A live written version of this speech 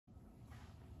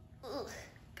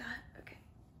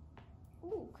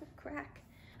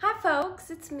folks,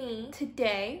 it's me.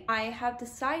 Today I have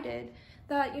decided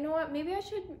that, you know what, maybe I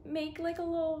should make like a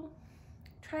little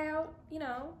tryout,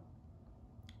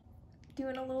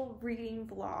 doing a little reading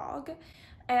vlog.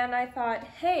 And I thought,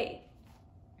 hey,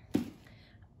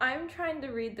 I'm trying to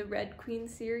read the Red Queen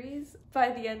series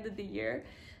by the end of the year,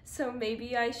 so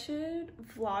maybe I should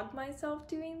vlog myself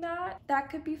doing that. That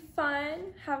could be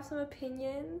fun, have some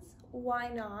opinions, why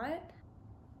not?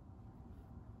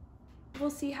 We'll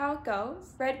see how it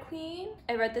goes. Red Queen,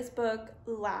 I read this book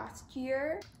last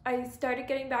year. I started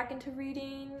getting back into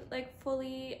reading like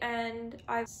fully, and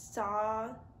I saw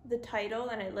the title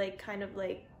and it like kind of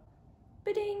like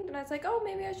ba-ding, and I was like, oh,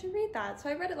 maybe I should read that. So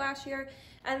I read it last year,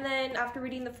 and then after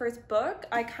reading the first book,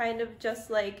 I kind of just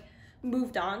like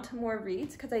moved on to more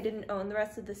reads because I didn't own the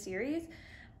rest of the series.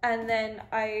 And then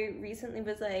I recently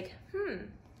was like,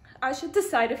 I should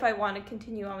decide if I want to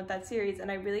continue on with that series, and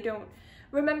I really don't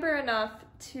remember enough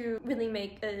to really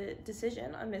make a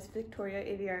decision on Miss Victoria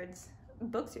Aveyard's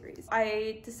book series.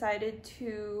 I decided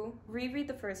to reread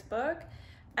the first book,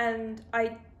 and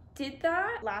I did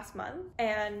that last month,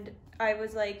 and I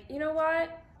was like, you know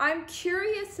what? I'm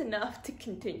curious enough to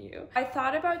continue. I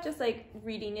thought about just like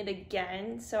reading it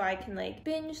again so I can like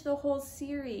binge the whole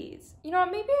series. You know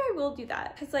what, maybe I will do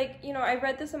that. Cause like, I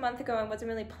read this a month ago and wasn't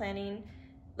really planning,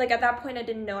 like at that point I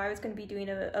didn't know I was gonna be doing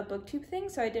a booktube thing,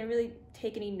 so I didn't really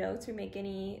take any notes or make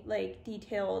any like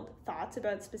detailed thoughts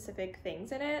about specific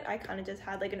things in it. I kind of just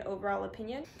had like an overall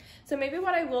opinion. So maybe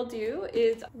what I will do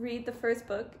is read the first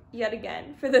book yet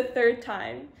again for the third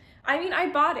time. I mean, I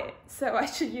bought it, so I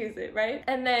should use it, right?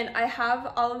 And then I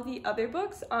have all of the other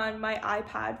books on my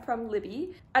iPad from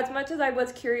Libby. As much as I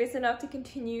was curious enough to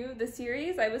continue the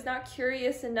series, I was not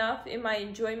curious enough in my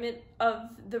enjoyment of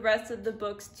the rest of the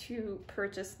books to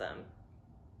purchase them.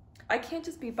 I can't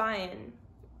just be buying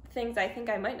things I think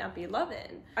I might not be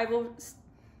loving. I will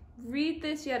read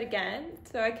this yet again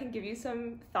so I can give you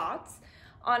some thoughts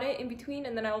on it in between,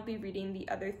 and then I will be reading the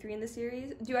other three in the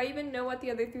series. Do I even know what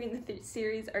the other three in the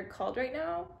series are called right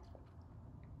now?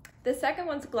 The second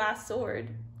one's Glass Sword.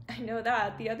 I know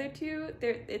that. The other two,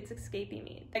 it's escaping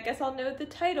me. I guess I'll know the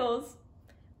titles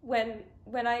when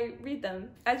I read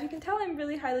them. As you can tell, I'm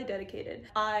really highly dedicated.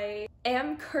 I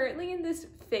am currently in this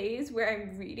phase where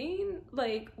I'm reading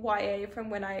like YA from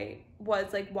when I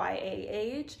was like YA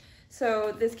age.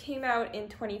 So this came out in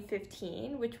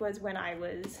 2015, which was when I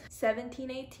was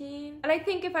 17, 18. And I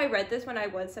think if I read this when I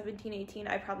was 17, 18,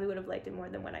 I probably would have liked it more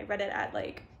than when I read it at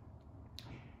like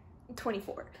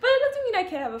 24. But it doesn't mean I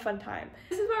can't have a fun time.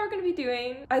 This is what we're gonna be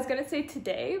doing. I was gonna say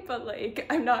today, but like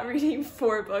I'm not reading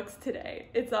 4 books today.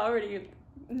 It's already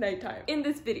nighttime. In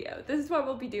this video, this is what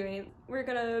we'll be doing. We're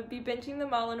gonna be binging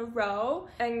them all in a row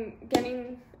and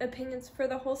getting opinions for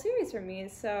the whole series from me.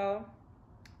 So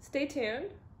stay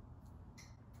tuned.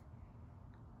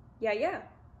 Yeah.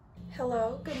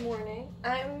 Hello, good morning.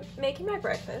 I'm making my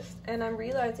breakfast and I'm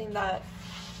realizing that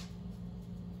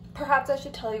perhaps I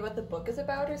should tell you what the book is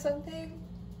about or something.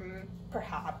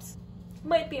 Perhaps.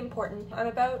 Might be important. I'm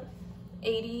about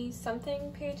 80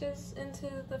 something pages into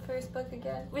the first book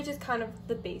again, which is kind of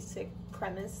the basic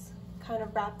premise kind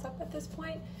of wraps up at this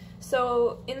point.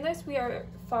 So in this we are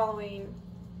following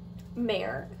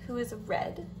Mare, who is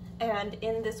red, and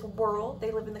in this world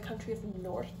they live in the country of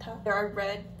Norta. There are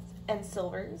red and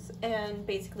silvers, and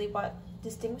basically what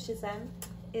distinguishes them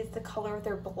is the color of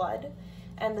their blood,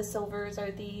 and the silvers are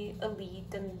the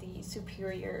elite and the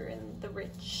superior and the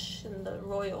rich and the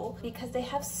royal because they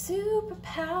have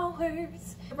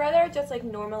superpowers. The red are just like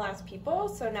normal ass people,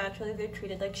 so naturally they're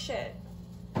treated like shit.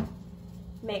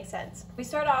 Makes sense. We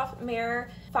start off, Mare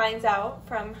finds out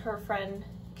from her friend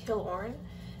Killorn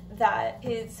that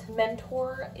his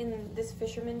mentor in this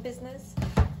fisherman business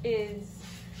is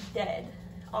dead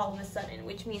all of a sudden,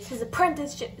 which means his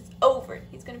apprenticeship is over.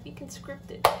 He's gonna be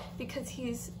conscripted because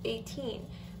he's 18.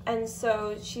 And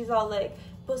so she's all like,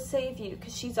 we'll save you,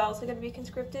 because she's also gonna be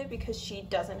conscripted because she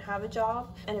doesn't have a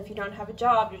job. And if you don't have a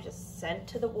job, you're just sent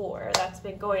to the war. That's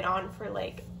been going on for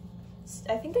like,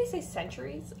 I think they say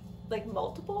centuries, like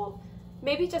multiple,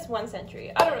 maybe just 1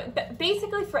 century. I don't know,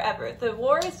 basically forever. The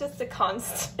war is just a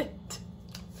constant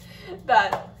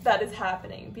that is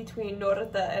happening between Norta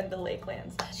and the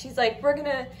Lakelands. She's like, we're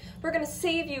gonna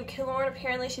save you, Killorn.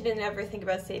 Apparently she didn't ever think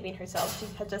about saving herself. She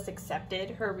had just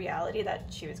accepted her reality that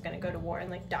she was gonna go to war and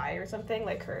like die or something,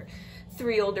 like her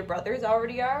 3 older brothers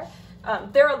already are.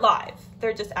 They're alive,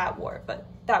 they're just at war, but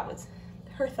that was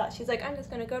her thought. She's like, I'm just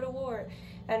gonna go to war,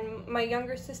 and my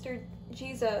younger sister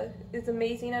Giza is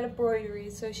amazing at embroidery,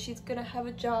 so she's gonna have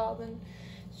a job and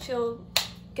she'll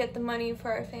get the money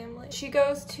for our family. She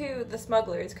goes to the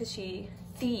smugglers because she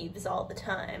thieves all the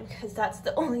time because that's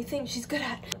the only thing she's good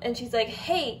at. And she's like,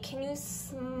 hey, can you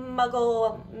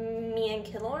smuggle me and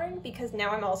Killorn? Because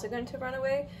now I'm also going to run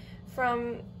away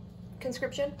from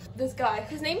conscription. This guy,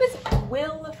 whose name is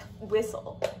Will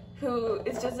Whistle, who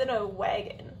is just in a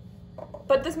wagon.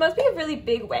 But this must be a really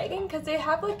big wagon because they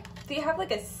have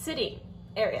like a sitting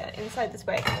area inside this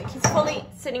wagon. Like he's fully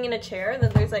sitting in a chair, and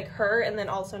then there's like her and then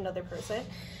also another person.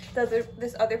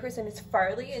 This other person is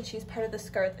Farley, and she's part of the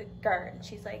Scarlet Guard. And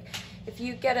she's like, if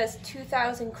you get us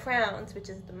 2,000 crowns, which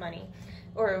is the money,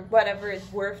 or whatever is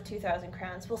worth 2,000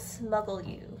 crowns, we'll smuggle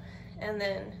you. And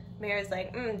then Mare's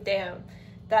like, damn,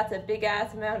 that's a big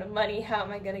ass amount of money. How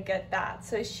am I gonna get that?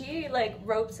 So she like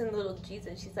ropes in little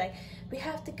Jesus. She's like, we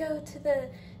have to go to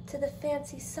the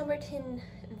fancy Somerton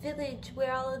village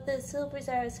where all of the silvers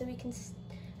are, so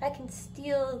I can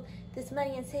steal this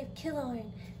money and save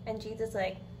Killorn. And Jesus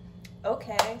like,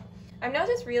 okay. I'm now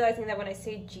just realizing that when I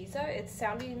say Jesus, it's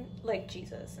sounding like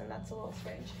Jesus, and that's a little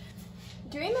strange.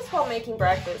 Doing this while making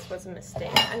breakfast was a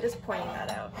mistake. I'm just pointing that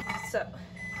out. So,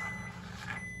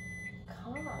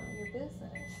 calm your business.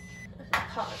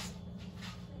 Pause.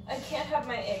 I can't have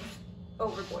my eggs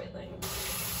overboiling.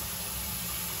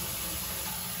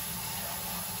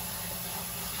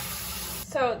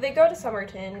 So they go to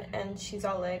Somerton, and she's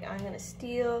all like, I'm gonna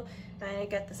steal, and I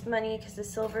get this money because the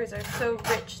silvers are so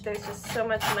rich. There's just so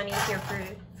much money here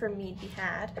for me to be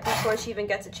had. Before she even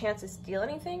gets a chance to steal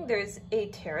anything, there's a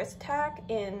terrorist attack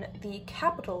in the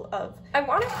capital of, I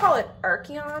want to call it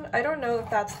Archeon. I don't know if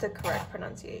that's the correct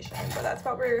pronunciation, but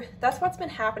that's what's been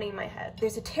happening in my head.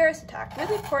 There's a terrorist attack.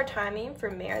 Really poor timing for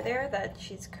Mare there, that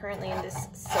she's currently in this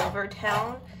silver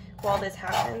town while this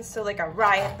happens. So like a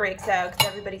riot breaks out because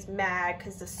everybody's mad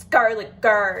because the Scarlet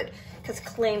Guard has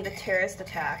claimed the terrorist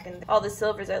attack, and all the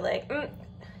silvers are like,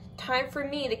 time for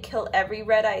me to kill every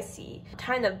red I see.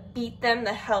 Time to beat them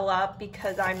the hell up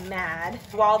because I'm mad.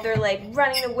 While they're like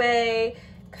running away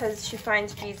because she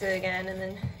finds Jiza again, and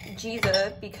then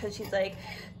Jiza, because she's like,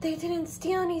 they didn't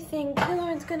steal anything,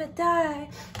 Killorn's gonna die.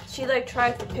 She like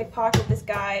tries to pickpocket this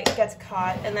guy, gets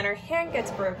caught, and then her hand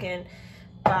gets broken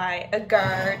by a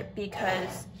guard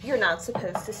because you're not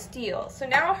supposed to steal. So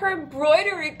now her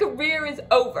embroidery career is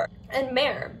over. And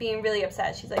Mare, being really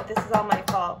upset, she's like, this is all my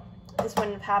fault. This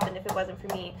wouldn't have happened if it wasn't for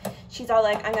me. She's all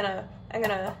like, I'm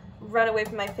gonna run away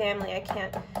from my family. I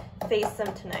can't face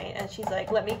them tonight. And she's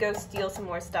like, let me go steal some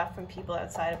more stuff from people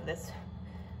outside of this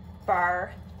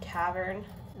bar, tavern,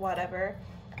 whatever.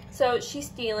 So she's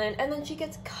stealing, and then she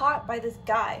gets caught by this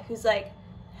guy who's like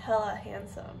hella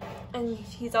handsome. And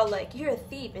he's all like, you're a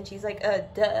thief. And she's like,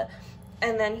 duh.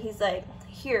 And then he's like,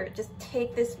 here, just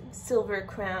take this silver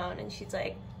crown. And she's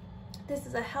like, this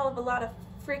is a hell of a lot of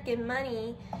freaking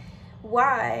money.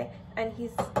 Why? And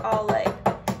he's all like,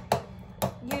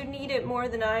 you need it more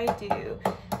than I do.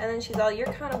 And then she's all,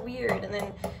 you're kind of weird. And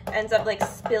then ends up like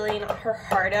spilling her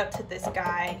heart out to this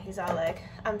guy. And he's all like,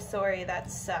 I'm sorry,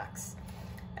 that sucks.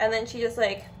 And then she just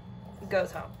like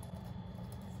goes home.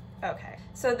 Okay.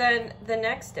 So then the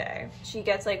next day, she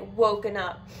gets like woken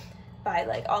up by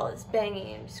like all this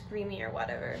banging and screaming or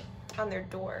whatever on their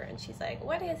door. And she's like,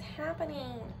 what is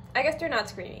happening? I guess they're not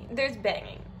screaming, there's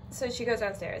banging. So she goes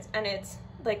downstairs, and it's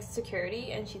like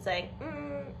security, and she's like,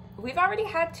 we've already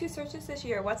had 2 searches this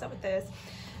year, what's up with this?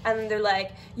 And they're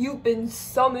like, you've been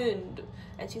summoned.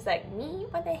 And she's like, me?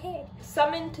 What the heck?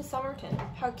 Summoned to Somerton.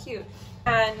 How cute.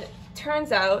 And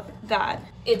turns out that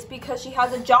it's because she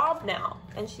has a job now,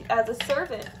 and she as a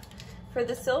servant for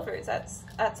the silvers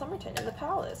at Somerton in the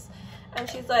palace. And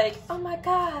she's like, oh my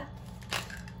god,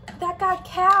 that guy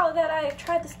Cal that I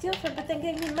tried to steal from but then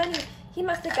gave me money, he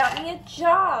must have got me a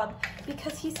job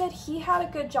because he said he had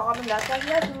a good job and that's why he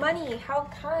has money. How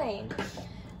kind.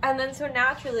 And then so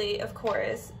naturally, of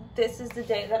course, this is the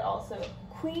day that also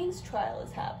Queen's trial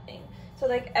is happening. So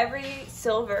like every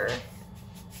silver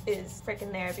is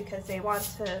freaking there because they want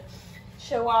to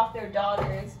show off their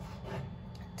daughters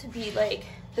to be like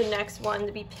the next one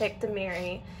to be picked to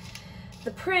marry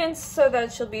the prince so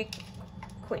that she'll be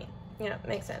queen. You know,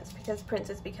 makes sense because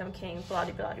princes become king, blah,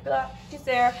 blah, blah, blah. She's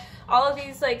there. All of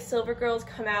these like silver girls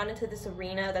come out into this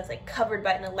arena that's like covered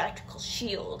by an electrical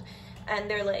shield, and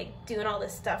they're like doing all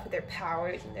this stuff with their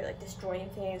powers, and they're like destroying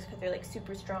things because they're like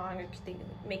super strong, or they can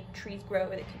make trees grow,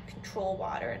 or they can control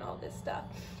water and all this stuff.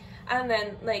 And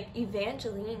then like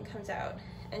Evangeline comes out,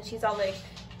 and she's all like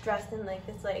dressed in like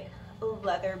this like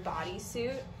leather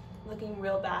bodysuit, looking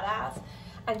real badass.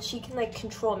 And she can like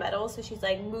control metal, so she's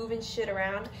like moving shit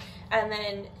around. And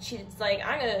then she's like,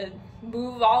 I'm gonna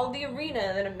move all of the arena.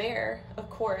 And then a mayor, of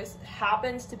course,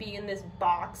 happens to be in this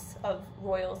box of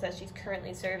royals that she's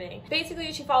currently serving.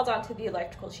 Basically, she falls onto the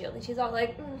electrical shield, and she's all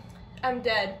like, I'm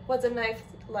dead was a nice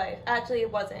life. Actually,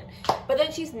 it wasn't. But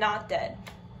then she's not dead.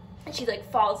 And she, like,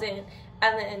 falls in.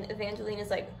 And then Evangeline is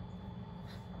like,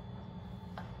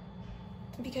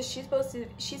 because she's supposed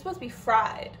to be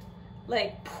fried.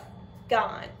 Like,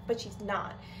 gone. But she's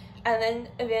not. And then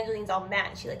Evangeline's all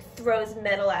mad. She, like, throws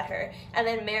metal at her. And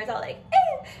then Mare's all like,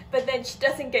 eh! But then she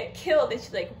doesn't get killed. And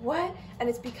she's like, what? And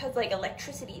it's because, like,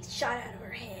 electricity shot out of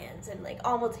her hands and, like,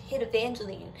 almost hit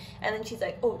Evangeline. And then she's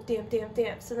like, oh,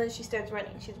 damn. So then she starts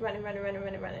running. She's running.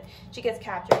 She gets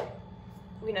captured.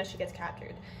 We know she gets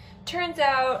captured. Turns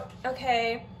out,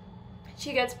 okay,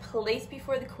 she gets placed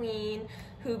before the queen,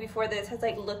 who before this has,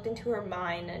 like, looked into her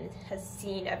mind and has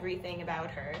seen everything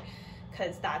about her,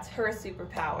 because that's her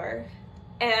superpower.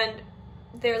 And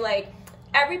they're like,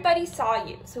 everybody saw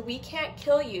you, so we can't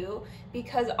kill you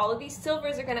because all of these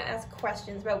silvers are going to ask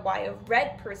questions about why a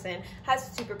red person has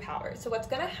superpowers. So what's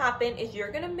going to happen is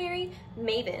you're going to marry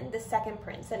Maven, the second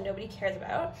prince that nobody cares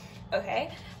about,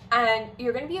 okay? And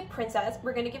you're going to be a princess.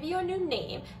 We're going to give you a new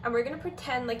name, and we're going to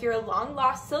pretend like you're a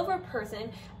long-lost silver person,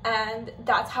 and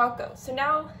that's how it goes. So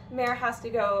now Mare has to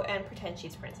go and pretend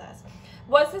she's princess.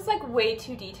 Was this, like, way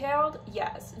too detailed?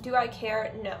 Yes. Do I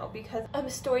care? No, because I'm a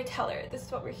storyteller. This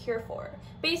is what we're here for.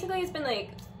 Basically, it's been,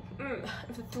 like,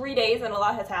 3 days and a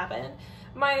lot has happened.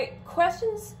 My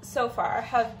questions so far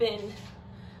have been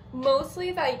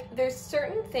mostly, like, there's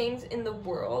certain things in the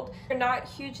world. They're not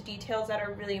huge details that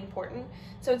are really important,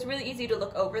 so it's really easy to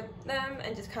look over them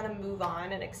and just kind of move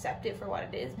on and accept it for what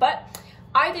it is. But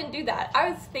I didn't do that.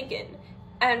 I was thinking.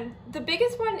 And the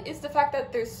biggest one is the fact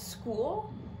that there's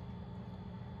school.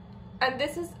 And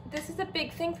this is a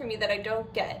big thing for me that I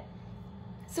don't get.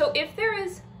 So if there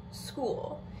is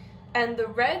school, and the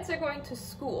Reds are going to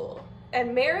school,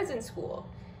 and Mare is in school,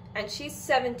 and she's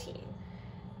 17,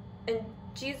 and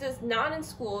Jesus not in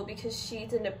school because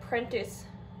she's an apprentice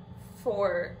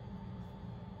for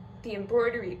the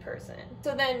embroidery person.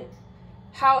 So then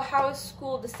how is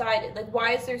school decided? Like,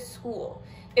 why is there school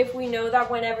if we know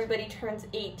that when everybody turns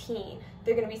 18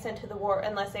 they're going to be sent to the war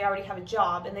unless they already have a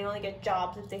job, and they only get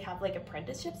jobs if they have, like,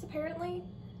 apprenticeships, apparently?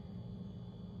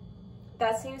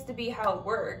 That seems to be how it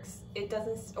works. It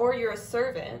doesn't, or you're a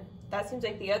servant. That seems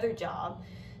like the other job.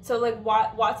 So, like,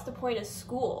 what's the point of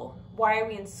school? Why are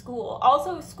we in school?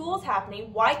 Also, if school's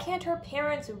happening, why can't her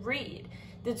parents read?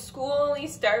 Did school only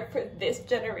start for this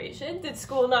generation? Did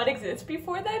school not exist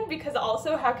before then? Because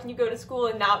also, how can you go to school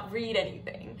and not read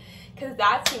anything? Because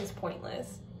that seems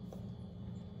pointless.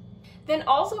 Then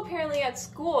also, apparently at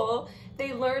school,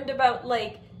 they learned about,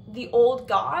 like, the old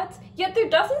gods, yet there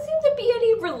doesn't seem to be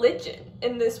any religion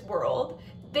in this world.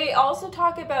 They also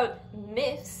talk about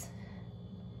myths,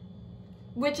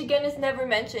 which again is never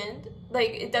mentioned.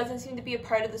 Like, it doesn't seem to be a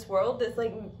part of this world, this,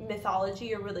 like,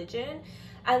 mythology or religion.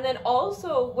 And then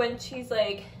also, when she's,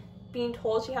 like, being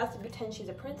told she has to pretend she's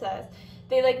a princess,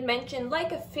 they, like, mention,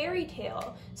 like, a fairy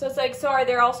tale. So it's like, so are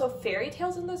there also fairy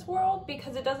tales in this world?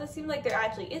 Because it doesn't seem like there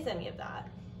actually is any of that.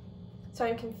 So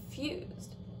I'm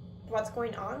confused. What's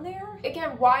going on there?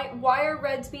 Again, why are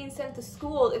Reds being sent to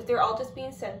school if they're all just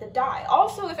being sent to die?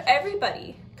 Also, if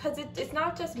everybody, because it's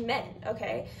not just men,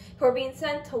 okay, who are being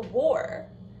sent to war,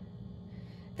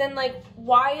 then, like,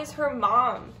 why is her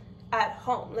mom at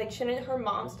home? Like, shouldn't her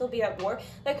mom still be at war?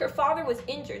 Like, her father was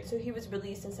injured, so he was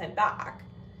released and sent back.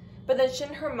 But then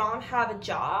shouldn't her mom have a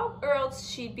job, or else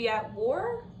she'd be at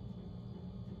war?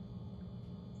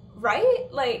 Right?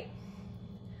 Like,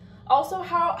 also,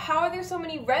 how are there so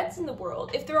many Reds in the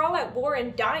world? If they're all at war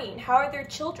and dying, how are there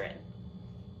children?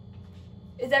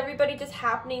 Is everybody just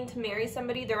happening to marry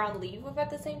somebody they're on leave with at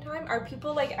the same time? Are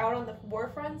people, like, out on the war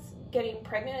fronts getting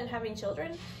pregnant and having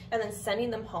children and then sending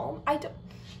them home?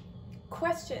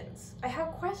 Questions. I have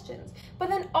questions. But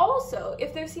then also,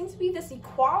 if there seems to be this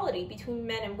equality between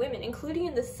men and women, including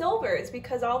in the Silvers,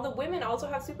 because all the women also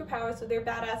have superpowers, so they're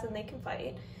badass and they can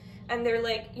fight, and they're,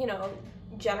 like, you know,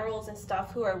 generals and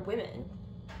stuff who are women,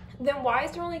 then why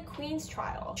is there only Queen's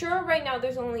Trial? Sure, right now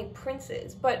there's only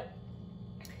princes, but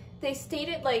they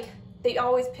stated, like, they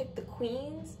always pick the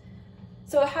queens.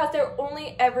 So has there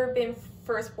only ever been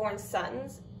firstborn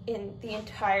sons in the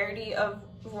entirety of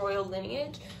royal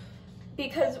lineage?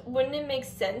 Because wouldn't it make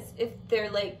sense if they're,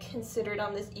 like, considered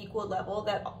on this equal level,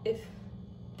 that if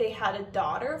they had a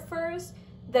daughter first,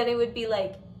 then it would be,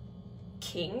 like,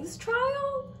 King's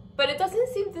Trial? But it doesn't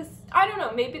seem to, I don't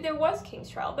know, maybe there was King's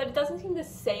Trial, but it doesn't seem to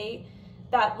say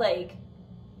that, like,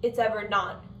 it's ever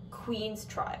not Queen's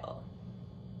Trial.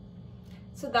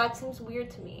 So that seems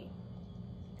weird to me.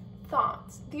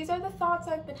 Thoughts. These are the thoughts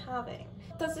I've been having.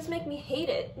 Does this make me hate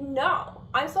it? No.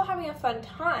 I'm still having a fun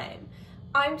time.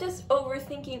 I'm just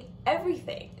overthinking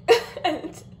everything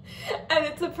and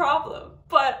it's a problem,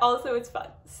 but also it's fun.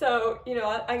 So, you know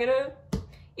what? I'm gonna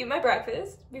eat my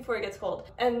breakfast before it gets cold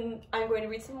and I'm going to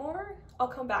read some more. I'll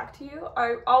come back to you.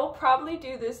 I'll probably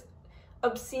do this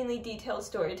obscenely detailed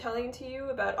storytelling to you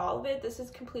about all of it. This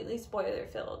is completely spoiler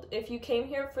filled. If you came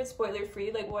here for spoiler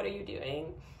free, like, what are you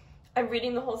doing? I'm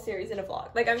reading the whole series in a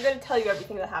vlog. Like, I'm gonna tell you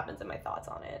everything that happens and my thoughts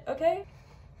on it, okay?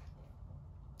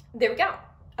 There we go.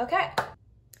 Okay.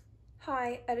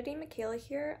 Hi, editing Michaela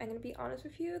here. I'm gonna be honest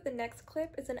with you, the next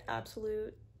clip is an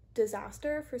absolute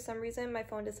disaster. For some reason, my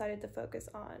phone decided to focus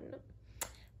on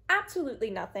absolutely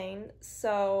nothing,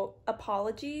 so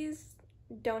apologies.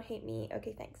 Don't hate me.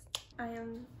 Okay, thanks. I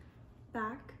am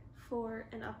back for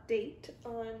an update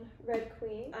on Red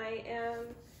Queen. I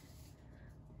am,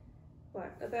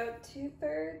 what, about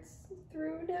 2/3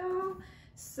 through now?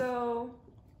 So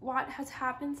what has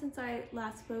happened since I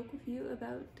last spoke with you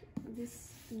about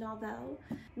this novel?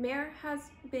 Mare has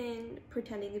been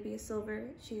pretending to be a silver.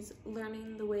 She's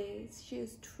learning the ways. She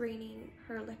is training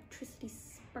her electricity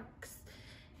sparks.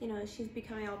 You know, she's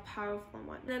becoming all powerful and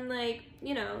whatnot. Then, like,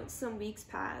 you know, some weeks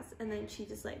pass and then she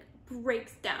just like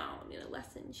breaks down in a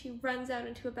lesson. She runs out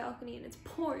into a balcony and it's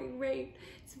pouring rain.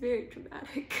 It's very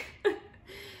dramatic.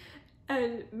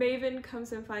 And Maven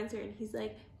comes and finds her and he's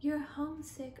like, "You're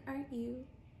homesick, aren't you?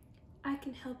 I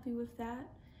can help you with that."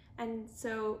 And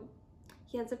so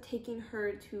he ends up taking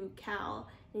her to Cal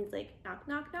and he's like, "Knock,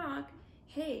 knock, knock.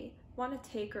 Hey, want to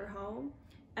take her home?"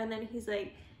 And then he's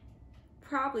like,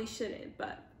 "Probably shouldn't,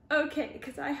 but okay,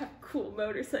 because I have a cool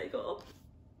motorcycle."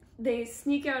 They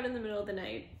sneak out in the middle of the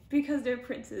night because they're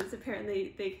princes.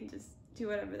 Apparently they can just do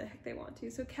whatever the heck they want to.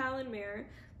 So Cal and Mare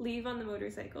leave on the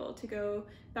motorcycle to go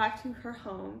back to her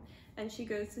home, and she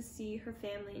goes to see her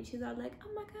family and she's all like, "Oh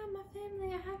my god, my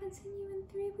family, I haven't seen you in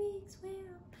 3 weeks, wow."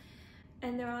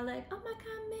 And they're all like, "Oh my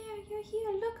god, Mare, you're here,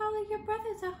 look, all of your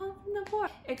brothers are home from the war."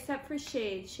 Except for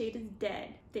Shade. Shade is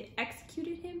dead. They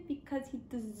executed him because he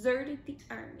deserted the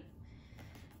army.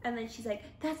 And then she's like,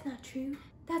 "That's not true.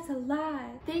 That's a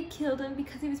lie. They killed him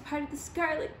because he was part of the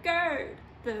Scarlet Guard,"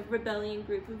 the rebellion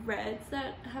group of Reds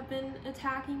that have been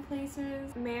attacking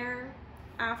places. Mare,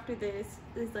 after this,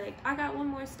 is like, "I got one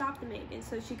more stop to make." And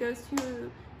so she goes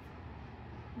to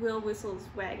Will Whistle's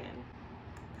wagon.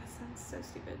 That sounds so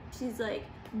stupid. She's like,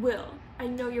 "Will, I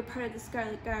know you're part of the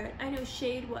Scarlet Guard. I know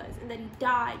Shade was, and that he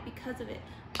died because of it.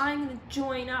 I'm gonna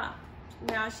join up."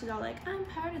 Now she's all like, "I'm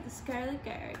part of the Scarlet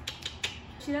Guard."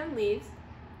 She then leaves,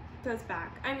 goes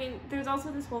back. I mean, there's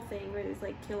also this whole thing where this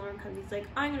like Killorn comes, he's like,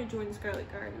 "I'm gonna join the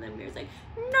Scarlet Guard," and then Mare's like,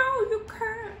 "No, you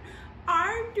can't.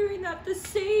 I'm doing that to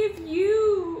save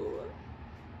you."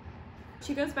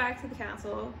 She goes back to the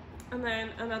castle, and then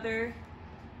another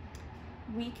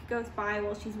week goes by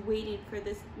while she's waiting for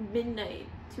this midnight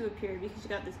to appear because she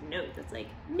got this note that's like,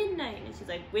 "Midnight," and she's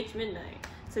like, "Which midnight?"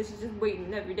 So she's just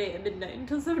waiting every day at midnight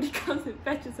until somebody comes and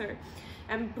fetches her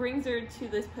and brings her to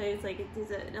this place. Like,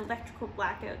 there's an electrical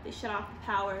blackout, they shut off the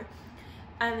power,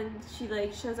 and she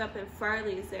like shows up and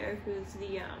Farley is there, who's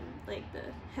the like the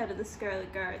head of the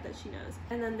Scarlet Guard that she knows.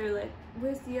 And then they're like,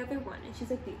 "Where's the other one?" And she's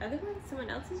like, "The other one? Someone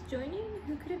else is joining?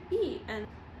 Who could it be?" And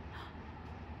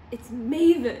it's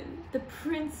Maven, the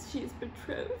prince she's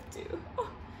betrothed to.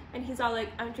 Oh. And he's all like,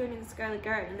 "I'm joining the Scarlet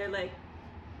Guard," and they're like,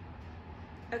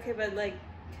 "Okay, but like,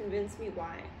 convince me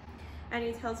why." And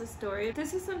he tells a story.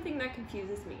 This is something that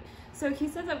confuses me. So he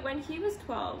says that when he was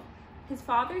 12, his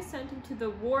father sent him to the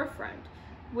war front,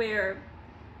 where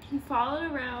he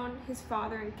followed around his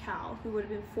father and Cal, who would have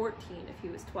been 14 if he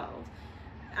was 12,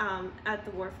 at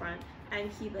the war front,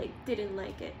 and he like didn't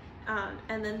like it.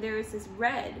 And then there was this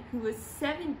Red who was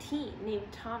 17 named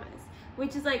Thomas,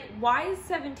 which is like, why is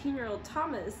 17-year-old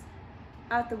Thomas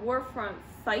at the war front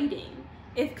fighting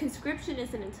if conscription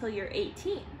isn't until you're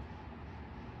 18?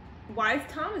 Why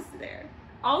is Thomas there?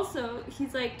 Also,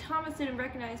 he's like, "Thomas didn't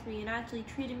recognize me and actually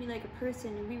treated me like a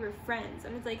person and we were friends."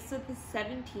 And it's like, so the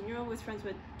 17-year-old was friends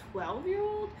with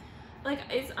 12-year-old? Like,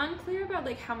 it's unclear about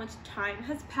like how much time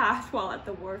has passed while at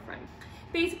the war front.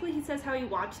 Basically, he says how he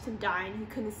watched him die and he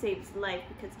couldn't save his life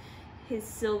because his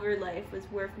silver life was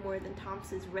worth more than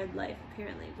Thomas's red life,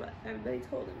 apparently. But everybody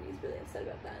told him he's really upset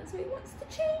about that, and so he wants to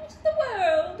change the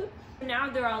world. Now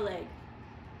they're all like,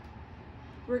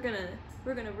 we're gonna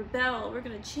rebel, we're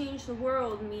gonna change the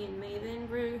world, me and Maven,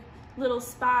 we're little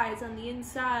spies on the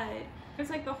inside. There's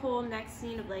like the whole next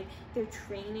scene of like they're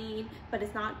training, but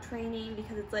it's not training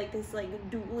because it's like this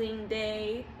like dueling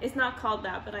day. It's not called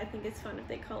that, but I think it's fun if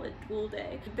they call it duel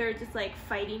day. They're just like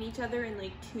fighting each other in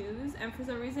like twos, and for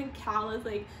some reason Cal is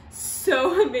like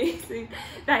so amazing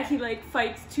that he like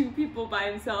fights 2 people by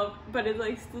himself, but it's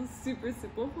like still super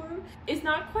simple for him. It's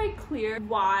not quite clear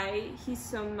why he's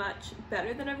so much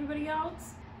better than everybody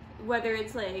else. Whether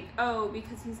it's like, oh,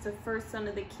 because he's the first son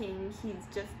of the king, he's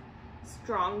just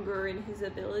stronger in his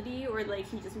ability, or like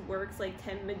he just works like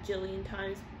 10 majillion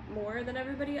times more than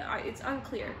everybody. It's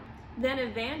unclear. Then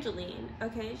Evangeline,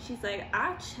 okay, she's like,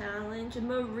 I challenge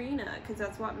Marina, because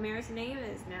that's what Mare's name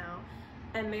is now.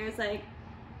 And Mare's like,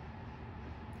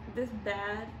 this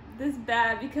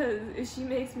bad, because if she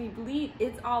makes me bleed,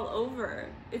 it's all over.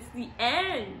 It's the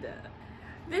end.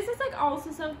 This is like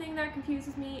also something that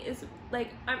confuses me, is like,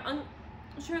 I'm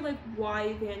unsure like why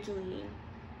Evangeline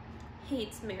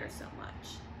hates Mare so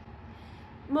much.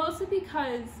 Mostly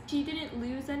because she didn't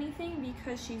lose anything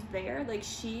because she's there. Like,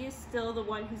 she is still the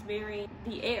one who's marrying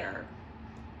the heir,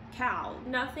 Cal.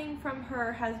 Nothing from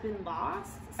her has been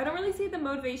lost. I don't really see the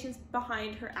motivations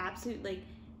behind her absolute like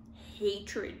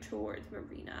hatred towards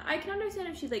Marina. I can understand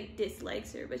if she like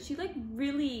dislikes her, but she like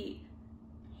really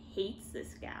hates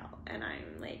this gal, and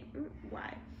I'm like,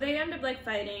 why? They end up like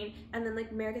fighting, and then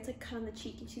like Mare gets like cut on the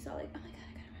cheek, and she's all like, oh my god,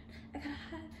 I gotta run, I gotta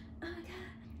hide, oh my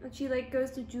god. And she like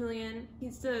goes to Julian.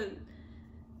 He's the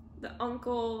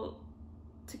uncle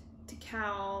to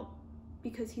Cal,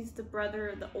 because he's the brother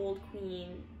of the old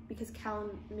queen, because Cal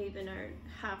and Maven are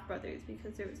half brothers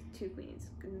because there was 2 queens,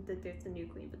 there's the new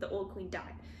queen, but the old queen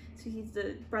died, so he's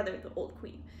the brother of the old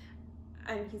queen.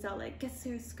 And he's all like, get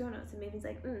Sarah Skonos. And Maven's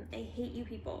like, I hate you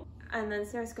people. And then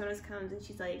Sarah Skonos comes and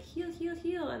she's like, heal, heal,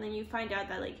 heal. And then you find out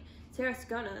that like Sarah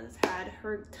Skonos had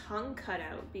her tongue cut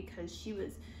out because she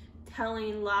was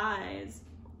telling lies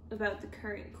about the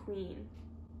current queen.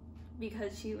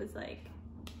 Because she was like,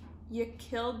 you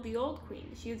killed the old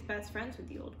queen. She was best friends with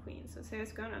the old queen. So Sarah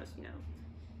Skonos, you know,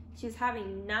 she was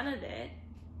having none of it,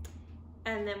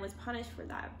 and then was punished for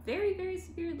that very, very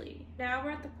severely. Now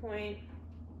we're at the point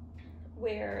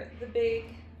where the big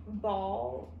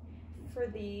ball for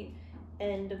the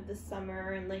end of the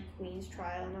summer and like Queen's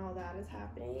trial and all that is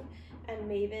happening, and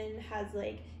Maven has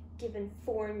like given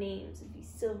 4 names of these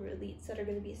silver elites that are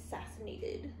going to be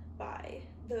assassinated by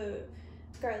the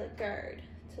Scarlet Guard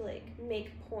to like make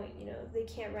a point, you know, they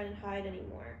can't run and hide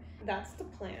anymore. That's the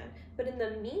plan. But in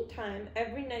the meantime,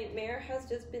 every night Mare has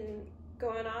just been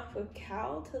going off with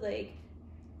Cal to like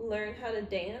learn how to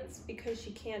dance, because she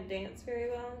can't dance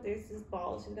very well. There's this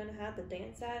ball she's gonna have to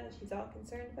dance at, and she's all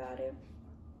concerned about it.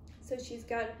 So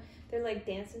they're like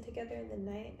dancing together in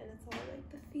the night, and it's all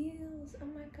like the feels, oh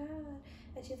my god.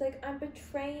 And she's like, I'm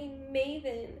betraying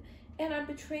Maven, and I'm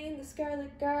betraying the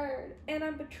Scarlet Guard, and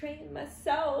I'm betraying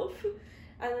myself.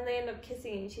 And then they end up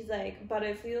kissing, and she's like, but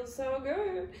it feels so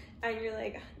good. And you're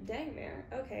like, dang, Mare,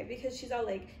 okay. Because she's all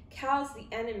like, Cal's the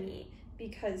enemy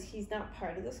because he's not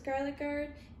part of the Scarlet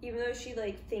Guard, even though she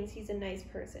like thinks he's a nice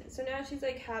person. So now she's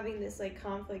like having this like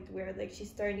conflict where like she's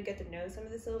starting to get to know some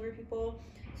of the silver people,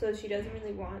 so she doesn't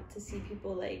really want to see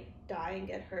people like die and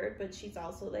get hurt, but she's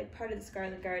also like part of the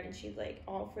Scarlet Guard, and she's like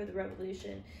all for the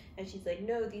revolution, and she's like,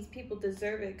 no, these people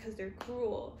deserve it because they're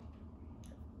cruel.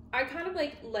 I kind of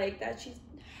like that she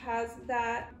has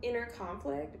that inner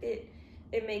conflict.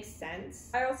 It makes sense.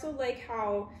 I also like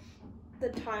how the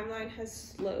timeline has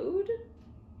slowed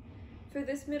for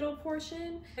this middle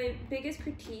portion. My biggest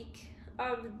critique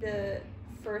of the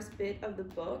first bit of the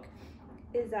book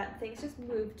is that things just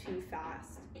move too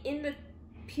fast. In the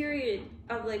period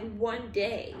of like 1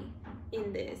 day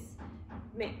in this,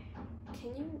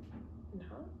 can you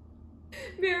not?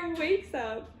 Mare wakes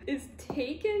up, is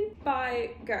taken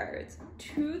by guards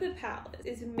to the palace,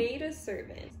 is made a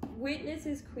servant,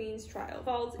 witnesses Queen's trial,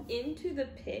 falls into the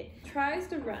pit, tries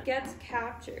to run, gets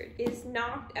captured, is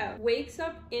knocked out, wakes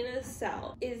up in a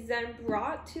cell, is then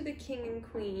brought to the king and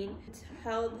queen,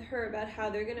 tell her about how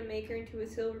they're gonna make her into a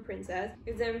silver princess,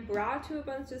 is then brought to a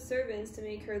bunch of servants to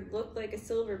make her look like a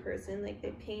silver person, like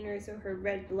they paint her so her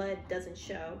red blood doesn't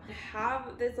show,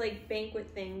 have this like banquet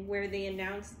thing where they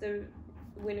announce the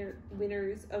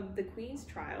winners of the Queen's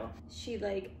trial. She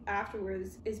like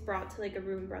afterwards is brought to like a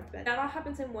room, brought to bed. That all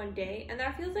happens in 1 day, and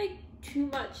that feels like too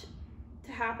much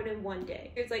to happen in 1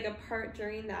 day. There's like a part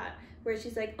during that where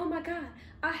she's like, oh my god,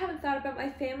 I haven't thought about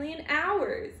my family in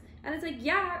hours. And it's like,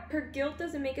 yeah, her guilt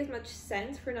doesn't make as much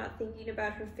sense for not thinking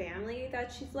about her family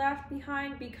that she's left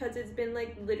behind, because it's been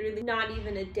like literally not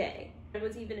even a day. There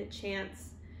was even a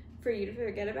chance for you to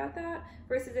forget about that,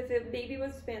 versus if it maybe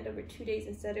was spanned over 2 days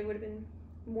instead, it would have been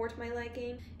more to my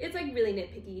liking. It's like really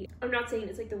nitpicky. I'm not saying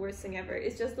it's like the worst thing ever.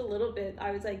 It's just a little bit,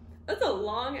 I was like, that's a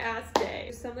long ass day.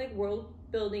 There's some like world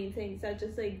building things that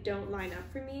just like don't line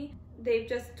up for me. They've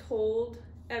just told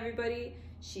everybody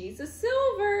she's a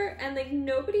silver, and like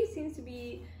nobody seems to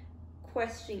be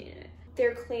questioning it.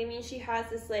 They're claiming she has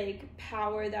this like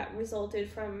power that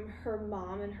resulted from her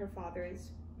mom and her father's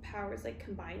powers like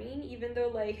combining, even though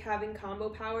like having combo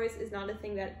powers is not a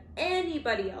thing that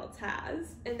anybody else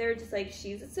has. And they're just like,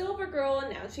 she's a silver girl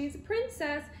and now she's a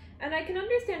princess. And I can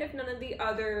understand if none of the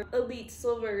other elite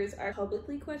silvers are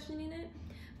publicly questioning it,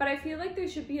 but I feel like there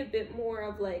should be a bit more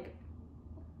of like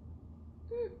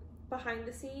behind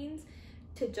the scenes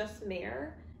to just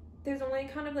Mare. There's only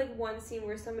kind of like one scene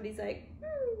where somebody's like,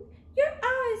 your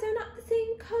eyes are not the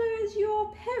same color as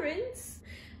your parents.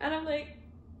 And I'm like,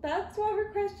 that's what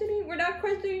we're questioning? We're not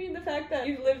questioning the fact that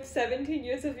you've lived 17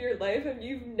 years of your life and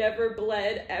you've never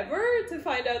bled ever to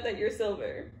find out that you're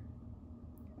silver.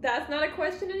 That's not a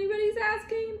question anybody's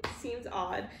asking. Seems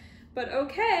odd, but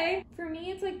okay. For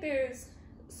me, it's like there's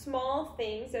small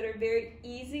things that are very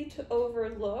easy to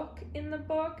overlook in the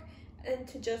book and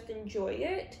to just enjoy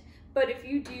it. But if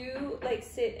you do like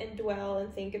sit and dwell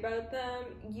and think about them,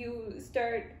 you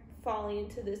start falling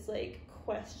into this like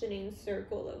questioning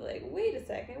circle of like, wait a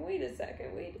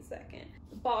second.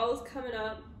 Ball's coming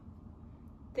up,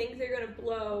 things are gonna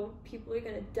blow, people are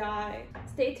gonna die.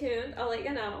 Stay tuned, I'll let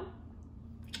you know.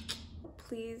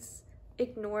 Please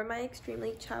ignore my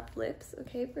extremely chapped lips,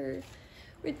 okay?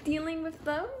 We're dealing with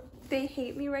them. They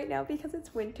hate me right now because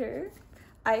it's winter.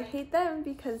 I hate them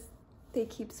because they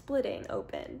keep splitting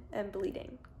open and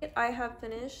bleeding. I have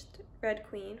finished Red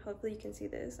Queen. Hopefully you can see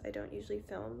this. I don't usually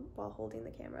film while holding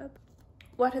the camera.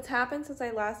 What has happened since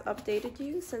I last updated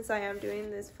you, since I am doing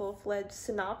this full-fledged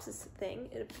synopsis thing,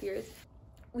 it appears,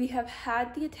 we have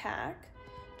had the attack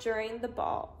during the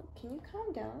ball. Can you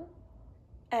calm down?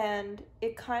 And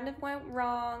it kind of went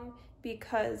wrong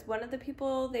because one of the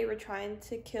people they were trying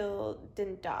to kill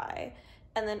didn't die.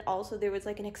 And then also there was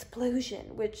like an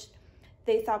explosion, which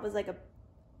they thought was like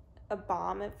a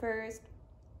bomb at first.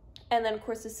 And then of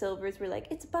course the silvers were like,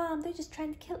 it's a bomb, they're just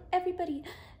trying to kill everybody.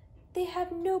 They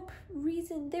have no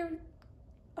reason, they're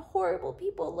horrible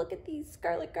people. Look at these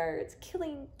Scarlet Guards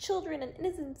killing children and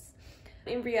innocents.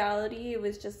 In reality, it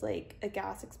was just like a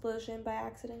gas explosion by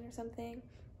accident or something.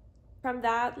 From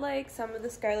that, like, some of the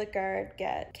Scarlet Guard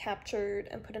get captured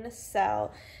and put in a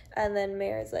cell, and then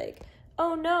Mare's like,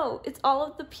 oh no, it's all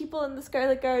of the people in the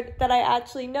Scarlet Guard that I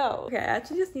actually know. Okay, I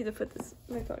actually just need to put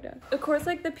my phone down. Of course,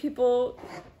 like, the people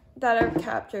that are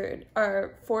captured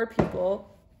are 4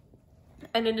 people,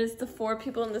 and it is the 4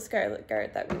 people in the Scarlet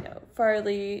Guard that we know.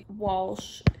 Farley,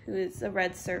 Walsh, who is a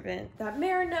red servant that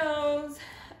Mare knows,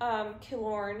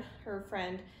 Killorn, her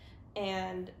friend,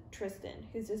 and Tristan,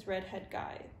 who's this redhead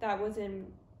guy that was in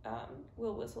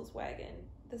Will Whistle's wagon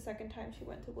the second time she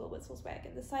went to Will Whistle's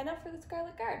wagon to sign up for the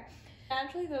Scarlet Guard.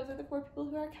 Actually, those are the 4 people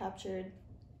who are captured.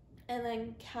 And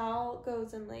then Cal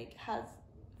goes and like has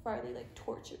Farley like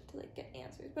tortured to like get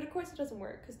answers. But of course it doesn't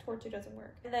work because torture doesn't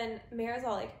work. And then Mare's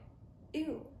all like,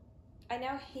 ew, I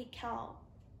now hate Cal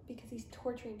because he's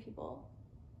torturing people.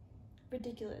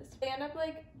 Ridiculous. They end up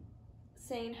like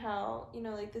saying how, you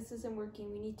know, like, this isn't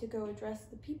working, we need to go address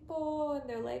the people, and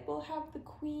they're like, we'll have the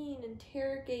queen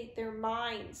interrogate their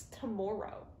minds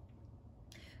tomorrow,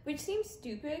 which seems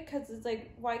stupid because it's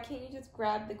like, why can't you just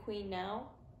grab the queen now?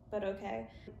 But okay.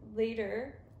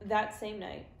 Later that same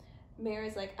night, Mare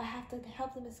is like, I have to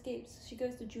help them escape. So she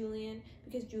goes to Julian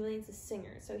because Julian's a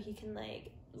singer, so he can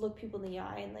like look people in the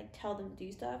eye and like tell them to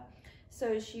do stuff.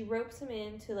 So she ropes him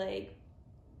into like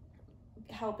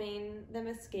helping them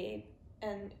escape,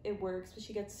 and it works, but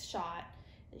she gets shot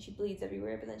and she bleeds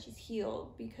everywhere, but then she's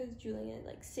healed because Julian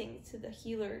like sings to the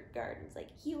healer guard and is like,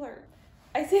 healer.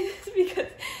 I say this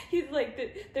because he's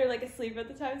like, they're like asleep at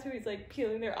the time, so he's like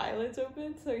peeling their eyelids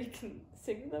open so he can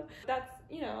sing to them. That's,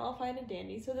 you know, all fine and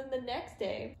dandy. So then the next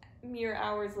day, mere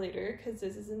hours later, because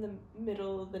this is in the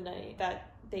middle of the night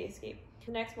that they escape,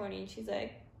 the next morning she's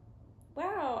like,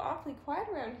 wow, awfully quiet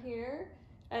around here.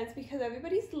 And it's because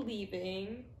everybody's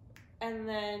leaving. And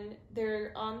then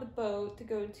they're on the boat to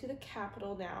go to the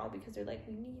capital now because they're like,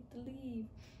 we need to leave.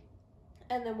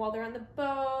 And then while they're on the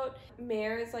boat,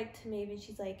 Mare is like to Maeve,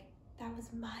 she's like, that was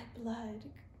my blood.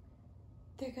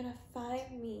 They're gonna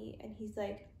find me. And he's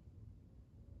like,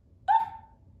 ah,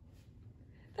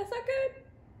 that's not good.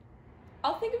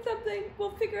 I'll think of something.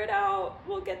 We'll figure it out.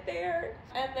 We'll get there.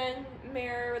 And then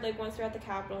Mare, like, once they're at the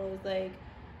capital, is like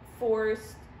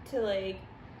forced to like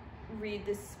read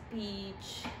this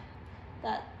speech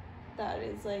that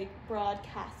is like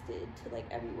broadcasted to like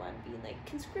everyone, being like,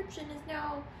 conscription is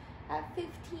now at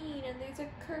 15 and there's a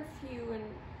curfew, and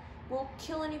we'll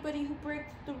kill anybody who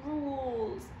breaks the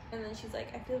rules. And then she's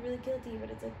like, I feel really guilty, but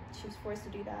it's like she was forced to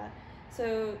do that.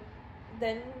 So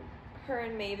then her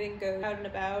and Maven go out and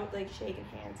about, like shaking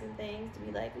hands and things to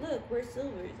be like, look, we're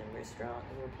silvers and we're strong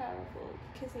and we're powerful,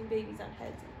 kissing babies on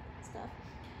heads and stuff.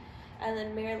 And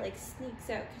then Mare like sneaks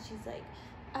out because she's like,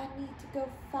 I need to go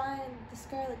find the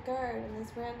Scarlet Guard. And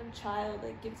this random child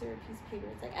like gives her a piece of paper.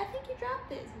 It's like, I think you dropped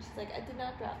this. And she's like, I did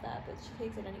not drop that, but she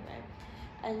takes it anyway.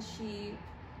 And she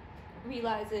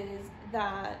realizes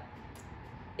that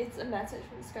it's a message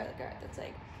from the Scarlet Guard that's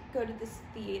like, go to this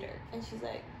theater. And she's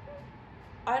like,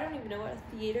 I don't even know what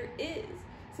a theater is.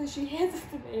 So she hands it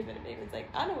to Maven, and Maven's like,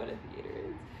 I know what a theater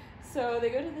is. So they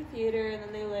go to the theater, and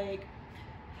then they like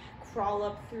crawl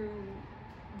up through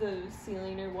the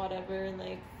ceiling or whatever, and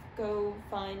like go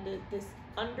find this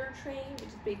under train, which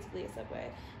is basically a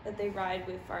subway that they ride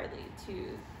with Farley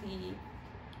to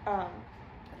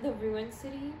the ruined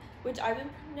city, which I've been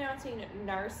pronouncing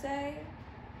Narse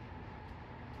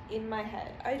in my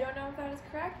head. I don't know if that is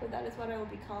correct, but that is what I will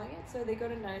be calling it. So they go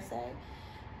to Narse,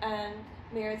 and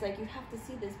Mary's like, you have to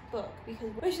see this book,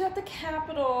 because when she's at the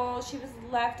Capitol, she was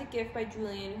left a gift by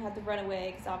Julian, who had to run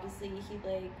away because obviously he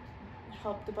like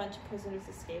helped a bunch of prisoners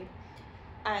escape,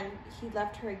 and he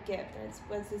left her a gift, and it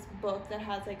was this book that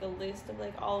has like a list of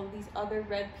like all of these other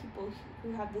red people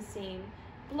who have the same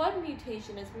blood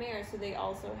mutation as Mare, so they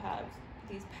also have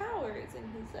these powers. And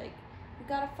he's like, you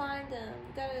gotta find them,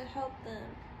 you gotta help them.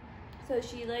 So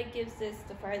she like gives this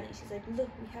to Farley. She's like, look,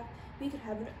 we could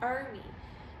have an army.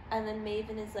 And then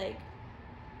Maven is like,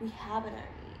 we have an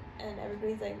army. And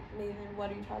everybody's like, Maven,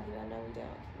 what are you talking about? No, we don't.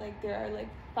 Like, there are like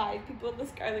 5 people in the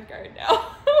Scarlet Guard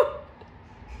now.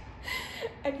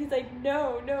 And he's like,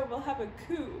 no, we'll have a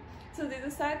coup. So they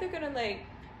decide they're gonna like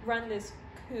run this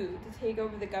coup to take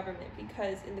over the government,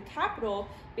 because in the capital,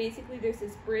 basically there's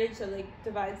this bridge that like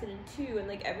divides it in two, and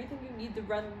like everything you need to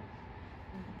run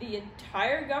the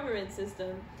entire government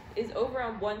system is over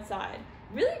on one side.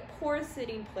 Really poor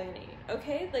city planning,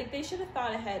 okay? Like, they should have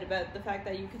thought ahead about the fact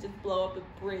that you could just blow up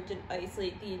a bridge and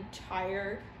isolate the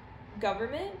entire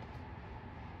government.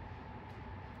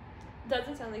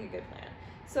 Doesn't sound like a good plan.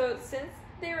 So since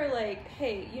they were like,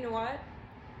 hey, you know what?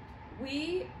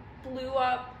 We blew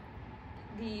up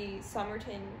the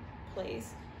Somerton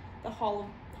place, the Hall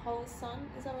of Sun,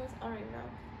 is that what it was? I don't even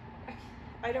know.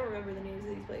 I don't remember the names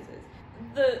of these places.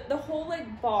 The whole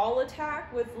like ball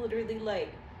attack was literally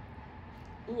like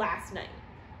last night,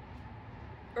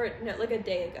 or no, like a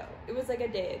day ago. It was like a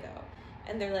day ago,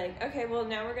 and they're like, okay, well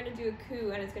now we're gonna do a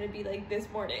coup, and it's gonna be like this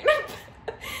morning.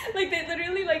 Like, they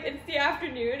literally, like, it's the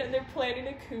afternoon and they're planning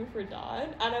a coup for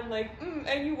dawn, and I'm like,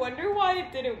 and you wonder why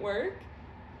it didn't work.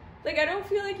 Like, I don't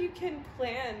feel like you can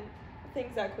plan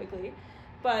things that quickly,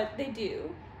 but they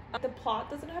do. The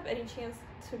plot doesn't have any chance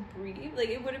to breathe. Like,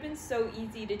 it would have been so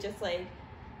easy to just like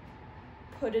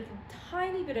put a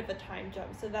tiny bit of a time jump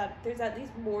so that there's at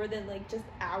least more than like just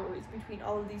hours between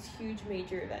all of these huge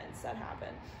major events that happen.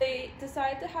 They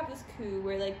decide to have this coup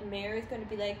where like Mare is going to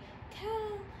be like,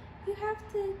 Cal, you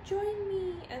have to join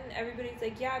me, and everybody's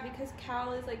like, yeah, because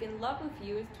Cal is like in love with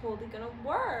you, it's totally gonna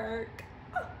work.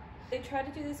 They try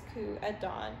to do this coup at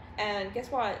dawn, and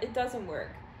guess what? It doesn't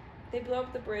work. They blow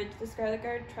up the bridge. The Scarlet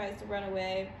Guard tries to run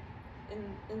away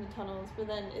in the tunnels, but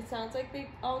then it sounds like they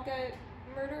all get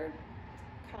murdered.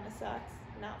 Kind of sucks.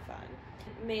 Not fun.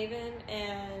 Maven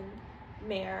and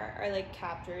Mare are like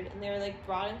captured, and they're like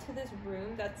brought into this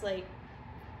room that's like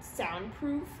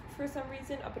soundproof for some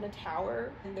reason, up in a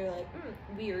tower, and they're like,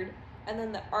 weird. And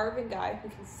then the Arvin guy who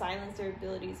can silence their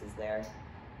abilities is there.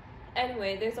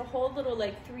 Anyway, there's a whole little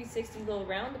like 360 little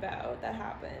roundabout that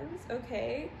happens.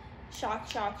 Okay, shock,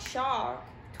 shock, shock,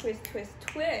 twist, twist,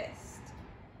 twist.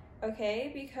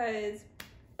 Okay, because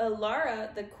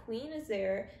Alara, the queen, is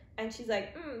there, and she's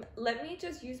like, let me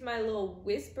just use my little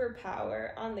whisper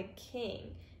power on the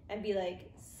king and be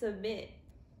like, submit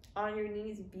on your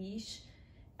knees, biche.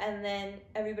 And then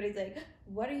everybody's like,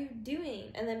 what are you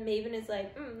doing? And then Maven is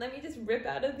like, let me just rip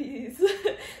out of these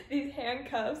these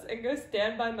handcuffs and go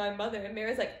stand by my mother. And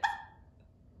Mary's like,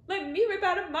 let me rip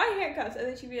out of my handcuffs. And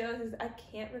then she realizes, I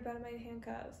can't rip out of my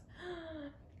handcuffs.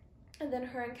 And then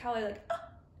her and Cal are like,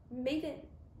 Maven,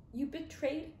 you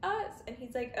betrayed us. And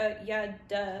he's like, yeah,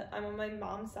 duh, I'm on my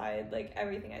mom's side. Like,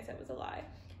 everything I said was a lie.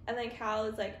 And then Cal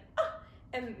is like,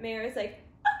 and Mare is like,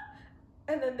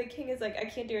 and then the king is like, I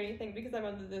can't do anything because I'm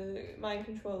under the mind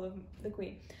control of the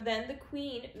queen. Then the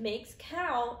queen makes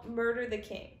Cal murder the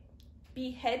king,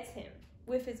 beheads him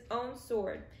with his own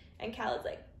sword. And Cal is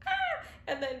like, ah!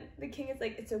 And then the king is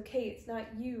like, it's okay, it's not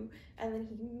you. And then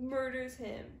he murders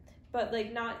him. But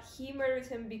like, not he murders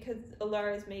him because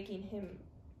Alara is making him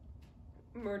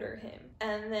murder him.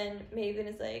 And then Maven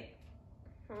is like,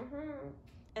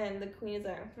 and the queen is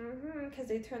like, because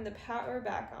they turned the power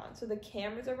back on. So the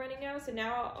cameras are running now. So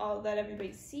now all that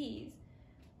everybody sees,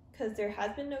 because there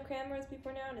has been no cameras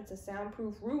before now, and it's a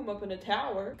soundproof room up in a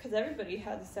tower, because everybody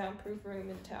has a soundproof room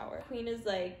in a tower. Queen is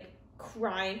like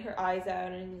crying her eyes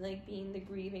out and like being the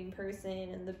grieving person,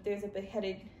 and there's a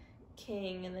beheaded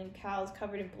king, and then Cal's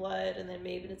covered in blood, and then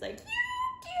Maven is like, you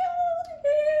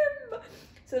killed him!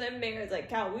 So then Mayor's like,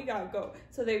 Cal, we gotta go.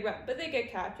 So they run, but they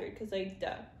get captured, because like,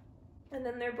 duh. And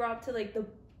then they're brought to like the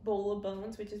Bowl of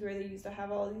Bones, which is where they used to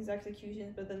have all these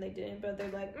executions, but then they didn't. But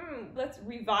they're like, let's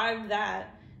revive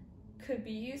that. Could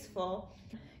be useful.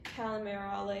 Cal and Mare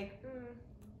are all like,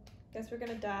 guess we're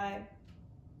gonna die.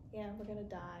 Yeah, we're gonna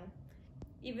die.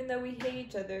 Even though we hate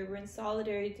each other, we're in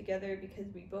solidarity together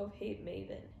because we both hate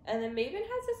Maven. And then Maven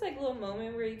has this like little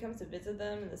moment where he comes to visit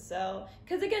them in the cell.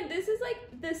 Because again, this is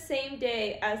like the same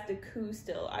day as the coup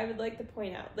still. I would like to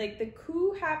point out. Like the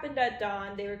coup happened at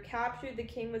dawn. They were captured. The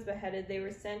king was beheaded. They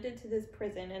were sent into this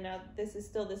prison. And now this is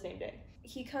still the same day.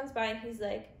 He comes by and he's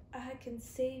like, I can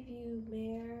save you,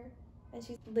 Mare. And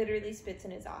she literally spits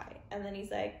in his eye. And then he's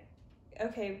like,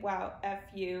 okay, wow, F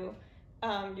you.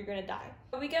 You're gonna die.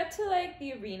 We get to like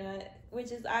the arena,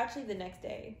 which is actually the next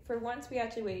day. For once, we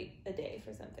actually wait a day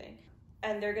for something.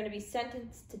 And they're gonna be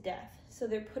sentenced to death. So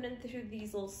they're put in through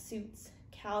these little suits.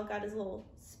 Cal got his little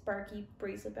sparky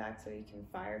bracelet back so he can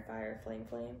fire, flame.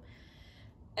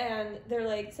 And they're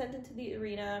like sent into the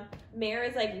arena. Mare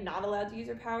is like not allowed to use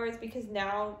her powers because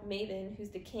now Maven, who's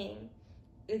the king,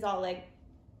 is all like,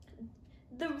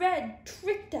 the Red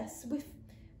tricked us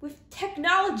with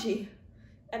technology.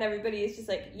 And everybody is just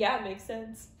like, yeah, makes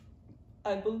sense.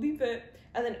 I believe it.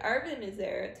 And then Arvin is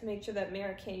there to make sure that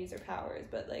Mare can't use her powers,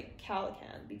 but like Cal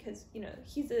can, because you know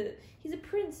he's a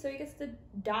prince, so he gets to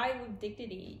die with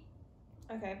dignity.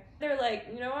 Okay. They're like,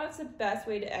 you know what's the best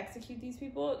way to execute these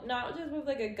people? Not just with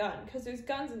like a gun, because there's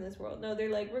guns in this world. No, they're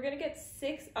like, we're gonna get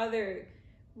 6 other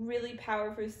really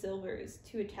powerful silvers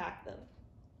to attack them.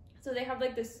 So they have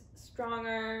like this strong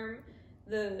arm,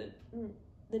 the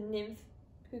nymph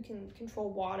who can control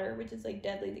water, which is like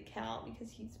deadly to Cal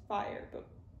because he's fire, but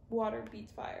water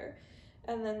beats fire.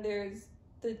 And then there's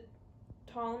the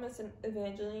Ptolemus and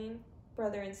Evangeline,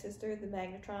 brother and sister, the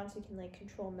Magnetrons, who can like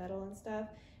control metal and stuff.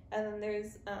 And then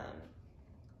there's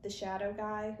the shadow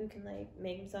guy who can like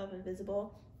make himself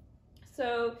invisible.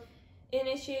 So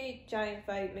initiate giant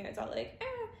fight. Mare's all like,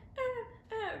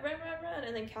 run,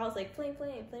 and then Cal's like, flame,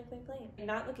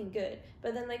 not looking good.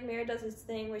 But then like Mare does this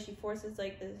thing where she forces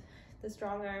like the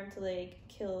strong arm to like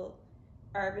kill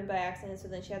Arvin by accident, so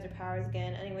then she has her powers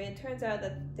again. Anyway, it turns out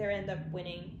that they end up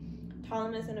winning.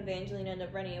 Ptolemus and Evangeline end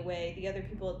up running away. The other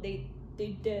people, they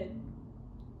dead,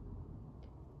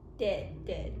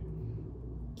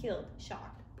 killed,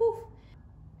 shot, poof.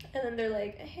 And then they're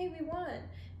like, hey, we won.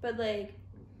 But like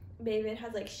Maven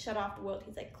has like shut off the world.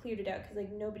 He's like cleared it out because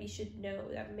like nobody should know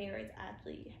that Mare is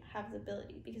actually has the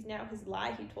ability, because now his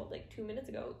lie he told like 2 minutes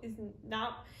ago is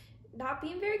not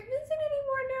being very convincing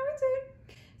anymore. Now is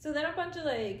it? So then a bunch of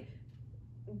like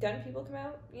gun people come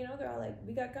out. You know, they're all like,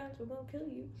 we got guns, we're gonna kill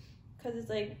you. Because it's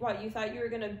like, what, you thought you were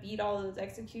gonna beat all those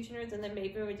executioners, and then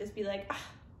Maven would just be like,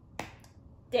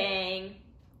 dang,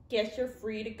 guess you're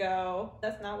free to go.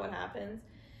 That's not what happens.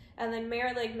 And then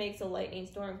Mare like makes a lightning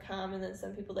storm come, and then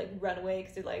some people like run away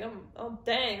because they're like, oh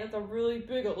dang, that's a really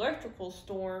big electrical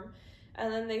storm.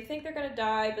 And then they think they're gonna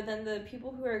die, but then the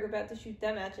people who are about to shoot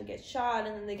them actually get shot,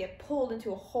 and then they get pulled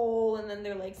into a hole, and then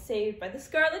they're like saved by the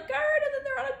Scarlet Guard, and then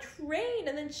they're on a train,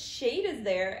 and then Shade is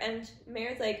there, and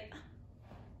Mare's like,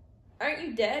 aren't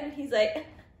you dead? And he's like,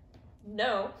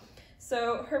 no.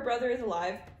 So her brother is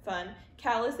alive, fun.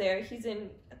 Cal is there, he's in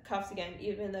cuffs again,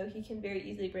 even though he can very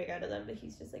easily break out of them, but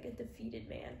he's just like a defeated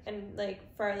man. And like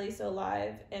Farley's still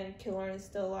alive, and Killorn is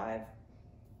still alive,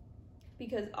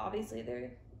 because obviously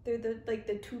they're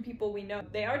the 2 people we know.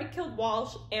 They already killed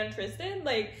Walsh and Tristan.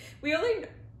 Like, we only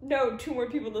know 2 more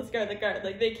people in the Scarlet Guard.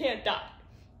 Like, they can't die.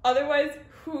 Otherwise,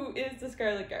 who is the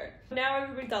Scarlet Guard? Now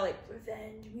everybody's all like,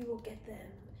 revenge, we will get them.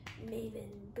 Maven,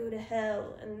 go to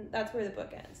hell. And that's where the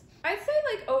book ends. I'd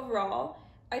say, like, overall,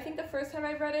 I think the first time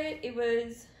I read it,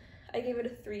 I gave it a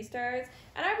 3 stars.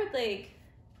 And I would, like,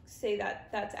 say that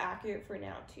that's accurate for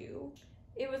now, too.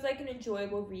 It was, like, an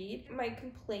enjoyable read. My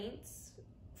complaints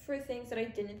for things that I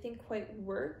didn't think quite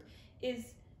worked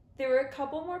is there were a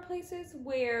couple more places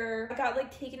where I got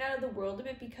like taken out of the world a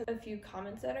bit because of a few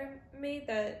comments that are made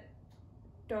that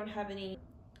don't have any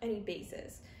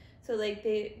basis. So like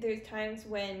there's times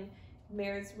when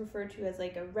Mare is referred to as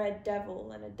like a red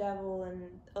devil, and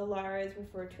Alara is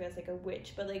referred to as like a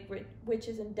witch. But like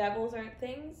witches and devils aren't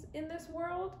things in this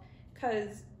world,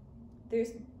 because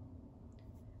there's,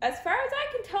 as far as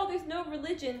I can tell, there's no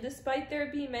religion, despite there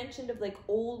being mentioned of like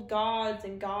old gods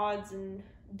and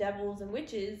devils and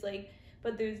witches, like,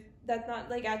 but that's not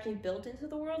like actually built into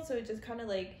the world. So it just kind of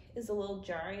like is a little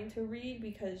jarring to read,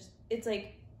 because it's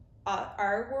like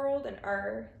our world and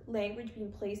our language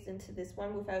being placed into this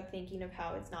one without thinking of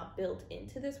how it's not built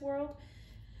into this world,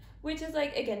 which is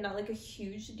like, again, not like a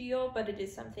huge deal, but it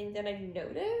is something that I've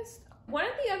noticed. One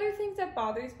of the other things that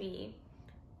bothers me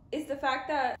is the fact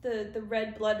that the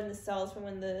red blood in the cells from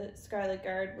when the Scarlet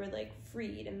Guard were like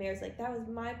freed, and Mare's like, that was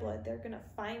my blood, they're gonna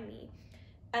find me.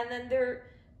 And then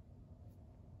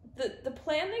the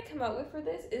plan they come out with for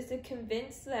this is to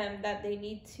convince them that they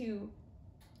need to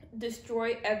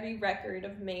destroy every record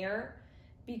of Mare,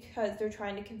 because they're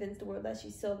trying to convince the world that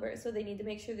she's silver. So they need to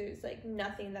make sure there's like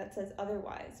nothing that says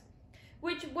otherwise.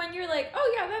 Which, when you're like,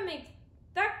 oh yeah,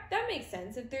 that makes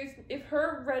sense. If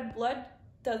her red blood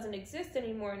doesn't exist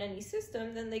anymore in any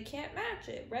system, then they can't match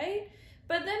it, right?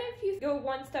 But then if you go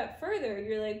one step further,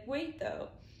 you're like, wait though,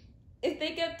 if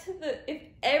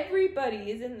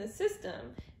everybody is in the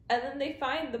system and then they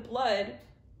find the blood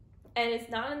and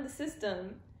it's not in the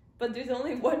system, but there's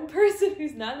only one person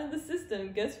who's not in the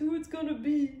system, guess who it's gonna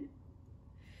be?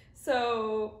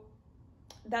 So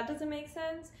that doesn't make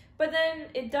sense. But then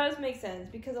it does make sense,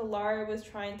 because Alara was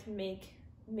trying to make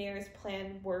Mare's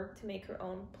plan work, to make her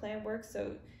own plan work,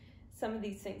 so some of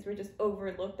these things were just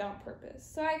overlooked on purpose.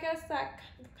 So I guess that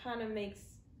kind of makes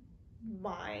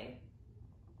my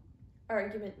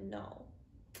argument no.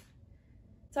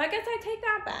 So I guess I take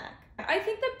that back. I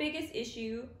think the biggest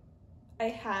issue I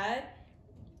had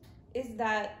is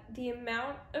that the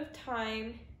amount of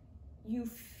time you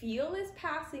feel is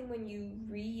passing when you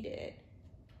read it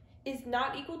is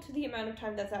not equal to the amount of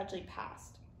time that's actually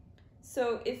passed.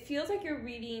 So it feels like you're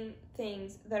reading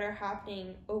things that are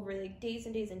happening over like days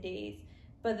and days and days,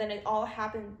 but then it all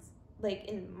happens like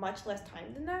in much less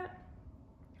time than that.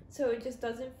 So it just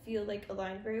doesn't feel like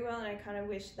aligned very well, and I kind of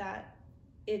wish that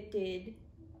it did.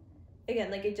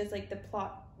 Again, like it just like the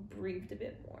plot breathed a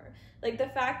bit more. Like the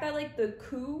fact that like the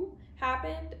coup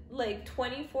happened like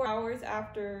 24 hours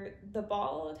after the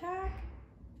ball attack.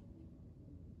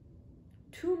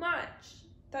 Too much.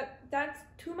 That's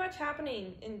too much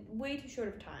happening in way too short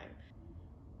of time.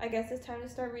 I guess it's time to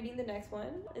start reading the next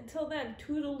one. Until then,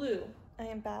 toodaloo. I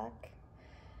am back.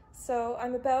 So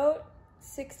I'm about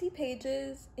 60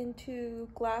 pages into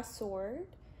Glass Sword,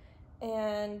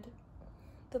 and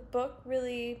the book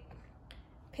really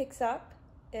picks up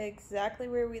exactly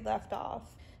where we left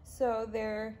off. So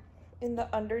they're in the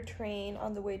Undertrain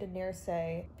on the way to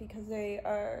Nersei, because they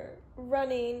are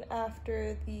running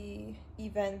after the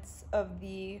events of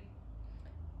the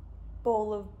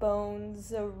Bowl of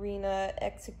Bones arena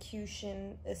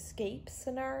execution escape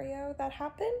scenario that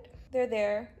happened. They're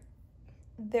there,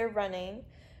 they're running.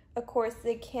 Of course,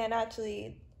 they can't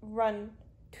actually run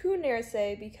to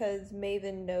Nersei because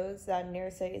Maven knows that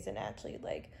Nersei isn't actually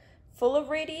like full of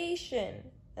radiation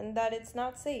and that it's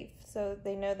not safe. So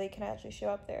they know they can actually show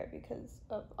up there because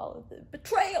of all of the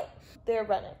betrayal. They're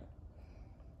running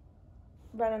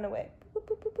away. Boop,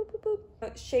 boop, boop, boop, boop,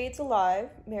 boop. Shade's alive,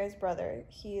 Mare's brother.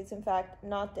 He is in fact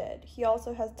not dead. He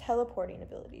also has teleporting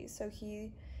abilities, so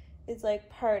he is like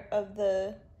part of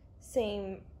the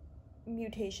same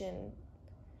mutation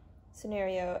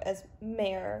scenario as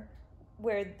Mare,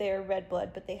 where they're red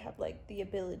blood, but they have like the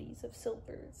abilities of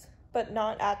silvers. But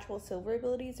not actual silver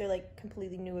abilities, they're like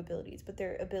completely new abilities, but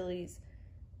they're abilities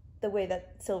the way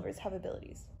that silvers have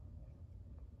abilities.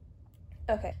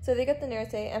 Okay, so they get the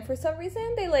Nersei, and for some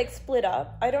reason they like split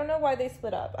up. I don't know why they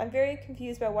split up. I'm very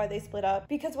confused about why they split up,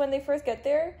 because when they first get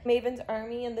there, Maven's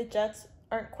army and the Jets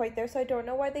aren't quite there, so I don't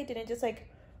know why they didn't just like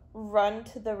run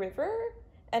to the river,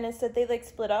 and instead they like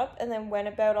split up and then went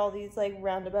about all these like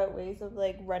roundabout ways of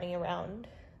like running around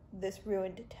this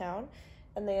ruined town,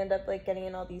 and they end up like getting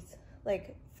in all these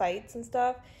like fights and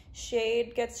stuff.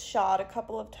 Shade gets shot a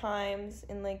couple of times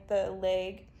in like the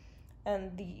leg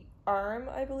and the arm,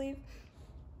 I believe,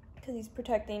 because he's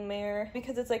protecting Mare,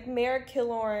 because it's like Mare,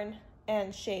 Killorn,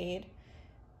 and Shade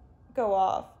go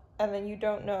off, and then you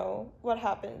don't know what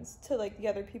happens to like the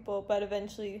other people, but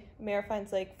eventually Mare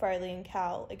finds like Farley and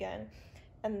Cal again,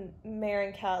 and Mare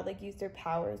and Cal like use their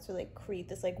powers to like create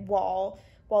this like wall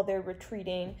while they're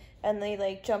retreating, and they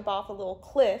like jump off a little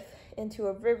cliff into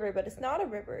a river, but it's not a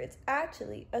river, it's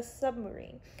actually a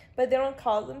submarine. But they don't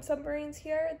call them submarines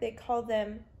here, they call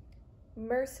them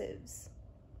immersives,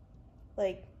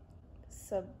 like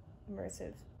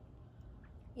submersive.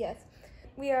 Yes.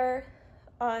 we are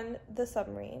on the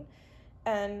submarine,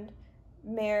 and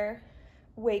Mare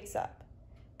wakes up,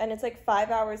 and it's like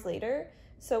 5 hours later,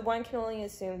 so one can only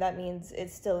assume that means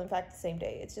it's still in fact the same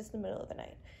day. It's just the middle of the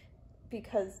night,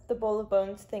 because the bowl of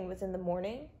bones thing was in the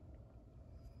morning.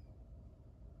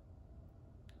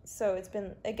 So it's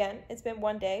been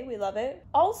 1 day. We love it.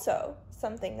 Also,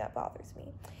 something that bothers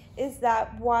me is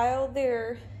that while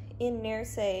they're in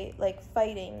Nersei, like,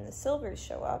 fighting, the Silvers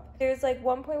show up, there's like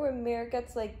one point where Mare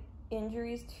gets like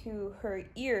injuries to her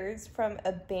ears from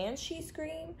a banshee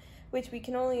scream, which we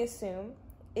can only assume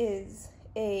is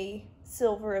a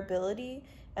Silver ability,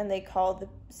 and they call the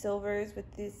Silvers with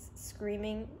this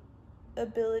screaming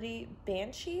ability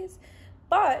banshees.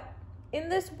 But in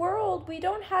this world, we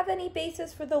don't have any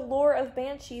basis for the lore of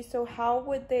banshees, so how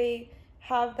would they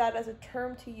have that as a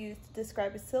term to use to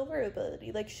describe a Silver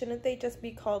ability? Like, shouldn't they just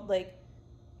be called like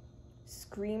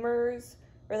screamers,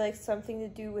 or like something to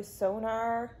do with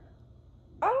sonar?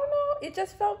 I don't know, it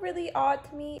just felt really odd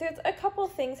to me. There's a couple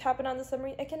things happen on the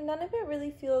submarine. Again, none of it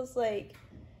really feels like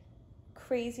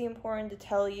crazy important to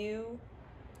tell you.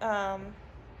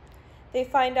 They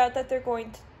find out that they're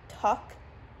going to Tuck,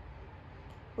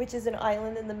 which is an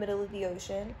island in the middle of the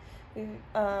ocean. We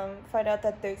find out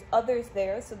that there's others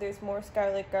there, so there's more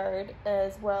Scarlet Guard,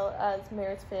 as well as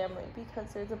Mare's family,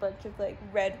 because there's a bunch of like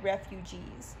red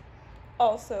refugees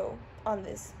also on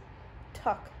this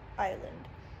Tuck island.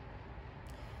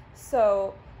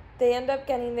 So they end up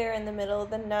getting there in the middle of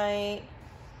the night,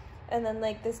 and then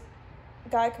like this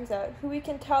guy comes out, who we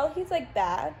can tell he's like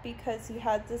bad because he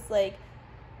has this like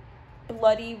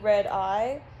bloody red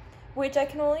eye, which I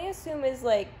can only assume is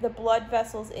like the blood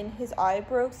vessels in his eye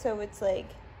broke, so it's like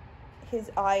his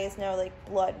eye is now like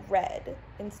blood red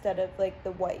instead of like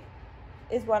the white,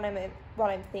 is what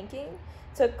I'm thinking.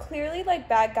 So clearly like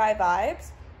bad guy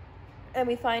vibes. And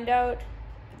we find out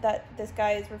that this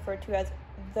guy is referred to as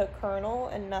the Colonel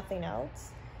and nothing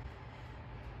else.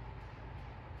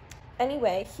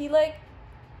 Anyway, he like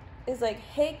is like,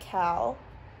 hey Cal,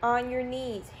 on your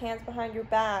knees, hands behind your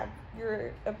back,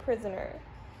 you're a prisoner.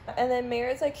 And then Mare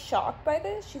is like shocked by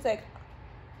this. She's like,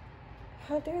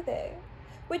 how dare they?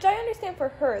 Which I understand for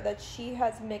her, that she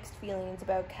has mixed feelings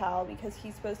about Cal because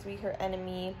he's supposed to be her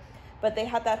enemy, but they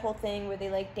had that whole thing where they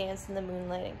like danced in the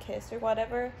moonlight and kissed or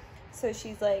whatever. So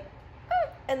she's like,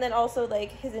 and then also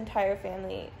like his entire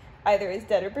family either is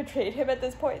dead or betrayed him at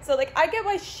this point. So like I get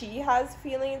why she has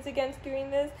feelings against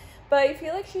doing this, but I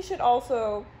feel like she should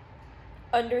also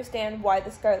understand why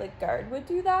the Scarlet Guard would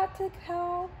do that to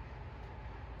Cal.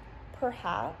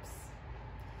 Perhaps.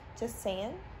 Just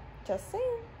saying.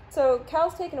 So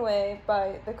Cal's taken away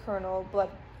by the Colonel,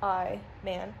 Blood Eye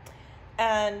Man,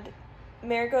 and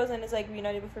Mare goes and is like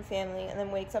reunited with her family, and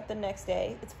then wakes up the next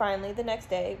day. It's finally the next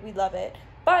day. We love it.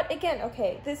 But again,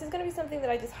 okay, this is going to be something that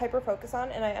I just hyper focus on,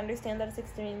 and I understand that it's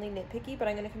extremely nitpicky, but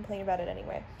I'm going to complain about it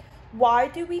anyway. Why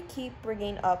do we keep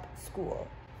bringing up school?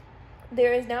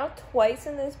 There is now twice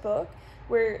in this book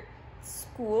where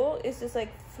school is just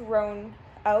like thrown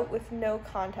out with no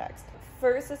context.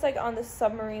 First, it's like on the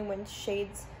submarine when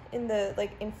Shade's in the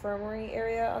like infirmary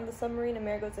area on the submarine, and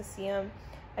Mare goes to see him,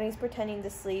 and he's pretending to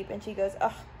sleep, and she goes,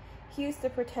 ugh, he used to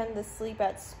pretend to sleep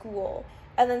at school.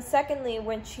 And then secondly,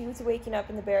 when she was waking up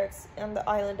in the barracks on the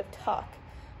island of Tuck,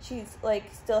 she's like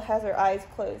still has her eyes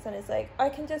closed and is like, I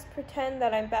can just pretend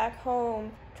that I'm back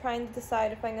home trying to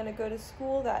decide if I'm going to go to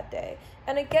school that day.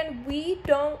 And again, we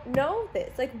don't know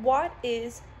this. Like, what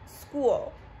is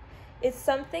school? It's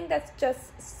something that's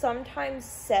just sometimes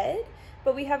said,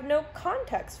 but we have no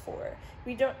context for.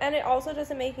 We don't, and it also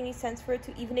doesn't make any sense for it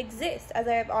to even exist, as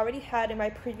I have already had in my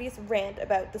previous rant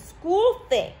about the school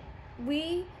thing.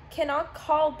 We cannot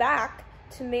call back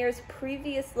to Mare's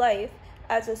previous life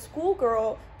as a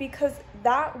schoolgirl because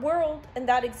that world and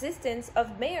that existence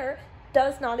of Mare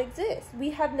does not exist.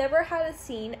 We have never had a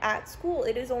scene at school.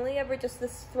 It is only ever just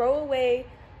this throwaway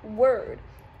word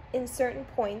in certain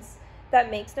points that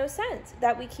makes no sense,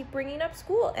 that we keep bringing up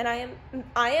school, and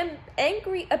I am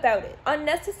angry about it.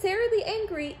 Unnecessarily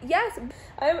angry, yes.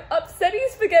 I'm upsetting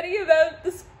spaghetti about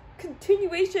this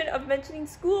continuation of mentioning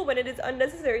school when it is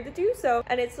unnecessary to do so,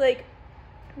 and it's like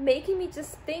making me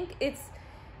just think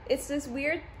it's this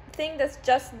weird thing that's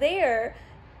just there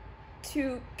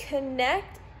to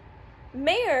connect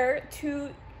Mare to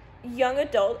young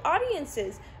adult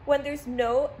audiences when there's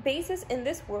no basis in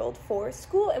this world for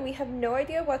school, and we have no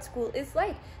idea what school is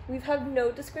like. We have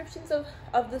no descriptions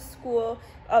of the school,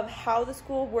 of how the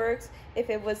school works, if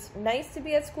it was nice to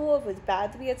be at school, if it was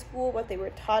bad to be at school, what they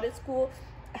were taught at school.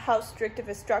 how strict of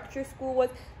a structure school was.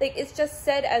 Like, it's just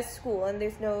said as school and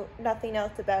there's nothing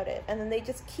else about it. And then they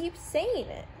just keep saying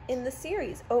it in the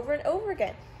series over and over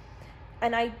again.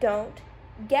 And I don't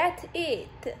get it.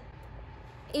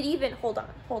 It even, hold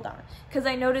on. Because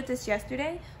I noted this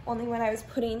yesterday, only when I was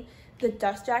putting the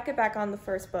dust jacket back on the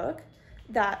first book,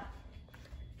 that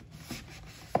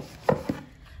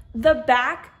the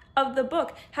back of the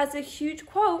book has a huge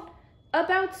quote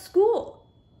about school.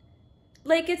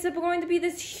 Like, it's going to be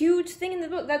this huge thing in the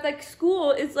book that, like,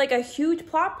 school is like a huge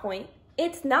plot point.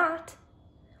 It's not.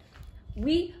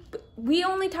 We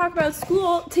only talk about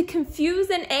school to confuse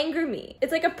and anger me.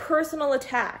 It's like a personal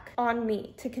attack on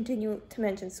me to continue to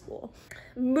mention school.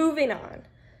 Moving on.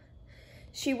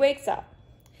 She wakes up.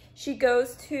 She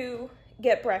goes to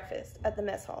get breakfast at the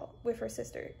mess hall with her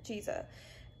sister, Jiza.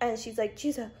 And she's like,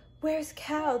 Jiza, where's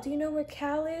Cal? Do you know where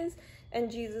Cal is? And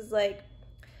Jiza's like,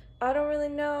 I don't really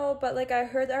know, but like I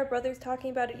heard our brothers talking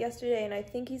about it yesterday and I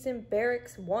think he's in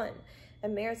Barracks 1.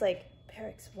 And Mare's like,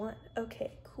 Barracks 1?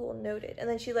 Okay, cool, noted. And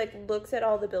then she like looks at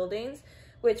all the buildings,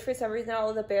 which for some reason all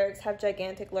of the barracks have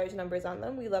gigantic large numbers on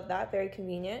them. We love that, very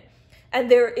convenient.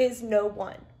 And there is no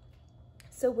one.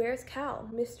 So where's Cal?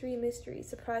 Mystery, mystery,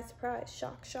 surprise, surprise,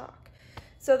 shock, shock.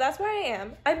 So that's where I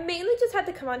am. I mainly just had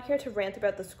to come on here to rant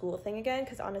about the school thing again,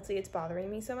 because honestly, it's bothering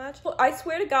me so much. Well, I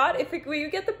swear to God, if we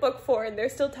get the book 4 and they're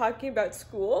still talking about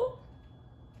school,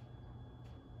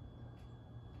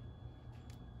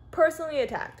 personally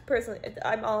attacked. Personally,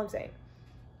 I'm all I'm saying.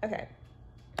 Okay.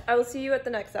 I will see you at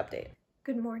the next update.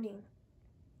 Good morning.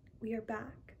 We are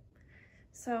back.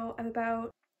 So I'm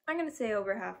gonna say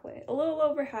over halfway. A little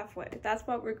over halfway. That's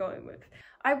what we're going with.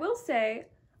 I will say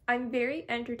I'm very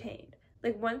entertained.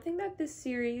 Like, one thing that this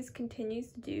series continues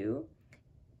to do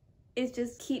is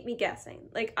just keep me guessing.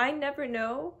 Like, I never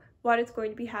know what is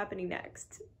going to be happening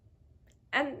next.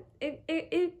 And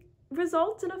it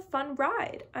results in a fun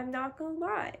ride. I'm not gonna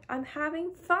lie. I'm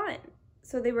having fun.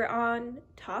 So they were on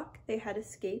Tuck. They had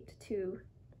escaped to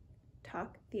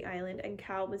Tuck, the island, and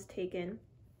Cal was taken.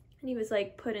 And he was,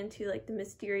 like, put into, like, the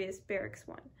mysterious Barracks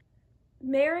 1.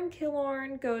 Mare and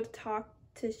Killorn go to talk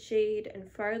to Shade and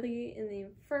Farley in the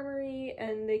infirmary,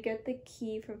 and they get the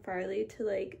key from Farley to,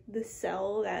 like, the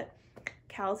cell that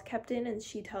Cal's kept in, and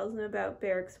she tells them about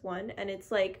Barracks 1, and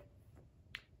it's, like,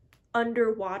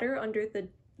 underwater, under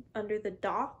the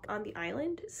dock on the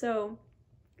island. So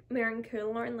Mare and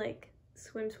Killorn, like,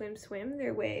 swim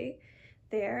their way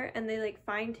there, and they, like,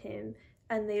 find him,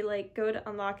 and they, like, go to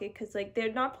unlock it, because, like,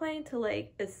 they're not planning to,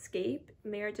 like, escape.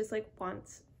 Mare just, like,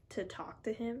 wants to talk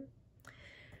to him.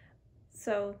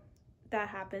 So that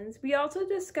happens. We also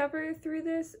discover through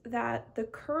this that the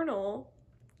Colonel,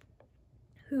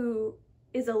 who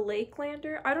is a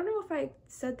Lakelander, I don't know if I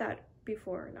said that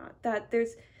before or not, that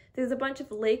there's a bunch of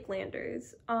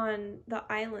Lakelanders on the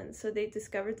island, so they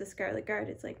discovered the Scarlet Guard.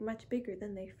 It's, like, much bigger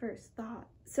than they first thought.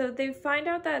 So they find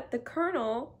out that the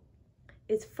Colonel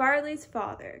is Farley's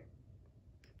father.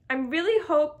 I really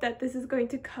hope that this is going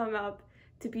to come up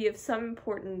to be of some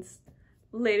importance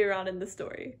later on in the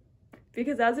story,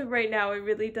 because as of right now, it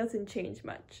really doesn't change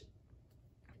much.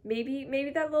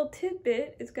 Maybe that little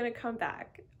tidbit is gonna come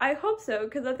back. I hope so,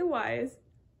 because otherwise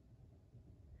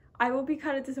I will be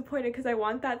kind of disappointed, because I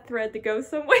want that thread to go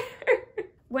somewhere.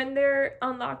 When they're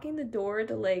unlocking the door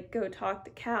to, like, go talk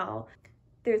to Cal,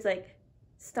 there's, like,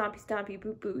 stompy stompy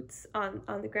boot boots on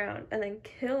the ground, and then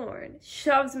Killorn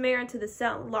shoves Mare into the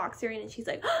cell and locks her in, and she's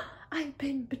like, oh, I've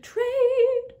been betrayed.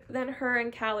 Then her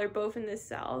and Cal are both in this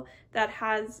cell that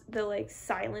has the, like,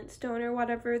 silent stone or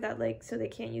whatever, that, like, so they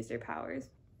can't use their powers.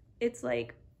 It's,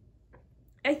 like,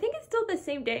 I think it's still the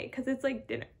same day, because it's, like,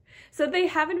 dinner. So they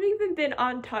haven't even been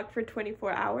on Tuck for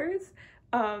 24 hours.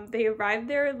 They arrived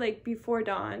there, like, before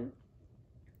dawn,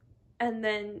 and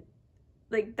then,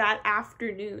 like, that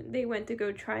afternoon, they went to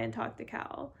go try and talk to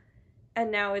Cal.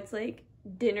 And now it's, like,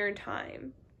 dinner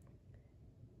time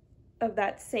of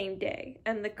that same day.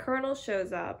 And the Colonel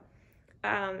shows up,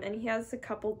 and he has a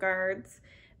couple guards,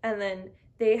 and then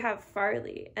they have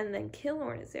Farley, and then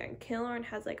Killorn is there, and Killorn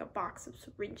has, like, a box of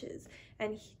syringes,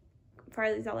 and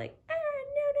Farley's all like, no.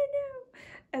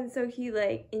 And so he,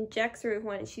 like, injects her with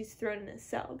one, and she's thrown in a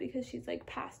cell because she's, like,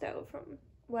 passed out from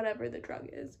whatever the drug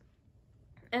is.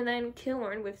 And then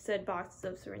Killorn, with said boxes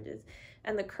of syringes,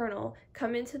 and the Colonel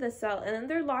come into the cell, and then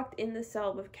they're locked in the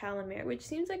cell with Cal and Mare, which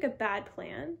seems like a bad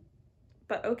plan,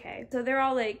 but okay. So they're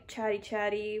all, like,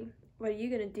 chatty, what are you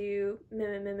gonna do,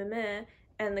 meh.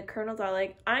 And the Colonel's all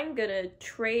like, I'm gonna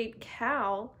trade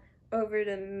Cal over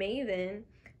to Maven,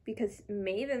 because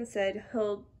Maven said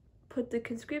he'll put the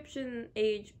conscription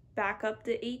age back up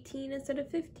to 18 instead of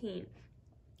 15.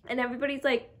 And everybody's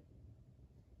like,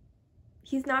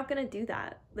 he's not gonna do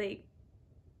that. Like,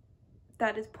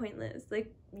 that is pointless.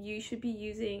 Like, you should be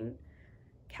using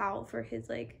Cal for his,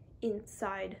 like,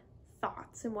 inside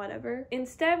thoughts and whatever.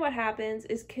 Instead, what happens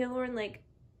is Kilorn, like,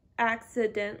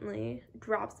 accidentally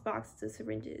drops boxes of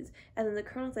syringes, and then the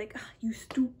Colonel's like, oh, you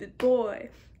stupid boy,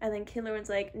 and then Kilorn's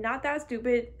like, not that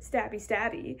stupid, stabby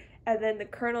stabby, and then the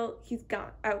Colonel, he's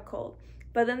gone out cold.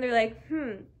 But then they're like,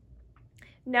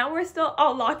 now we're still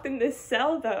all locked in this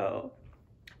cell though.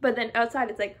 But then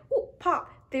outside it's like, oh,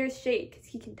 pop, there's Shade, because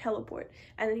he can teleport,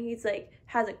 and then he's like,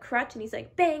 has a crutch, and he's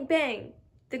like, bang bang,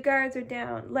 the guards are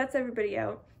down, lets everybody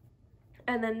out.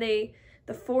 And then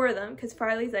the four of them, because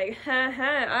Farley's like,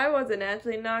 haha, I wasn't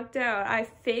actually knocked out, I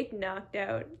fake knocked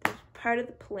out, that's part of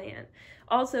the plan.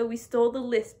 Also, we stole the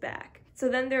list back. So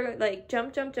then they're like,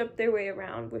 jump their way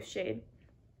around with Shade.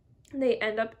 And they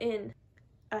end up in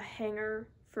a hangar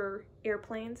for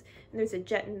airplanes, and there's a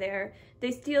jet in there.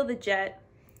 They steal the jet,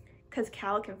 because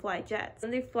Cal can fly jets.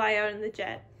 And they fly out in the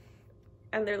jet,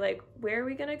 and they're like, where are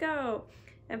we gonna go?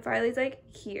 And Farley's like,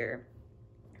 here.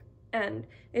 And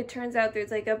it turns out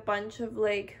there's like a bunch of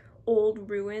like old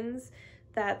ruins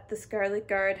that the Scarlet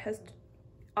Guard has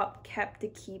upkept to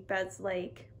keep as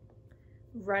like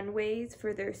runways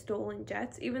for their stolen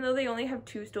jets, even though they only have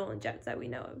 2 stolen jets that we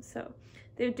know of. So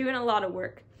they're doing a lot of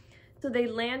work. So they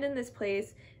land in this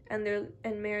place, and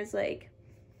Mare's like,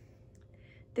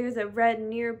 there's a red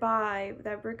nearby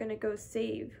that we're gonna go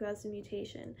save who has the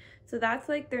mutation. So that's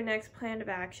like their next plan of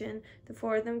action. The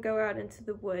 4 of them go out into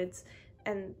the woods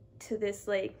and to this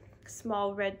like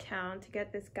small red town to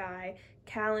get this guy.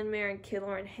 Cal and Mare and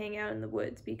Kilorn hang out in the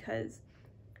woods because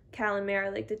Cal and Mare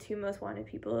are like the 2 most wanted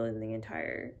people in the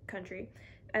entire country.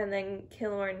 And then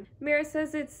Mare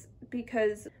says it's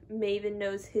because Maven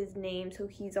knows his name, so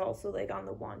he's also like on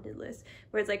the wanted list.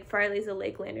 Whereas like Farley's a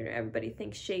Lakelander, everybody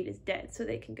thinks Shade is dead, so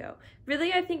they can go.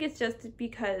 Really, I think it's just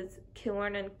because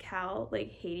Kilorn and Cal like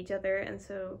hate each other, and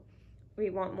so we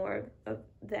want more of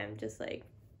them just like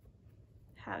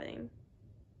having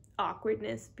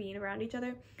awkwardness being around each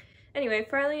other. Anyway,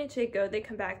 Farley and Shade go, they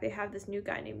come back, they have this new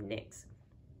guy named Nyx.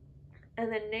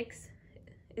 And then Nyx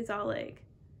is all like,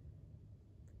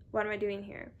 what am I doing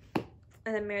here?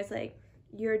 And then Mare's like,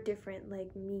 you're different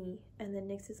like me. And then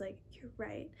Nyx is like, you're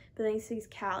right. But then he sees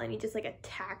Cal and he just like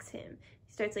attacks him.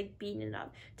 He starts like beating him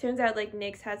up. Turns out like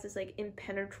Nyx has this like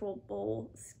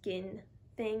impenetrable skin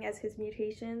thing as his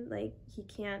mutation. Like you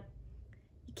can't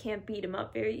beat him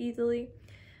up very easily.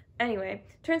 Anyway,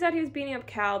 turns out he was beating up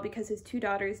Cal because his 2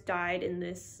 daughters died in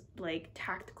this like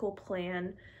tactical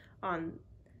plan on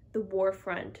the war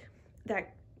front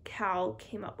that Cal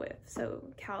came up with. So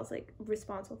Cal's like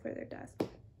responsible for their deaths.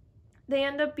 They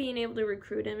end up being able to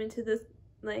recruit him into this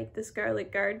like the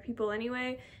Scarlet Guard people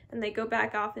anyway, and they go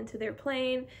back off into their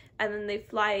plane, and then they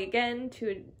fly again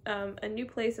to a new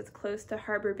place that's close to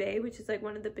Harbor Bay, which is like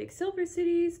one of the big silver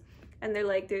cities. And they're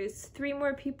like, there's 3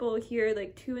 more people here,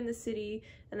 like 2 in the city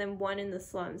and then 1 in the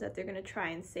slums that they're gonna try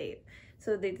and save.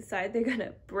 So they decide they're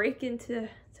gonna break into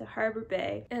Harbor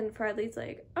Bay, and Farley's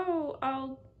like, oh,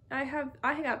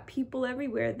 I got people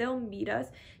everywhere, they'll meet us.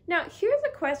 Now, here's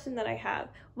a question that I have.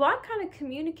 What kind of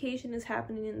communication is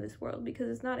happening in this world? Because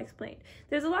it's not explained.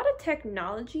 There's a lot of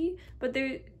technology, but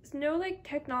there's no like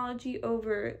technology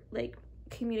over like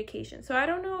communication. So I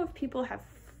don't know if people have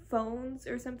phones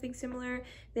or something similar.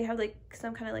 They have like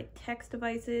some kind of like text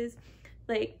devices.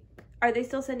 Like, are they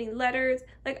still sending letters?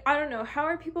 Like, I don't know. How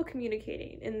are people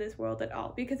communicating in this world at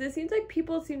all? Because it seems like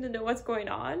people seem to know what's going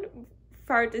on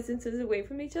far distances away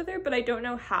from each other, but I don't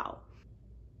know how.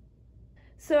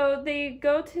 So they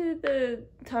go to the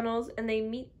tunnels and they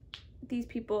meet these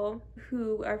people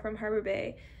who are from Harbor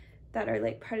Bay that are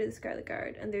like part of the Scarlet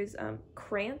Guard. And there's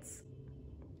Krantz.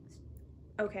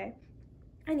 Okay.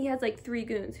 And he has like 3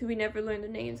 goons who we never learned the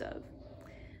names of.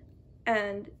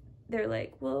 And they're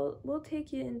like, well, we'll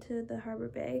take you into the Harbor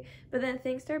Bay. But then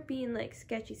things start being like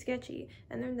sketchy.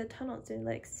 And they're in the tunnels and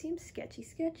like, seems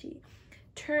sketchy.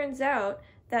 Turns out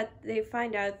that they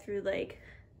find out through like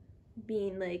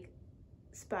being like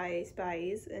spies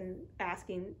and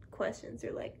asking questions.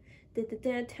 They're like,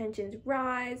 tensions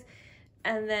rise.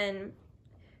 And then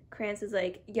Krantz is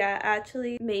like, yeah,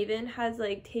 actually Maven has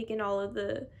like taken all of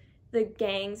the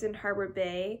gangs in Harbor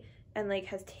Bay and like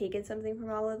has taken something from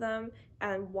all of them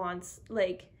and wants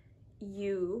like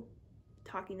you,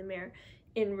 talking to Mare,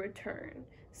 in return.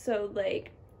 So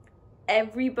like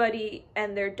everybody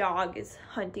and their dog is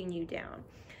hunting you down.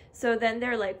 So then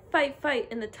they're like, fight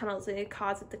in the tunnels, and it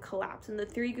causes it to collapse. And the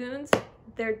 3 goons,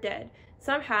 they're dead.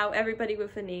 Somehow everybody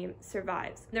with a name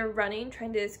survives. They're running,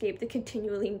 trying to escape the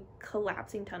continually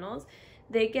collapsing tunnels.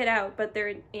 They get out, but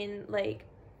they're in like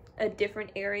a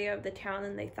different area of the town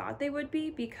than they thought they would be,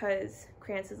 because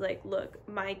Krantz is like, look,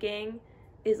 my gang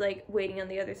is like waiting on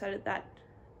the other side of that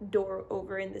door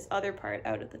over in this other part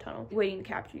out of the tunnel, waiting to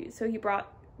capture you. So he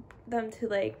brought them to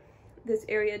like this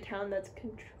area of town that's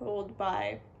controlled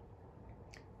by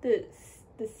the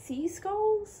Sea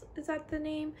Skulls, is that the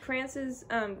name? Krantz's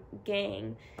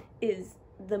gang is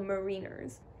the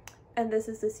Mariners, and this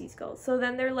is the Sea Skulls. So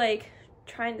then they're like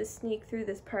trying to sneak through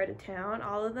this part of town,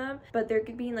 all of them, but they're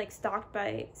being like stalked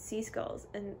by Sea Skulls,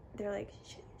 and they're like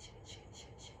shit.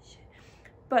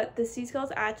 But the Sea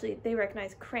Skulls actually, they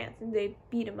recognize Krantz and they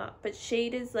beat him up, but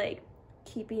Shade is like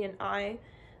keeping an eye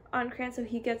on Krantz, so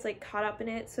he gets like caught up in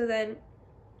it. So then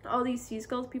all these Sea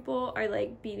Skulls people are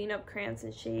like beating up Krantz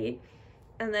and Shade,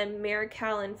 and then Mayor,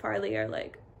 Cal, and Farley are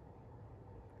like,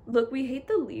 look, we hate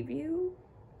to leave you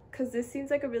because this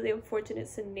seems like a really unfortunate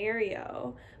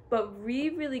scenario, but we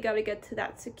really got to get to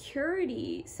that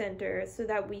security center so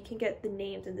that we can get the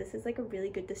names, and this is like a really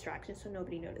good distraction so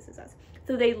nobody notices us.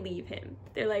 So they leave him.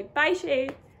 They're like, bye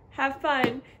Shade, have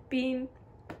fun being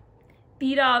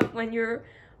beat up when you're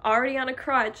already on a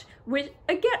crutch, which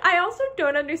again, I also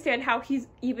don't understand how he's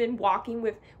even walking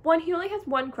with one. He only has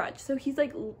one crutch, so he's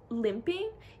like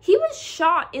limping. He was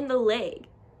shot in the leg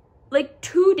like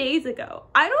 2 days ago.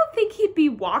 I don't think he'd be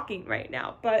walking right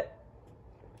now, but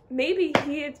maybe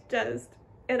he is just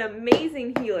an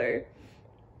amazing healer,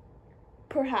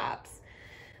 perhaps.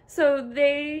 So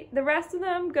the rest of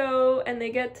them go and they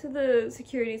get to the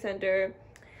security center,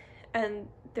 and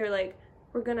they're like,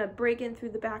 we're gonna break in through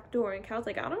the back door. And Cal's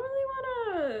like, I don't really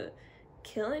want to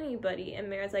kill anybody. And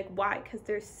Mare's like, why? Because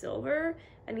they're silver?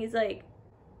 And he's like,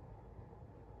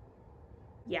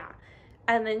 yeah.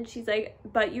 And then she's like,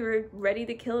 but you were ready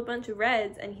to kill a bunch of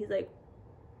reds. And he's like,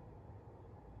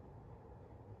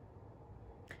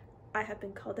 I have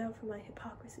been called out for my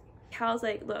hypocrisy. Cal's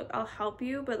like, look, I'll help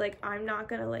you, but like, I'm not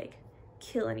gonna like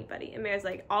kill anybody. And Mare's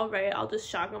like, all right, I'll just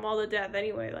shock them all to death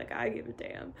anyway. Like, I give a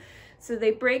damn. So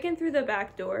they break in through the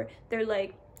back door. They're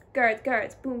like,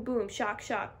 guards, boom, boom, shock,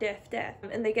 death.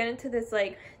 And they get into this,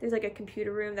 like, there's like a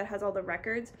computer room that has all the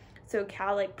records. So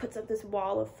Cal like puts up this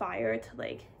wall of fire to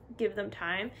like give them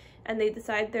time. And they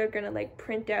decide they're gonna like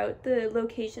print out the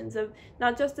locations of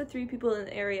not just the 3 people in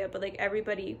the area, but like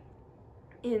everybody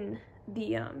in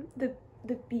the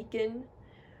Beacon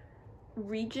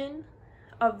region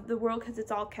of the world, because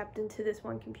it's all kept into this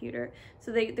one computer.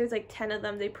 So there's like 10 of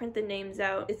them. They print the names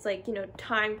out. It's like, you know,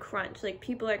 time crunch, like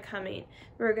people are coming,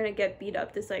 we're gonna get beat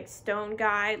up. This like stone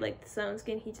guy, like the stone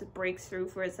skin, he just breaks through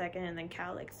for a second, and then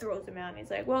Cal like throws him out, and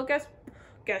he's like, well, guess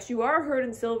you are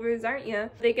hurting silvers, aren't you?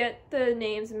 They get the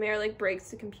names, and Mare like breaks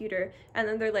the computer, and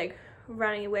then they're like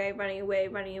running away,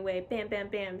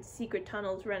 bam, secret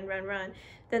tunnels, run.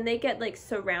 Then they get like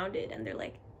surrounded, and they're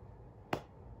like,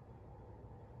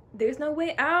 there's no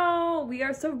way out, we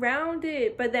are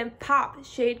surrounded. But then pop,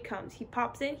 Shade comes, he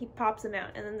pops in, he pops them out,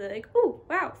 and then they're like, oh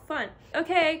wow, fun,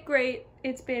 okay, great,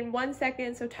 it's been 1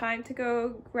 second, so time to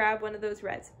go grab one of those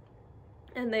reds.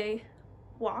 And they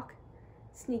walk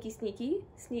sneak to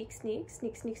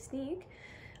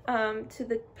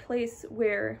the place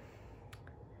where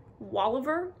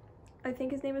Walliver, I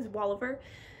think his name is Walliver,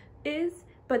 is.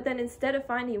 But then instead of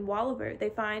finding Walliver, they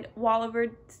find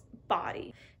Walliver's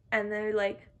body, and they're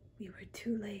like, we were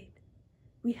too late,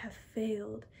 we have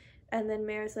failed. And then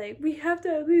Mare's like, we have to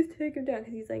at least take him down,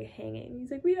 because he's like hanging.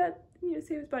 He's like, we had, you know,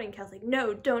 save his body. And Cal's like,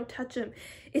 no, don't touch him,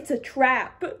 it's a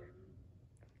trap.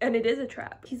 And it is a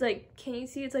trap. He's like, can you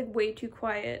see it's like way too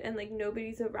quiet and like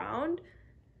nobody's around?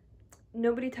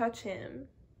 Nobody touch him,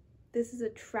 this is a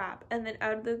trap. And then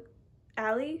out of the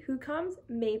alley, who comes?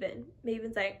 Maven.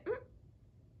 Maven's like,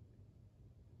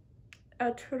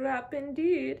 a trap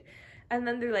indeed. And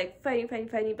then they're like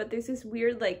fighting, but there's this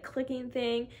weird like clicking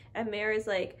thing, and Mare is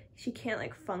like, she can't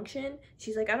like function.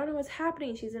 She's like, I don't know what's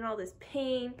happening. She's in all this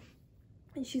pain,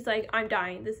 and she's like, I'm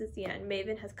dying, this is the end,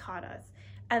 Maven has caught us.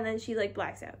 And then she like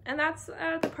blacks out, and that's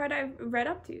the part I've read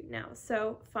up to now.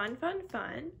 So fun.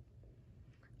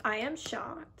 I am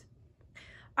shocked.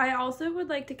 I also would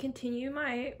like to continue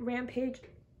my rampage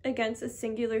against a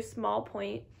singular small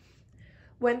point.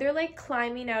 When they're like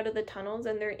climbing out of the tunnels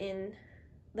and they're in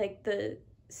like the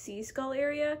Sea Skull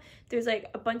area, there's like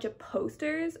a bunch of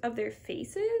posters of their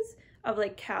faces, of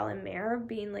like Cal and Mare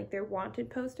being like their wanted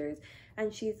posters.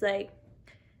 And she's like,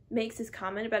 makes this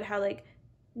comment about how like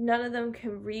none of them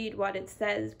can read what it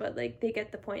says, but like they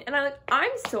get the point. And I'm like,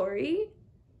 I'm sorry,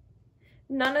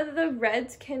 none of the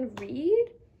reds can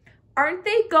read? Aren't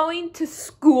they going to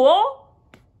school?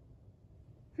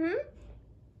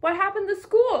 What happened to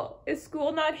school? Is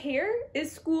school not here?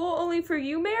 Is school only for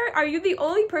you, Mare? Are you the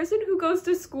only person who goes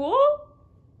to school?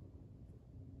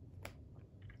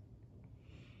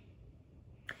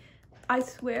 I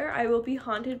swear I will be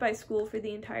haunted by school for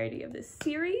the entirety of this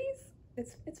series.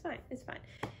 It's fine. It's fine.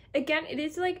 Again, it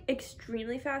is like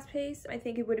extremely fast-paced. I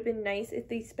think it would have been nice if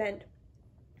they spent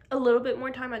a little bit more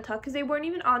time on Tuck, because they weren't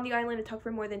even on the island of Tuck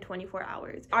for more than 24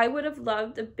 hours. I would have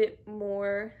loved a bit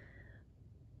more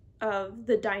of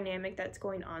the dynamic that's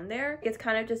going on there. It's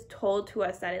kind of just told to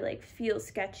us that it like feels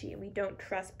sketchy and we don't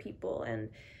trust people and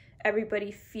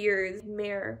everybody fears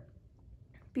Mare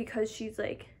because she's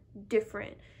like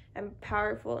different and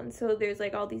powerful, and so there's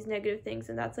like all these negative things,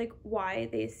 and that's like why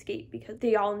they escaped, because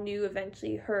they all knew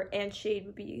eventually her and Shade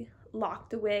would be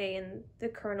locked away. And the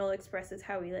Colonel expresses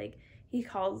how he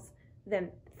calls them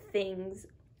things,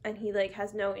 and he like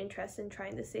has no interest in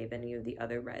trying to save any of the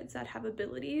other Reds that have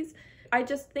abilities. I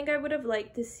just think I would have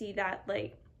liked to see that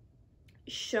like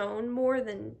shown more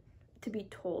than to be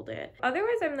told it.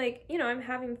 Otherwise, I'm like, you know, I'm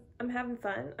having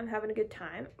fun, I'm having a good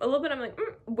time. A little bit I'm like,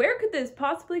 where could this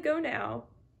possibly go now?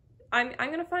 I'm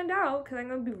gonna find out, because I'm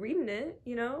gonna be reading it,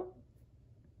 you know?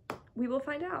 We will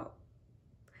find out.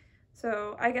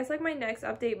 So I guess like my next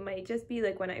update might just be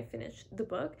like when I finish the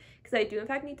book, because I do in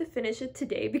fact need to finish it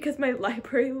today because my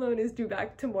library loan is due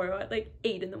back tomorrow at like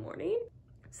 8 in the morning.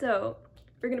 So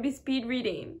we're gonna be speed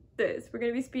reading this. We're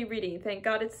gonna be speed reading. Thank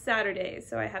God it's Saturday,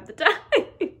 so I have the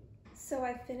time. So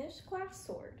I finished Glass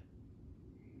Sword,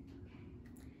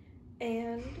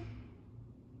 and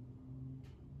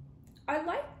I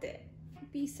liked it.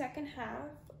 The second half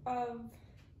of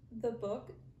the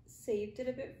book saved it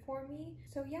a bit for me.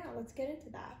 So yeah, let's get into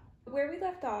that. Where we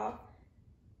left off,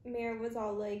 Mare was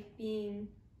all like being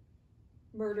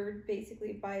murdered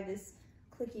basically by this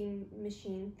clicking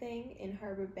machine thing in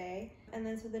Harbor Bay. And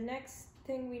then so the next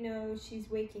thing we know, she's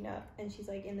waking up and she's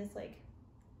like in this like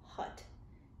hut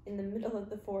in the middle of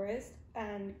the forest,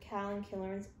 and Cal and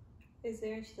Killers is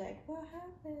there, and she's like, what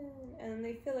happened? And then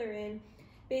they fill her in.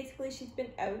 Basically, she's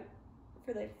been out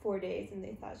for like 4 days and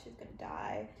they thought she was gonna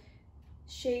die.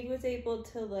 Shade was able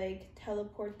to like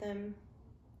teleport them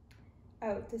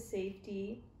out to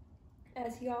safety,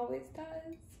 as he always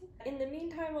does. In the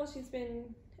meantime, while she's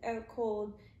been out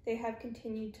cold, they have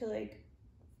continued to like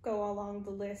go along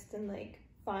the list and like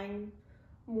find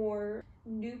more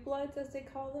new bloods, as they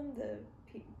call them, the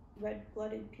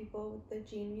red-blooded people with the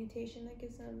gene mutation that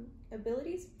gives them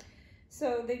abilities.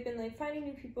 So they've been like finding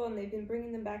new people, and they've been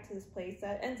bringing them back to this place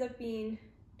that ends up being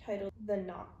titled The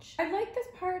Notch. I like this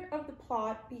part of the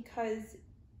plot because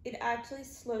it actually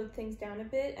slowed things down a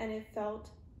bit, and it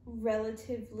felt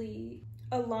relatively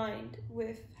aligned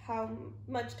with how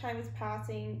much time was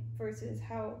passing versus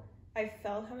how I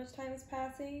felt how much time was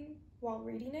passing while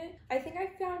reading it. I think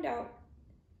I found out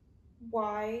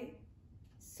why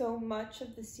so much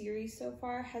of the series so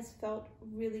far has felt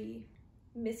really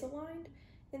misaligned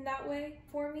in that way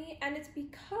for me, and it's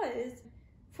because,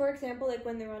 for example, like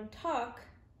when they're on Tuck,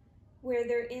 where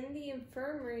they're in the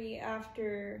infirmary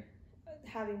after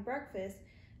having breakfast,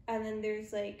 and then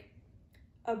there's like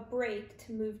a break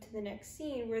to move to the next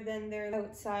scene where then they're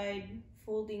outside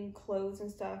folding clothes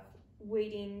and stuff,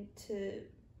 waiting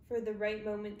for the right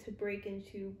moment to break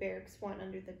into Barracks 1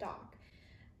 under the dock.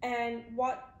 And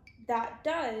what that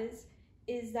does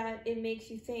is that it makes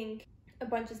you think a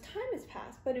bunch of time has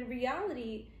passed, but in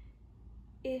reality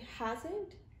it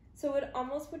hasn't. So it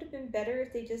almost would have been better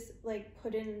if they just like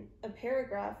put in a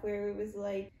paragraph where it was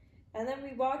like, and then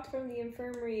we walked from the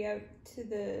infirmary out to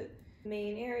the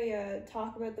main area,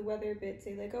 talk about the weather a bit,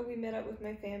 say like, oh, we met up with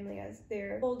my family as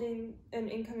they're holding an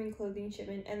incoming clothing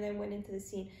shipment, and then went into the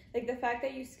scene. Like the fact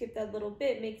that you skipped that little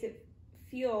bit makes it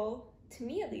feel, to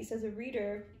me at least as a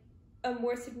reader, a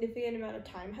more significant amount of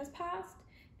time has passed,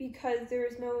 because there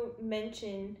is no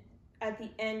mention at the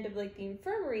end of like the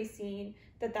infirmary scene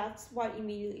that that's what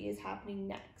immediately is happening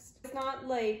next. It's not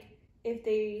like if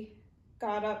they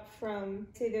got up from,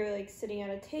 say they're like sitting at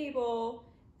a table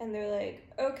and they're like,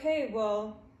 okay,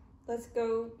 well, let's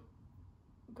go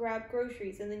grab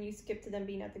groceries, and then you skip to them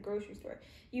being at the grocery store.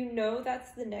 You know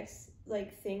that's the next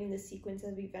like thing in the sequence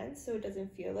of events, so it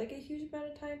doesn't feel like a huge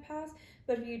amount of time passed.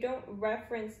 But if you don't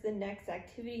reference the next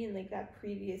activity in like that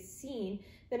previous scene,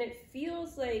 then it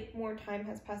feels like more time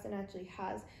has passed than actually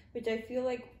has, which I feel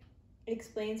like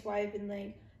explains why I've been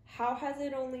like, how has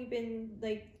it only been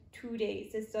like 2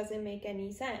 days? This doesn't make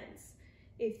any sense.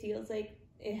 It feels like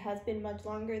it has been much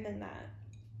longer than that.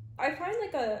 I find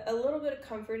like a little bit of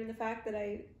comfort in the fact that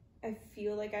I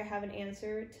feel like I have an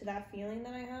answer to that feeling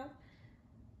that I have.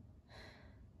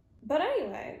 But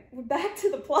anyway, we're back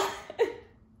to the plot.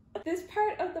 This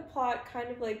part of the plot kind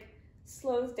of like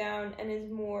slows down and is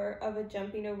more of a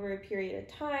jumping over a period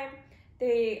of time.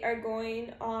 They are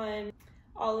going on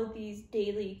all of these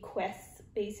daily quests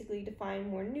basically to find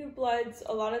more new bloods.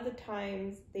 A lot of the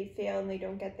times they fail and they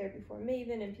don't get there before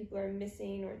Maven and people are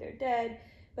missing or they're dead,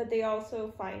 but they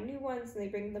also find new ones and they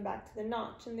bring them back to the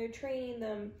Notch and they're training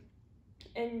them,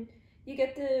 and you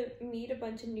get to meet a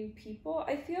bunch of new people.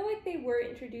 I feel like they were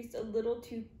introduced a little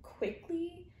too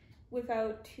quickly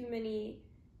without too many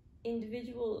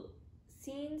individual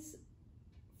scenes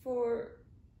for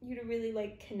you to really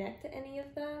like connect to any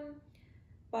of them.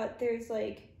 But there's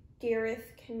like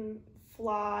Gareth can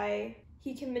fly,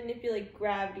 he can manipulate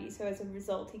gravity, so as a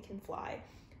result he can fly.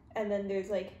 And then there's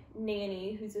like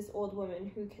Nanny, who's this old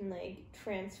woman who can like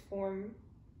transform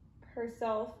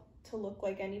herself to look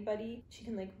like anybody. She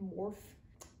can like morph.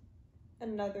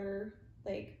 Another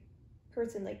like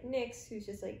person like Nyx, who's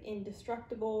just like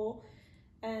indestructible.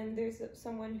 And there's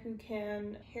someone who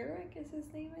can, Herrick is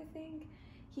his name, I think.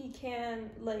 He can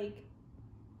like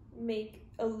make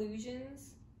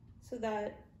illusions so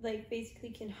that like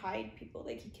basically can hide people.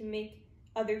 Like he can make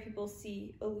other people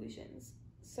see illusions,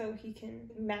 so he can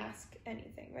mask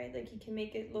anything, right? Like he can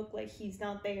make it look like he's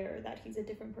not there, or that he's a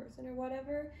different person or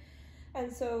whatever.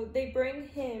 And so they bring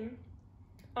him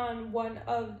on one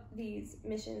of these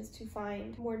missions to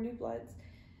find more new bloods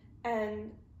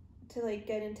and to like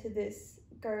get into this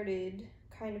guarded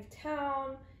kind of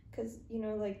town, because you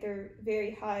know, like they're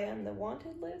very high on the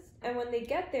wanted list. And when they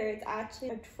get there, it's actually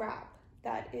a trap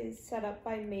that is set up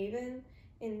by Maven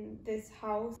in this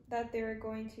house that they're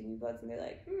going to new bloods, and they're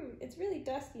like, it's really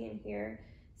dusty in here,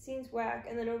 seems whack.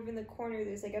 And then over in the corner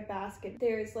there's like a basket,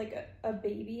 there's like a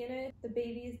baby in it. The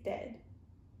baby is dead.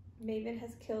 Maven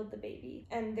has killed the baby,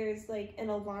 and there's like an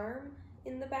alarm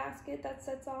in the basket that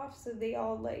sets off, so they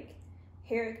all like,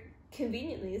 Herrick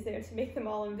conveniently is there to make them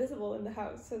all invisible in the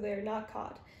house so they're not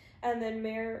caught. And then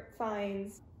Mare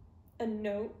finds a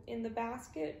note in the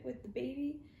basket with the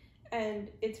baby, and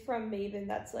it's from Maven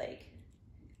that's like,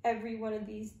 every one of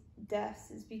these deaths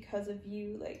is because of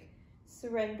you, like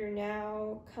surrender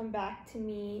now, come back to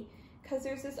me. Because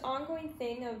there's this ongoing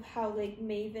thing of how like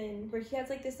Maven, where he has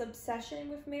like this obsession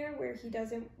with Mare where he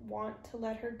doesn't want to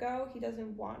let her go, he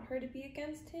doesn't want her to be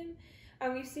against him.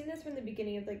 And we've seen this from the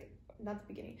beginning of like, not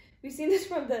the beginning, we've seen this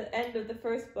from the end of the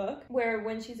first book, where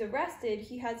when she's arrested,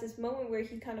 he has this moment where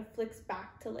he kind of flicks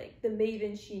back to like the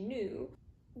Maven she knew,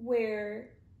 where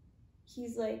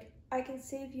he's like, I can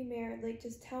save you, Mare, like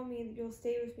just tell me you'll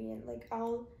stay with me, and like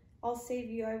I'll save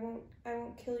you, I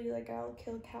won't kill you like I'll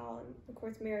kill Cal. And of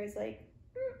course Mare is like,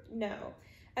 no.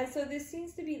 And so this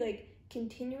seems to be like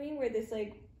continuing, where this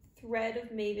like thread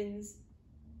of Maven's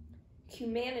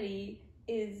humanity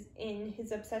is in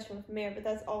his obsession with Mare, but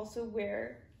that's also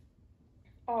where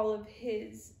all of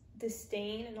his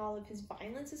disdain and all of his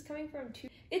violence is coming from too.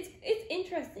 It's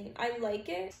interesting. I like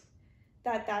it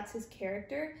that that's his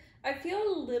character. I feel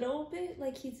a little bit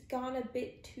like he's gone a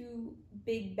bit too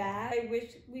big bad. I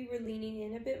wish we were leaning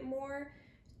in a bit more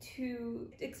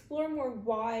to explore more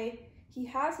why he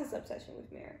has this obsession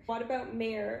with Mare. What about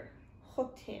Mare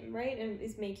hooked him, right, and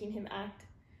is making him act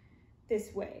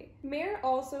this way? Mare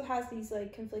also has these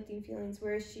like conflicting feelings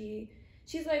where she's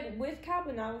like with Cal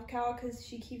but not with Cal, because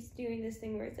she keeps doing this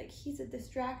thing where it's like, he's a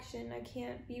distraction, I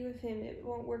can't be with him, it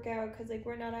won't work out because like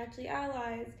we're not actually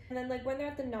allies. And then like when they're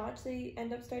at the Notch, they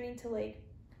end up starting to like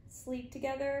sleep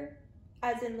together,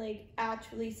 as in like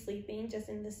actually sleeping just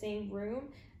in the same room.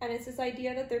 And it's this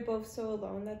idea that they're both so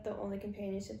alone that the only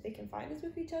companionship they can find is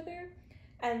with each other,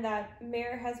 and that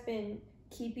Mare has been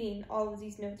keeping all of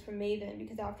these notes from Maven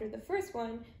because after the first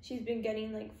one she's been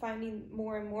getting like finding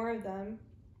more and more of them,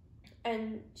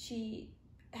 and she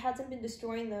hasn't been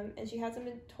destroying them and she hasn't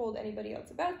been told anybody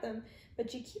else about them,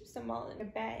 but she keeps them all in a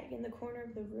bag in the corner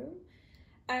of the room.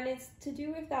 And it's to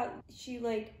do with that she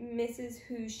like misses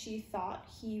who she thought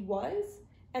he was,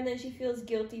 and then she feels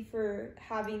guilty for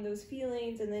having those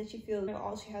feelings, and then she feels, you know,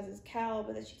 all she has is Cal,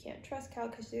 but that she can't trust Cal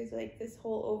because there's like this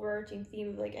whole overarching theme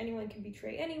of like anyone can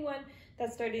betray anyone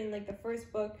that started in like the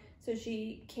first book, so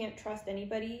she can't trust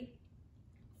anybody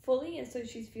fully, and so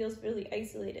she feels really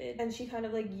isolated, and she kind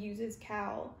of like uses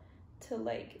Cal to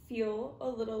like feel a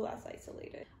little less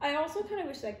isolated. I also kind of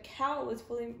wish that Cal was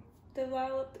fully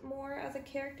developed more as a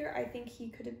character. I think he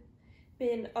could have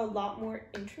been a lot more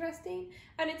interesting,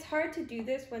 and it's hard to do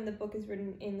this when the book is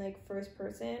written in like first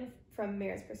person from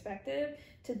Mare's perspective,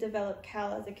 to develop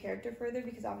Cal as a character further,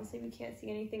 because obviously we can't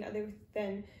see anything other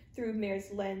than through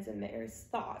Mare's lens and Mare's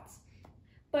thoughts.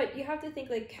 But you have to think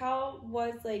like Cal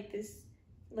was like this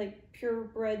like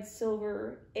purebred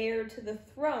silver heir to the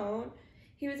throne.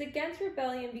 He was against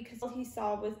rebellion because all he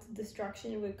saw was the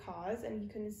destruction it would cause, and he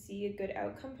couldn't see a good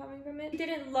outcome coming from it. He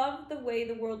didn't love the way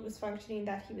the world was functioning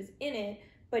that he was in it,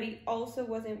 but he also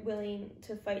wasn't willing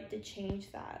to fight to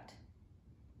change that.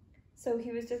 So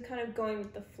he was just kind of going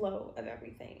with the flow of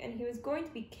everything, and he was going to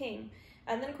be king.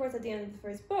 And then of course at the end of the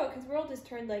first book, his world is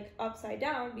turned like upside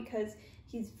down because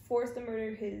he's forced to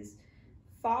murder his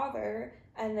father,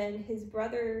 and then his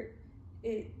brother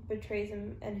betrays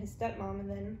him and his stepmom, and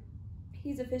then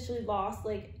he's officially lost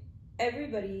like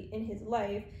everybody in his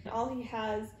life. All he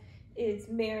has is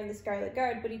Mare and the Scarlet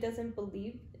Guard, but he doesn't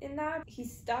believe in that.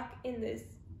 He's stuck in this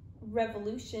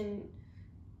revolution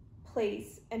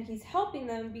place, and he's helping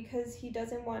them because he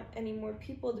doesn't want any more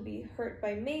people to be hurt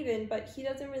by Maven, but he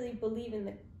doesn't really believe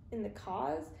in the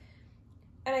cause.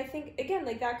 And I think, again,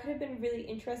 like that could have been really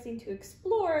interesting to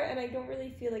explore, and I don't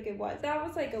really feel like it was. That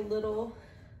was like a little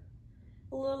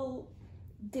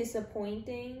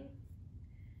disappointing.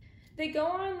 They go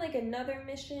on like another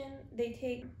mission. They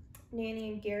take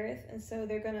Nanny and Gareth, and so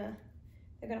they're gonna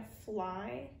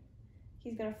fly.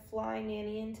 He's gonna fly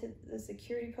Nanny into the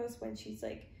security post when she's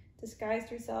like disguised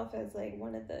herself as like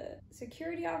one of the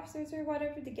security officers or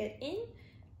whatever to get in.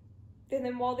 And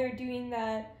then while they're doing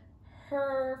that,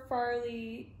 her,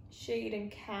 Farley, Shade,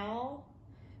 and Cal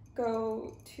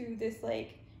go to this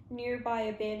like nearby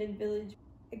abandoned village.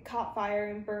 It caught fire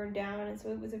and burned down, and so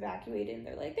it was evacuated, and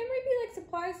they're like, there might be like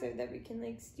supplies there that we can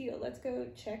like steal. Let's go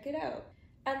check it out.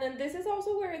 And then this is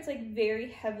also where it's like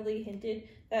very heavily hinted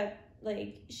that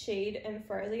like Shade and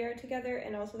Farley are together,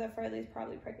 and also that Farley is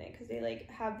probably pregnant, because they like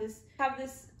have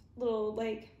this little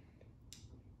like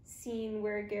scene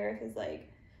where Gareth is like,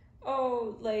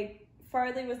 oh, like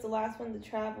Farley was the last one to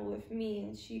travel with me,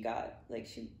 and she got like,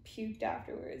 she puked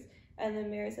afterwards. And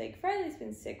then Mare's like, Farley's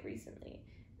been sick recently.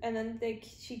 And then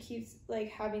she keeps like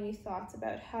having these thoughts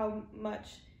about how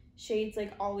much Shade's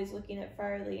like always looking at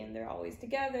Farley, and they're always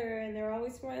together, and they're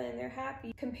always smiling, they're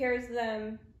happy. Compares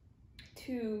them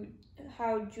to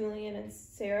how Julian and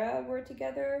Sarah were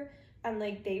together, and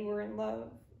like they were in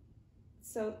love.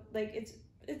 So like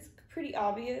it's pretty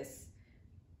obvious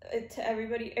to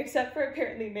everybody except for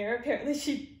apparently Mare. Apparently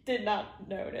she did not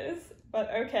notice, but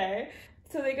okay.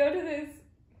 So they go to this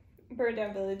burned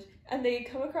down village, and they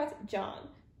come across John.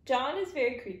 John is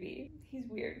very creepy. He's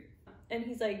weird. And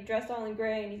he's like dressed all in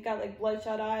gray, and he's got like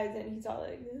bloodshot eyes, and he's all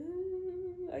like,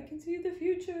 I can see the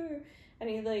future. And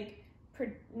he like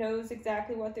knows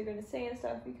exactly what they're going to say and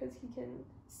stuff because he can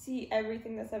see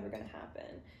everything that's ever going to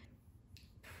happen.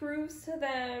 Proves to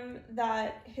them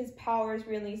that his power is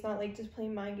real, and he's not like just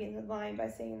playing mind games and lying by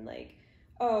saying like,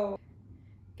 oh,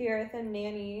 Gareth and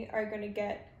Nanny are going to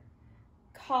get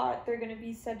caught. They're going to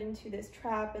be set into this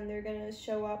trap, and they're going to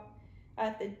show up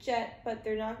at the jet, but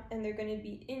they're not, and they're going to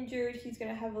be injured. He's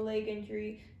going to have a leg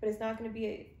injury, but it's not going to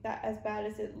be that as bad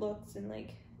as it looks, and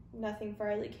like nothing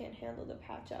Farley can't handle to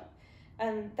patch up.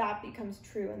 And that becomes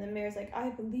true, and then Mare's like, I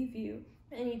believe you.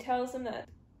 And he tells them that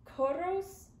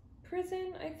Koros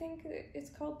prison, I think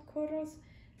it's called Koros,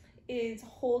 is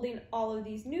holding all of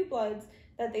these new bloods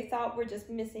that they thought were just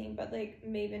missing, but like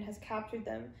Maven has captured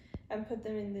them and put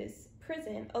them in this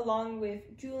prison, along with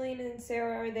Julian and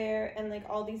Sarah are there, and like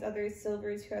all these other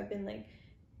Silvers who have been like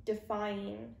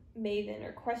defying Maven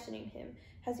or questioning him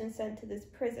has been sent to this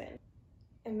prison.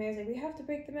 And Mare's like, we have to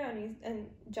break them out, and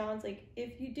John's like,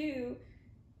 if you do,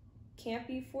 can't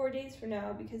be 4 days from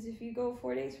now, because if you go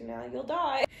 4 days from now, you'll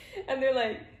die. And they're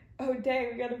like, oh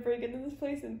dang, we gotta break into this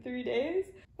place in 3 days?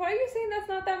 Why are you saying that's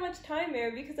not that much time,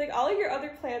 Mare? Because like all of your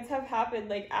other plans have happened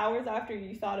like hours after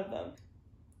you thought of them.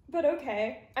 But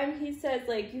okay. And he says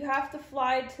like, you have to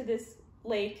fly to this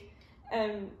lake,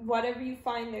 and whatever you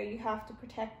find there, you have to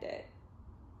protect it.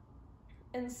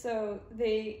 And so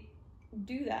they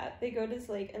do that. They go to this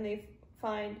lake, and they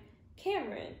find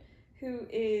Cameron, who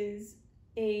is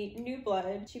a new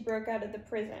blood. She broke out of the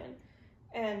prison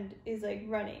and is like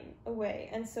running away.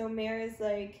 And so Mare is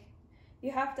like,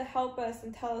 you have to help us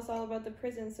and tell us all about the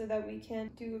prison so that we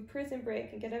can do a prison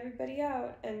break and get everybody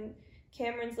out. And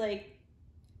Cameron's like,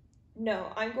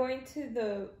 no, I'm going to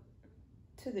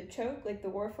the choke, like the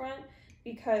war front,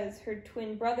 because her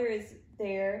twin brother is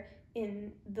there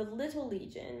in the Little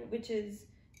Legion, which is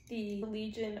the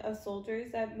legion of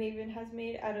soldiers that Maven has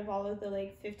made out of all of the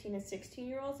like 15 and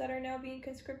 16-year-olds that are now being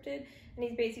conscripted. And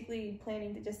he's basically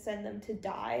planning to just send them to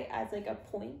die as like a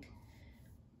point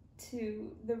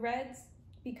to the Reds,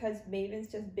 because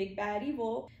Maven's just big bad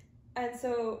evil. And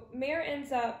so Mare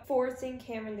ends up forcing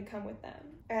Cameron to come with them.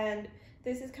 And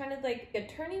this is kind of like a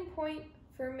turning point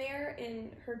for Mare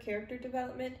in her character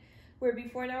development, where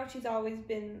before now she's always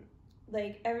been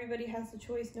like, everybody has the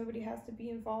choice, nobody has to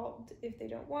be involved if they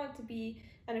don't want to be.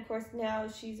 And of course now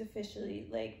she's officially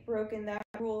like broken that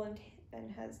rule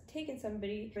and has taken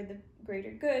somebody for the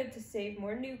greater good to save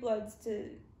more new bloods to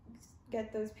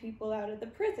get those people out of the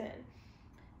prison.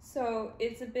 So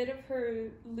it's a bit of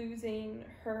her losing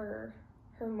her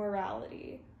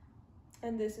morality.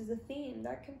 And this is a theme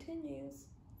that continues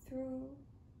through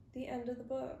the end of the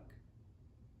book.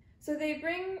 So they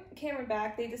bring Cameron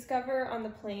back. They discover on the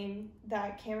plane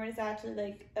that Cameron is actually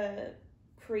like a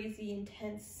crazy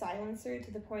intense silencer,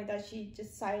 to the point that she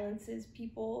just silences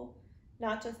people,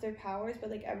 not just their powers,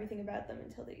 but like everything about them,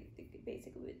 until they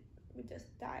basically would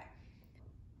just die.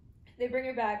 They bring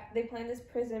her back. They plan this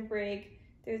prison break.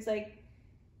 There's like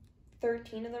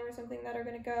 13 of them or something that are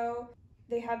gonna go.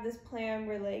 They have this plan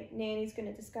where like Nanny's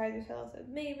gonna disguise herself as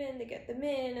Maven to get them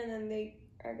in, and then they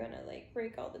are gonna like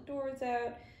break all the doors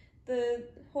out. The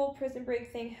whole prison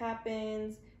break thing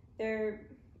happens. They're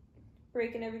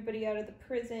breaking everybody out of the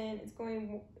prison. It's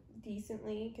going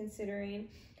decently, considering.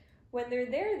 When they're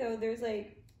there though, there's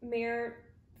like, Mare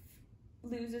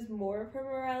loses more of her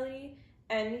morality,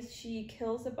 and she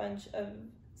kills a bunch of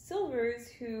Silvers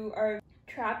who are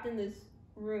trapped in this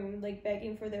room, like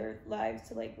begging for their lives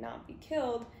to like not be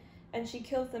killed, and she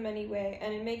kills them anyway.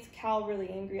 And it makes Cal really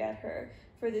angry at her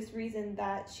for this reason,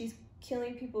 that she's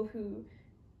killing people who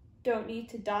don't need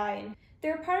to die. And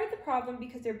they're part of the problem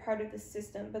because they're part of the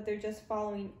system, but they're just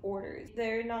following orders.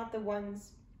 They're not the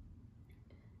ones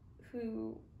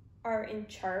who are in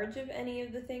charge of any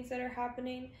of the things that are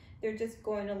happening. They're just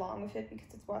going along with it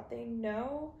because it's what they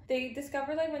know. They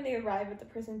discover, like, when they arrive at the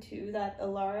prison too, that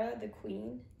Alara, the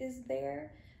queen, is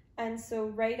there. And so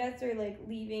right as they're like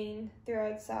leaving, they're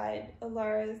outside,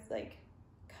 Alara's like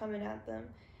coming at them,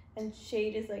 and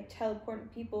Shade is like teleporting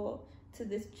people to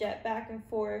this jet back and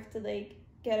forth to like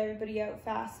get everybody out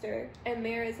faster. And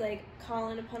Mare is like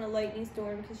calling upon a lightning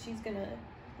storm because she's gonna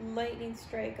lightning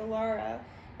strike Alara,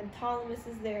 and Ptolemus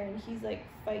is there and he's like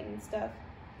fighting stuff.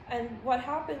 And what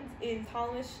happens is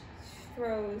Ptolemus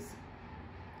throws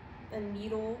a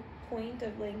needle point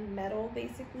of like metal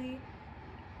basically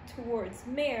towards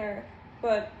Mare,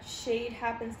 but Shade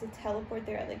happens to teleport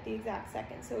there at like the exact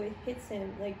second, so it hits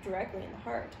him like directly in the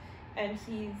heart and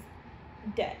he's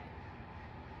dead.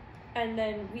 And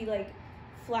then we like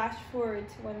flash forward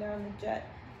to when they're on the jet,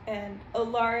 and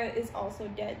Alara is also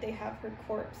dead. They have her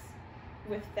corpse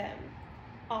with them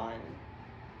on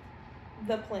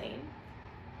the plane.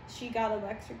 She got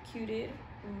electrocuted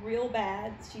real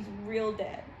bad. She's real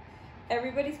dead.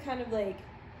 Everybody's kind of like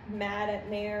mad at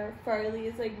Mare. Farley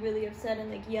is like really upset and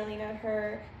like yelling at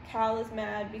her. Cal is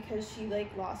mad because she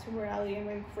like lost her morality and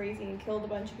went crazy and killed a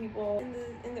bunch of people.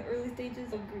 In the early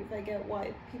stages of grief, I get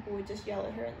why people would just yell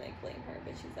at her and like blame her,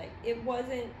 but she's like, it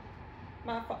wasn't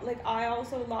my fault. Like, I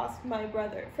also lost my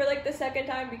brother for like the second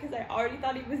time because I already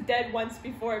thought he was dead once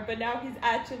before, but now he's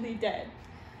actually dead.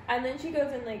 And then she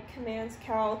goes and like commands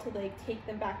Cal to like take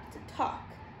them back to Tuck,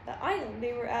 the island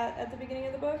they were at the beginning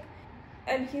of the book.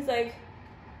 And he's like,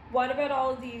 what about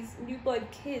all of these new blood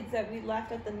kids that we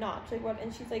left at the Notch? Like, what?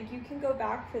 And she's like, you can go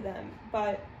back for them,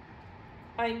 but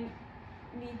I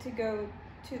need to go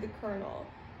to the Colonel.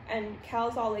 And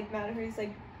Cal's all like mad at her. He's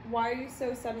like, why are you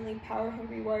so suddenly power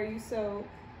hungry? Why are you so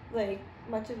like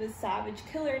much of a savage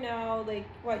killer now? Like,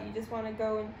 what, you just want to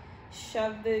go and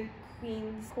shove the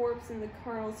Queen's corpse in the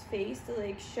Colonel's face to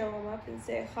like show him up and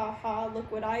say, ha ha, look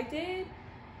what I did?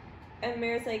 And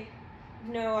Mare's like,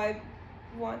 no, I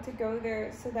want to go there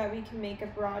so that we can make a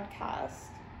broadcast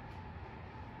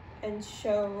and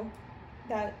show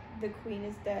that the Queen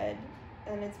is dead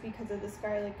and it's because of the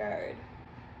Scarlet Guard,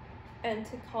 and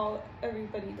to call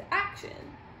everybody to action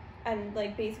and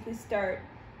like basically start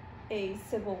a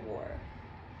civil war.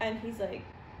 And he's like,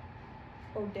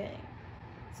 oh dang.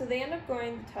 So they end up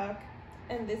going to Tuck,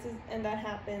 and that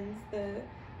happens. The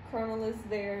Colonel is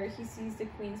there, he sees the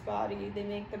Queen's body, they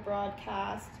make the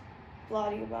broadcast, blah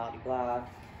blah blah blah.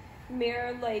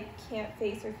 Mare like can't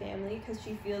face her family because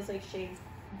she feels like Shade's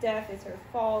death is her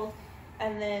fault.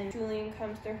 And then Julian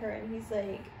comes to her and he's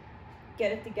like,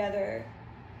 get it together,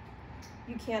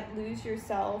 you can't lose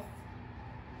yourself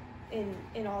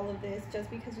in all of this. Just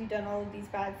because you've done all of these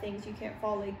bad things, you can't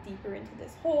fall like deeper into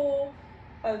this hole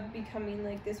of becoming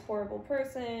like this horrible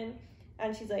person.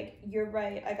 And she's like, you're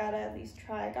right, I gotta at least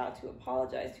try. I got to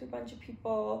apologize to a bunch of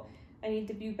people, I need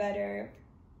to do better.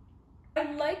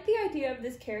 I like the idea of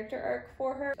this character arc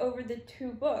for her over the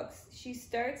 2 books. She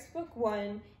starts book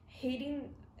 1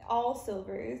 hating all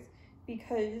Silvers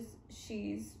because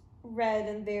she's red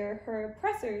and they're her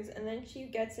oppressors, and then she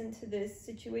gets into this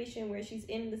situation where she's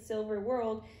in the Silver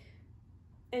world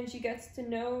and she gets to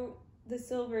know the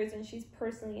Silvers and she's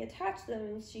personally attached to them,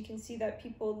 and she can see that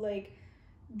people like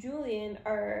Julian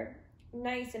are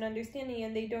nice and understanding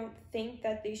and they don't think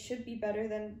that they should be better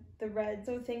than the Reds.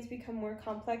 So things become more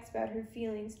complex about her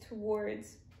feelings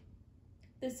towards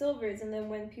the Silvers, and then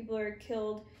when people are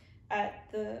killed at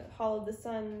the Hall of the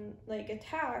Sun like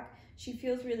attack, she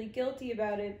feels really guilty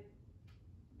about it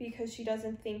because she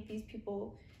doesn't think these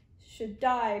people should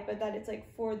die, but that it's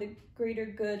like for the greater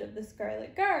good of the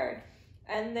Scarlet Guard.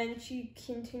 And then she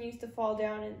continues to fall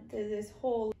down into this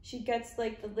hole. She gets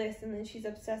like the list, and then she's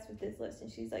obsessed with this list,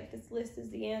 and she's like, this list is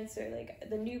the answer. Like,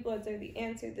 the New Bloods are the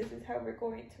answer. This is how we're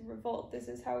going to revolt. This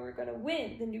is how we're going to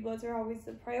win. The New Bloods are always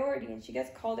the priority. And she gets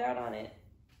called out on it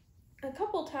a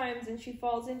couple times, and she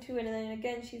falls into it. And then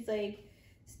again, she's like,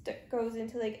 goes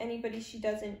into like anybody she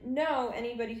doesn't know,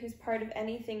 anybody who's part of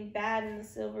anything bad in the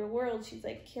Silver world, she's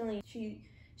like killing.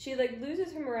 She like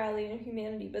loses her morality and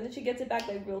humanity, but then she gets it back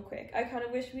like real quick. I kind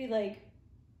of wish we like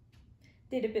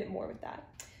did a bit more with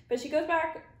that. But she goes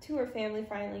back to her family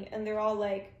finally, and they're all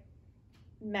like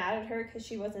mad at her because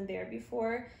she wasn't there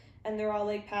before, and they're all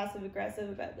like passive aggressive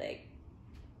about like,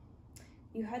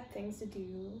 you had things to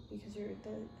do because you're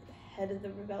the head of the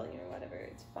rebellion or whatever.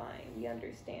 It's fine, we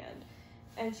understand.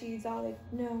 And she's all like,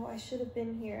 no, I should have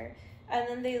been here. And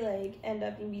then they like end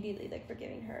up immediately like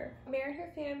forgiving her. Mare and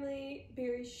her family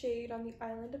bury Shade on the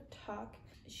island of Tuck.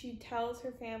 She tells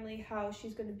her family how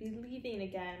she's going to be leaving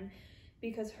again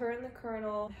because her and the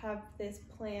Colonel have this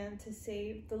plan to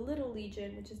save the Little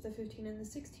Legion, which is the 15 and the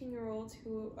 16-year-olds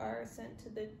who are sent to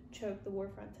the war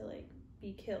front to like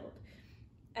be killed.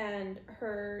 And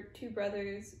her two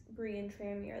brothers, Bree and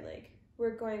Trammy, are like,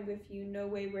 we're going with you, no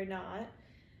way we're not.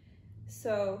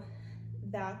 So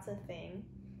that's a thing.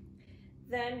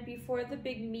 Then before the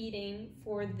big meeting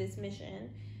for this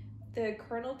mission, the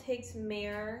Colonel takes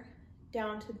Mare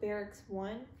down to Barracks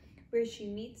 1, where she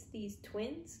meets these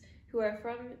twins who are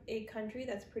from a country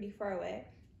that's pretty far away,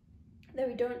 that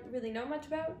we don't really know much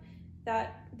about,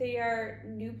 that they are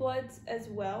New Bloods as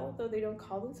well, though they don't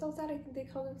call themselves that. I think they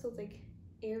call themselves like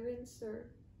Arents or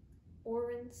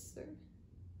Orents or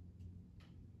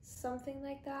something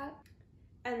like that.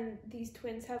 And these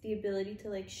twins have the ability to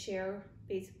like share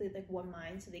basically like one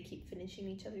mind, so they keep finishing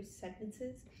each other's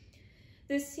sentences.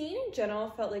 This scene in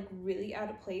general felt like really out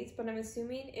of place, but I'm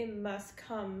assuming it must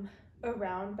come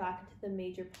around back into the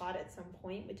major plot at some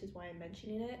point, which is why I'm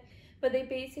mentioning it. But they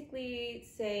basically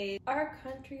say, our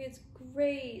country is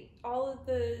great. All of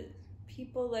the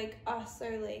people like us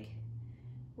are like,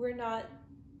 we're not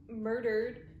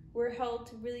murdered. We're held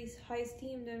to really high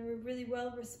esteem, and we're really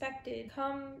well respected.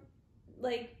 Come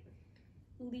like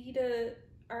lead a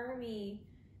army,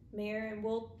 Mare, and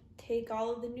we'll take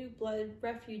all of the New Blood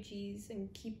refugees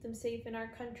and keep them safe in our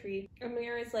country. And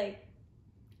Mare is like,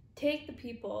 take the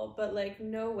people, but like,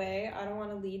 no way, I don't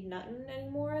want to lead nothing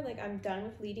anymore. Like, I'm done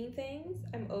with leading things.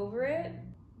 I'm over it.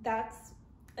 That's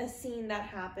a scene that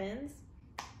happens.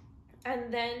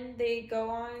 And then they go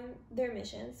on their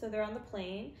mission. So they're on the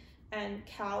plane, and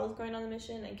Cal is going on the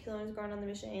mission, and Killian is going on the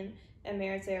mission, and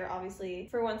Mare's there, obviously,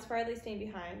 for once Farley staying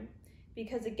behind,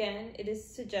 because again, it is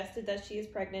suggested that she is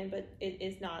pregnant, but it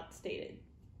is not stated.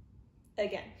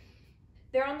 Again,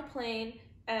 they're on the plane,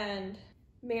 and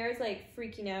Mare's like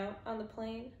freaking out on the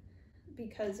plane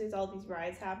because there's all these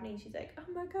riots happening. She's like,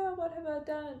 oh my god, what have I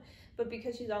done? But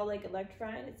because she's all like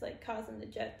electrifying, it's like causing the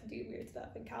jet to do weird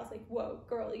stuff, and Cal's like, whoa,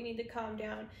 girl, you need to calm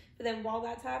down. But then while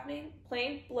that's happening,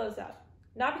 plane blows up.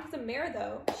 Not because of Mare,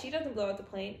 though. She doesn't blow up the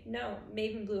plane. No,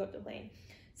 Maven blew up the plane.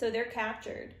 So they're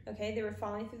captured, okay? They were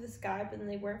falling through the sky, but then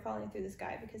they weren't falling through the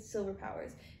sky because silver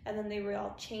powers. And then they were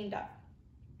all chained up.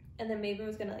 And then Maven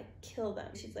was gonna, like, kill them.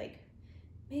 She's like,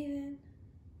 Maven,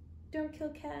 don't kill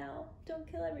Cal. Don't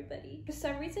kill everybody. For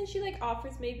some reason, she, like,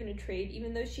 offers Maven a trade,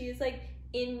 even though she is, like,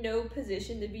 in no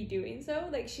position to be doing so.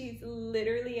 Like, she's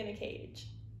literally in a cage.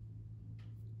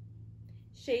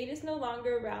 Shade is no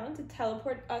longer around to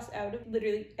teleport us out of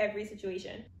literally every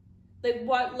situation. Like,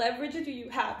 what leverage do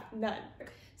you have? None.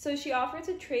 So she offers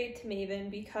a trade to Maven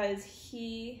because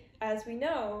he, as we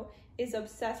know, is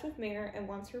obsessed with Mare and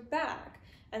wants her back.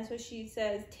 And so she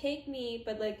says, take me,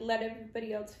 but like let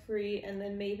everybody else free. And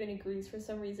then Maven agrees for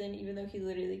some reason, even though he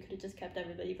literally could have just kept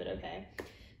everybody, but okay.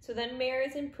 So then Mare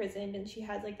is imprisoned, and she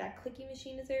has like that clicky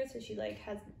machine is there, so she like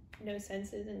has no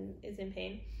senses and is in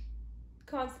pain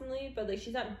constantly, but like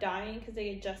she's not dying because they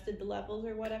adjusted the levels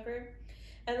or whatever.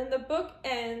 And then the book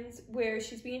ends where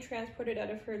she's being transported out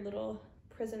of her little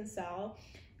prison cell,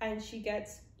 and she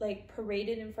gets like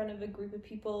paraded in front of a group of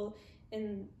people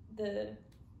in the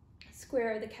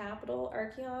square of the capital,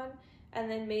 Archeon, and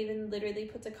then Maven literally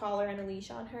puts a collar and a leash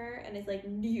on her and is like,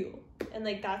 new, and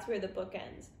like that's where the book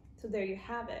ends. So there you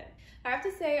have it. I have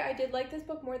to say, I did like this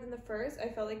book more than the first. I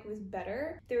felt like it was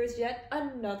better. There was yet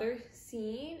another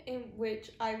scene in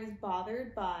which I was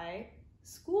bothered by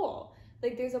school.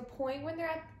 Like, there's a point when they're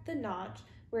at the Notch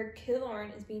where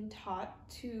Killorn is being taught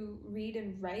to read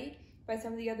and write by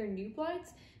some of the other New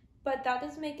Bloods. But that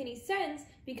doesn't make any sense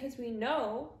because we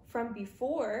know from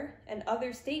before and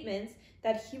other statements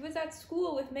that he was at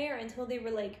school with Mare until they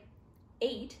were like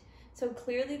 8. So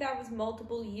clearly that was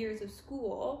multiple years of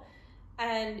school.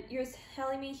 And you're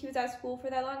telling me he was at school for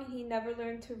that long and he never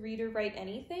learned to read or write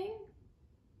anything?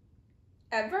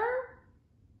 Ever?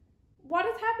 What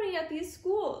is happening at these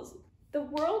schools? The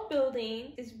world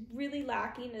building is really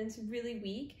lacking and it's really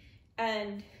weak,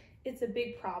 and it's a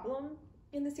big problem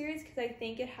in the series because I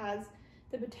think it has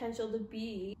the potential to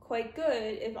be quite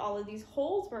good if all of these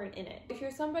holes weren't in it. If you're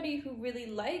somebody who really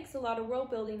likes a lot of world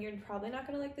building, you're probably not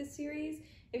gonna like this series.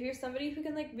 If you're somebody who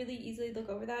can like really easily look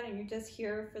over that and you're just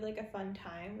here for like a fun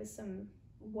time with some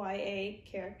YA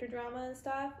character drama and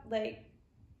stuff, like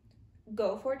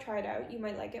go for it, try it out. You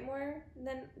might like it more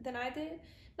than I did.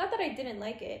 Not that I didn't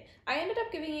like it. I ended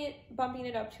up bumping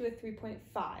it up to a 3.5.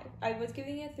 I was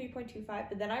giving it a 3.25,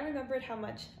 but then I remembered how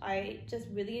much I just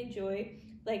really enjoy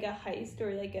like a heist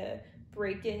or like a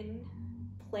break-in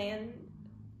plan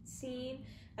scene,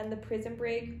 and the prison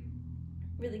break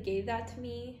really gave that to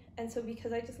me. And so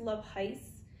because I just love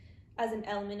heists as an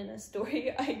element in a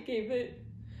story, I gave it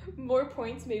more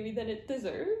points maybe than it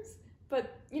deserves.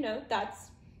 But you know, that's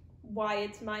why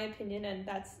it's my opinion and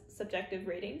that's subjective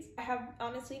ratings. I have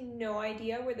honestly no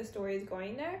idea where the story is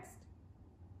going next,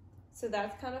 so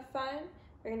that's kind of fun.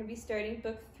 We're going to be starting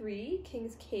book 3,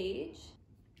 King's Cage.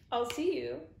 I'll see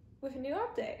you with a new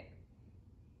update.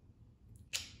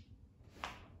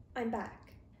 I'm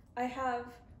back. I have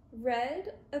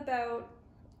read about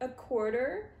a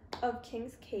quarter of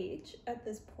King's Cage at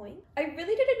this point. I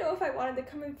really didn't know if I wanted to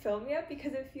come and film yet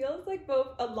because it feels like both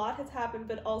a lot has happened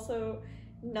but also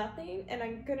nothing, and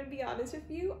I'm gonna be honest with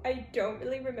you, I don't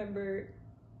really remember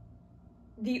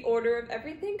the order of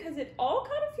everything because it all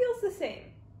kind of feels the same.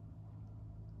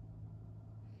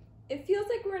 It feels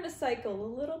like we're in a cycle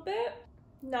a little bit,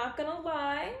 not gonna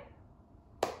lie,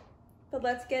 but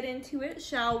let's get into it,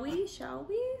 shall we?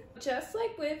 Just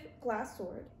like with Glass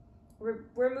Sword,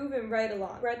 we're moving right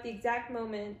along. We're at the exact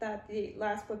moment that the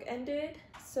last book ended,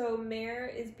 so Mare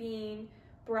is being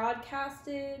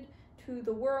broadcasted to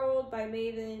the world by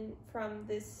Maven from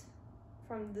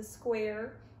the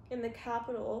square in the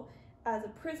capital as a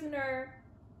prisoner.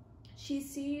 She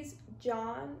sees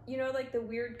John, you know, like the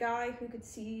weird guy who could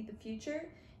see the future.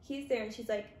 He's there and she's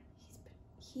like,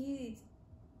 he's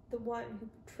the one who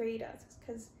betrayed us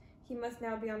because he must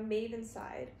now be on Maven's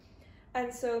side.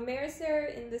 And so Mare's there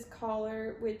in this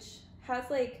collar, which has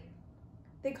like,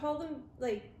 they call them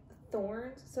like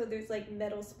thorns. So there's like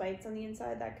metal spikes on the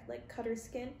inside that could like cut her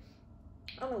skin,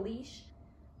 on a leash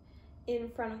in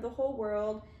front of the whole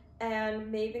world.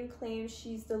 And Maven claims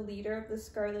she's the leader of the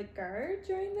Scarlet Guard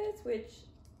during this, which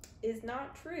is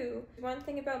not true. One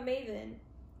thing about Maven,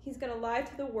 he's gonna lie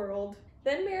to the world.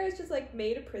 Then Mare is just like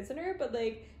made a prisoner, but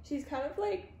like she's kind of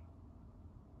like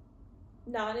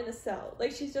not in a cell.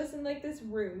 Like she's just in like this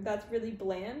room that's really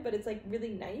bland, but it's like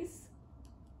really nice.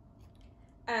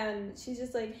 And she's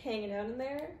just like hanging out in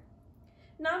there.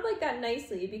 Not like that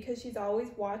nicely because she's always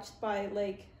watched by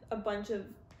like a bunch of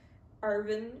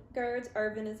Arvin guards.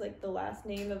 Arvin is like the last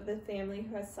name of the family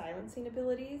who has silencing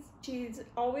abilities. She's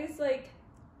always like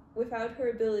without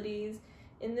her abilities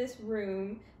in this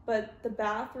room, but the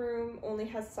bathroom only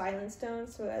has silence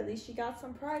stones, so at least she got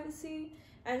some privacy.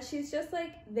 And she's just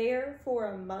like there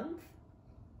for a month.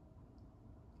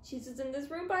 She's just in this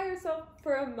room by herself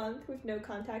for a month with no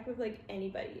contact with like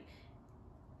anybody.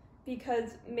 Because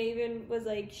Maven was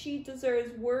like, she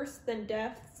deserves worse than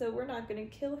death, so we're not gonna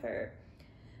kill her.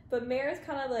 But Mare's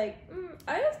kind of like,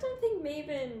 I just don't think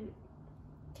Maven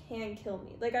can kill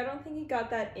me. Like, I don't think he got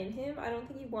that in him. I don't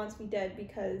think he wants me dead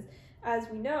because, as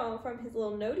we know from his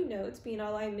little notey notes, being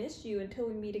all, I missed you until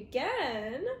we meet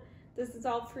again. This is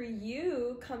all for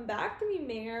you. Come back to me,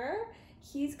 Mare.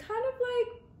 He's kind of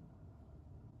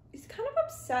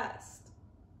obsessed.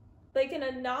 Like, in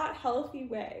a not healthy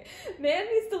way. Man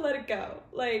needs to let it go.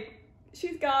 Like,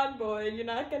 she's gone, boy. You're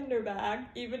not getting her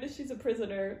back, even if she's a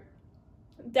prisoner.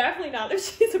 Definitely not if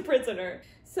she's a prisoner.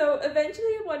 So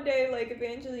eventually one day, like,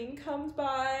 Evangeline comes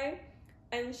by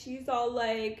and she's all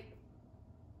like,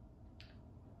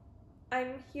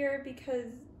 I'm here because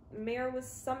Mare was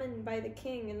summoned by the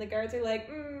king. And the guards are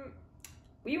like,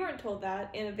 we weren't told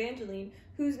that. And Evangeline,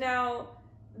 who's now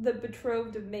the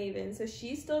betrothed of Maven, so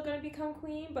she's still gonna become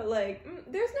queen, but like,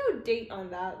 there's no date on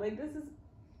that. Like, this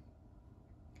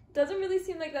doesn't really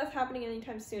seem like that's happening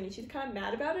anytime soon. And she's kind of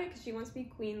mad about it because she wants to be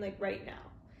queen like right now.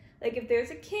 Like, if there's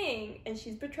a king and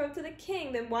she's betrothed to the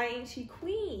king, then why ain't she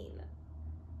queen?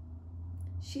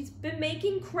 She's been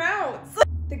making crowns.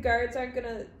 the guards aren't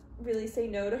gonna really say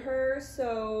no to her,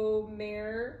 so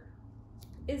Mare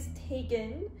is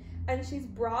taken and she's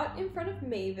brought in front of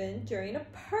Maven during a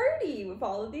party with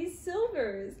all of these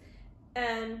silvers.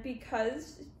 And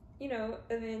because, you know,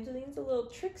 Evangeline's a little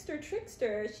trickster,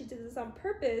 she did this on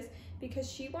purpose because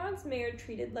she wants Mare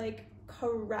treated like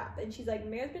crap. And she's like,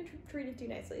 Mare's been treated too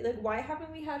nicely. Like, why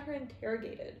haven't we had her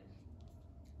interrogated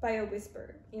by a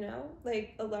whisper, you know?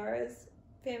 Like, Alara's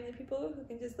family people who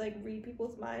can just, like, read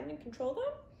people's mind and control them.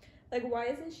 Like, why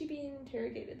isn't she being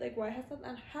interrogated? Like, why hasn't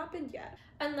that happened yet?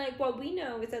 And, like, what we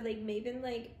know is that, like, Maven,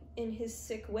 like, in his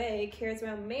sick way, cares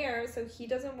about Mare, so he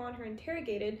doesn't want her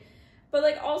interrogated. But,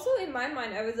 like, also in my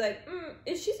mind, I was like,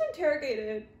 if she's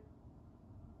interrogated,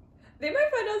 they might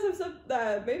find out some stuff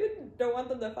that Maven don't want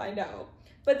them to find out.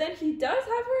 But then he does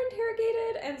have her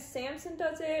interrogated, and Samson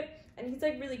does it, and he's,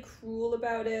 like, really cruel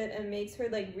about it, and makes her,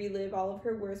 like, relive all of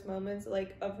her worst moments,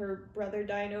 like, of her brother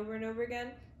dying over and over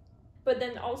again. But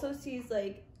then also see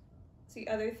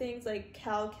other things, like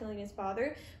Cal killing his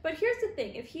father. But here's the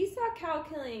thing, if he saw Cal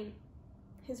killing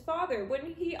his father,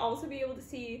 wouldn't he also be able to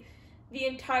see the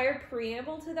entire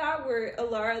preamble to that, where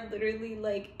Alara literally,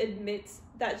 like, admits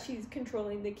that she's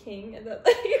controlling the king, and that,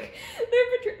 like,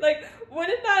 they're, like,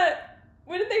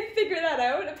 wouldn't they figure that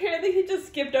out? Apparently he just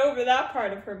skipped over that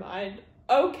part of her mind.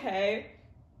 Okay.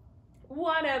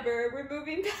 Whatever, we're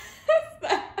moving past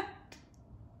that.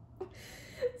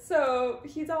 So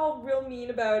he's all real mean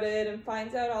about it and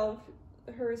finds out all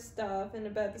of her stuff and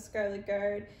about the Scarlet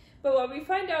Guard. But what we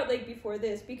find out, like, before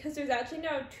this, because there's actually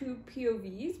now 2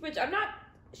 POVs, which I'm not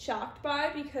shocked by,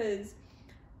 because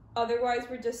otherwise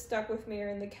we're just stuck with Mare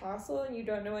in the castle and you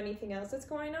don't know anything else that's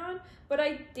going on. But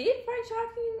I did find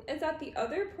shocking is that the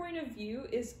other point of view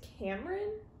is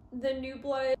Cameron, the New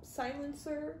Blood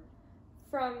silencer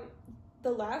from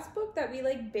the last book that we,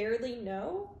 like, barely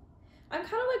know. I'm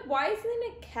kind of like, why isn't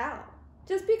it Cal?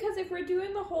 Just because if we're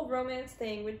doing the whole romance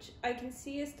thing, which I can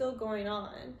see is still going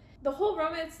on, the whole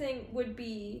romance thing would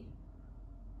be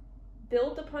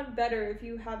built upon better if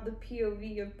you have the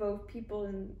POV of both people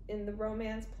in the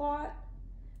romance plot.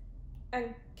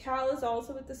 And Cal is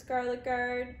also with the Scarlet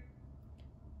Guard,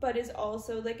 but is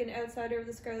also, like, an outsider of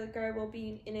the Scarlet Guard while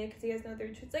being in it because he has no other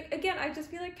interests. Like, again, I just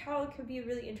feel like Cal could be a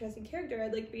really interesting character.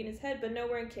 I'd like to be in his head, but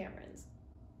nowhere in Cameron's.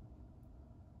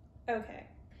 Okay,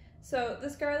 so the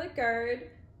Scarlet Guard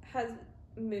has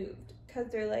moved because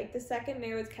they're like, the second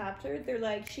Mare was captured, they're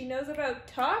like, she knows about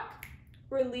Tuck,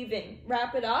 we're leaving,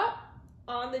 wrap it up,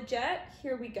 on the jet,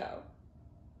 here we go,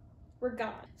 we're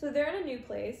gone. So they're in a new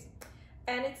place,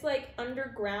 and it's like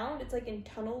underground, it's like in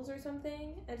tunnels or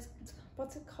something, and it's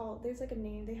what's it called? There's like a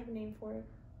name, they have a name for it.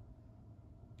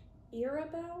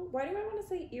 Irabel? Why do I want to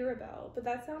say Irabel? But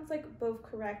that sounds like both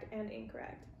correct and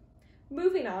incorrect.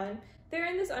 Moving on, they're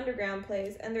in this underground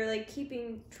place, and they're, like,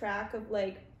 keeping track of,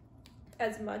 like,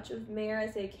 as much of Mare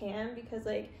as they can, because,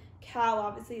 like, Cal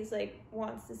obviously is, like,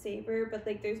 wants to save her, but,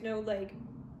 like, there's no, like,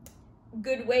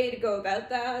 good way to go about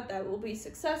that will be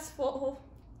successful.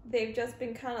 They've just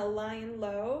been kind of lying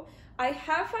low. I do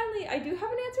have an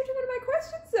answer to one of my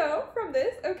questions, though, from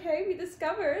this. Okay, we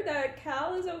discover that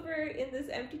Cal is over in this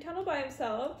empty tunnel by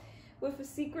himself with a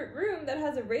secret room that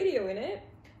has a radio in it.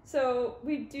 So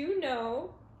we do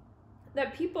know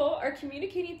that people are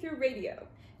communicating through radio.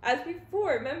 As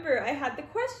before, remember, I had the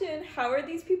question, how are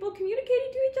these people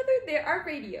communicating to each other? There are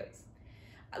radios.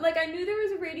 Like, I knew there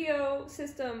was a radio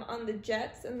system on the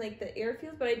jets and, like, the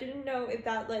airfields, but I didn't know if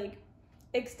that, like,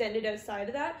 extended outside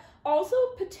of that. Also,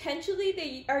 potentially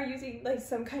they are using, like,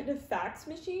 some kind of fax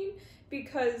machine,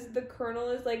 because the colonel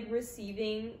is, like,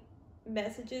 receiving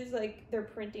messages, like, they're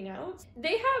printing out.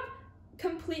 They have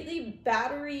completely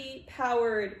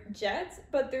battery-powered jets,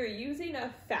 but they're using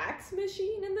a fax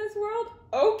machine in this world?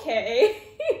 Okay.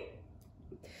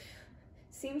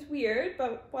 Seems weird,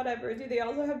 but whatever. Do they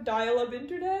also have dial-up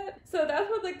internet? So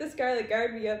that's what, like, the Scarlet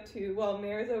Guard be up to while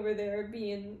Mare's over there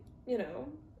being, you know,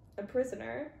 a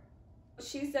prisoner.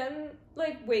 She's then,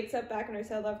 like, wakes up back in her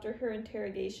cell after her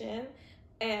interrogation,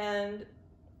 and,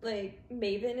 like,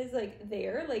 Maven is, like,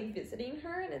 there, like, visiting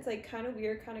her, and it's, like, kind of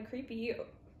weird, kind of creepy.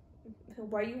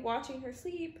 Why are you watching her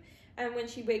sleep? And when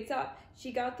she wakes up,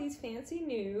 she got these fancy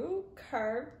new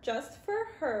carved just for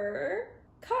her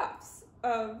cuffs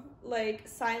of, like,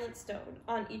 silent stone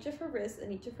on each of her wrists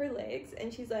and each of her legs,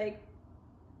 and she's like,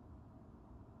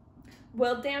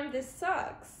 well, damn, this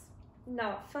sucks.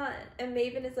 Not fun. And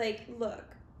Maven is like, look,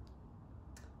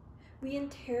 we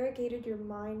interrogated your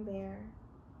mind, Mare,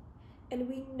 and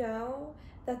we know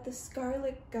that the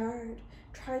Scarlet Guard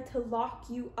tried to lock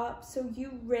you up, so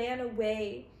you ran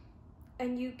away,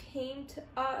 and you came to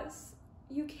us,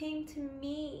 you came to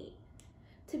me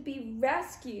to be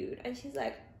rescued. And she's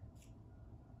like,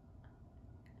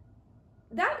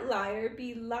 that liar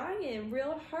be lying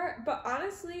real hard. But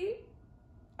honestly,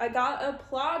 I gotta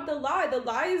applaud the lie. The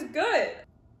lie is good.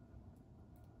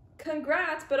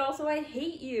 Congrats, but also I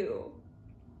hate you.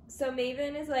 So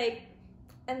Maven is like,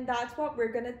 and that's what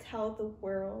we're gonna tell the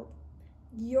world.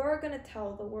 You're gonna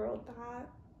tell the world that.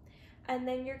 And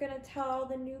then you're gonna tell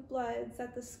the New Bloods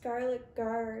that the Scarlet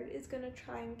Guard is gonna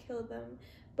try and kill them.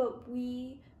 But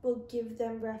we will give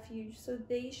them refuge, so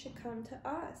they should come to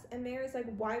us. And Mayor's like,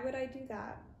 why would I do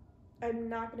that? I'm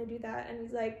not gonna do that. And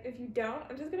he's like, if you don't,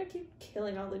 I'm just gonna keep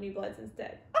killing all the New Bloods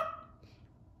instead. Ah!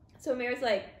 So Mayor's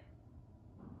like,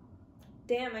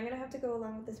 damn, I'm gonna have to go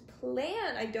along with this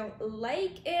plan. I don't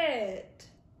like it.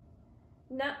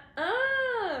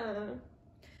 Nuh-uh.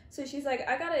 So she's like,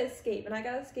 I gotta escape, and I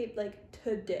gotta escape like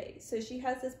today. So she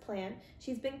has this plan.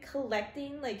 She's been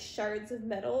collecting like shards of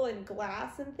metal and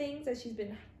glass and things that she's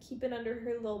been keeping under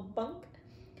her little bunk.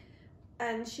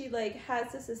 And she like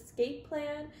has this escape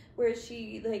plan where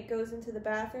she like goes into the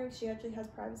bathroom. She actually has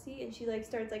privacy, and she like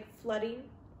starts like flooding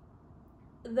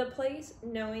the place,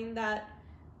 knowing that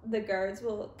the guards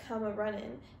will come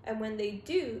a-running. And when they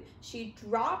do, she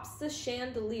drops the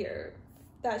chandelier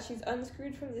that she's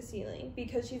unscrewed from the ceiling,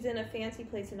 because she's in a fancy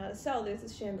place and not a cell. There's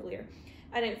this chandelier,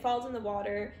 and it falls in the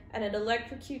water, and it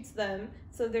electrocutes them,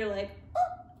 so they're like,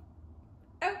 oh,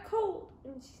 out cold.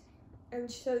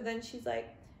 And so then she's like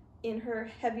in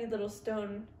her heavy little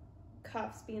stone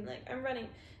cuffs being like, I'm running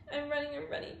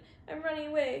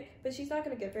away. But she's not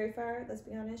gonna get very far, let's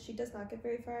be honest. She does not get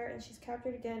very far, and she's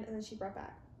captured again, and then she's brought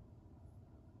back.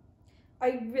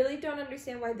 I really don't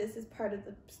understand why this is part of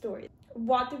the story.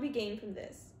 What did we gain from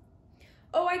this?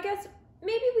 Oh, I guess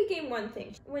maybe we gain one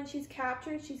thing. When she's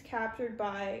captured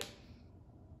by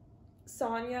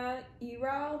Sonia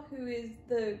Iral, who is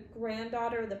the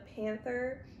granddaughter of the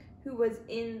Panther, who was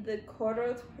in the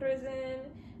Koros prison,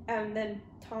 and then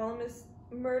Ptolemus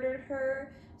murdered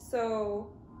her.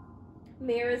 So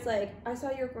Mayor is like, I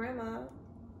saw your grandma.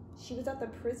 She was at the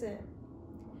prison.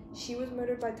 She was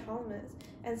murdered by Ptolemus.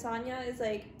 And Sonia is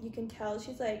like, you can tell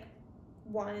she's like,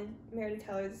 wanted Mayor to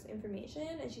tell her this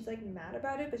information, and she's like mad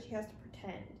about it, but she has to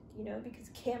pretend, you know, because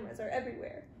cameras are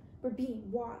everywhere. We're being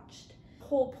watched. The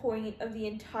whole point of the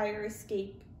entire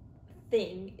escape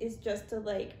thing is just to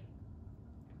like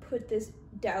put this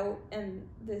doubt and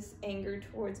this anger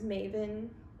towards Maven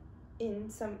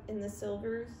in the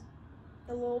Silvers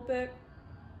a little bit,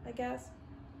 I guess.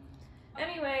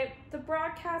 Anyway, the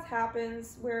broadcast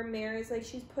happens where Mare is like,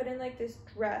 she's put in like this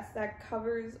dress that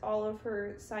covers all of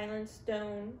her silent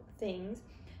stone things,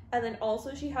 and then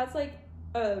also she has like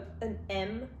an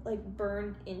M like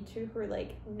burned into her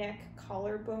like neck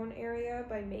collarbone area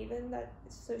by Maven, that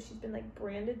so she's been like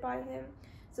branded by him.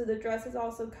 So the dress is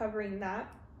also covering that,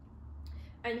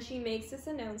 and she makes this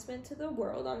announcement to the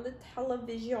world on the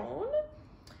television,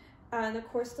 and of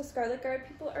course the Scarlet Guard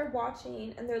people are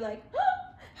watching, and they're like, oh,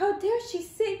 how dare she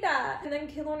say that? And then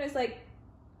Killorn is like,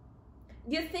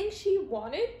 you think she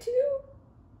wanted to?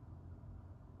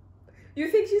 You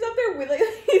think she's up there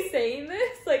willingly saying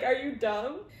this? Like, are you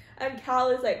dumb? And Cal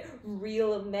is like,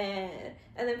 real mad.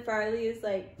 And then Farley is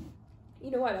like, you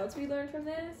know what else we learned from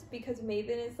this? Because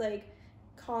Maven is like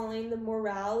calling the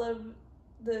morale of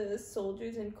the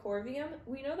soldiers in Corvium.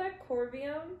 We know that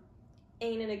Corvium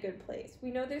ain't in a good place. We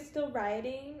know they're still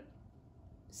rioting.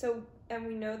 And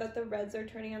we know that the Reds are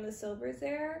turning on the Silvers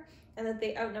there, and that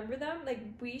they outnumber them. Like,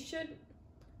 we should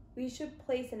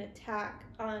place an attack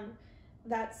on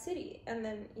that city, and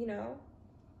then, you know,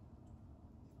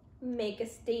 make a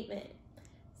statement.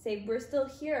 Say, we're still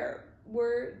here.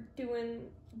 We're doing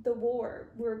the war.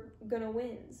 We're gonna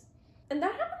win. And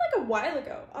that happened like a while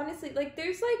ago. Honestly, like,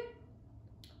 there's like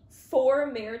 4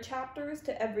 Mare chapters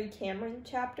to every Cameron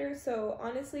chapter, so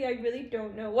honestly I really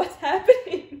don't know what's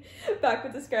happening back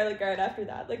with the Scarlet Guard after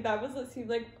that. Like, that was, it seemed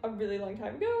like a really long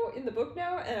time ago in the book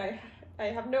now, and I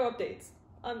have no updates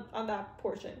on that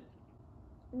portion.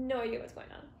 No idea what's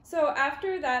going on. So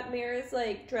after that, Mare is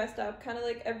like dressed up kind of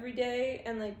like every day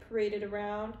and like paraded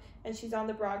around, and she's on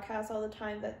the broadcast all the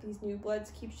time that these New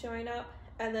Bloods keep showing up.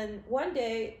 And then one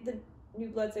day the New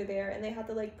Bloods are there, and they have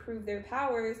to like prove their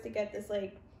powers to get this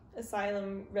like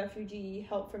asylum, refugee,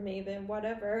 help from Maven,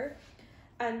 whatever.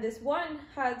 And this one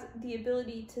has the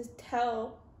ability to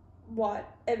tell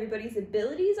what everybody's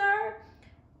abilities are,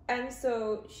 and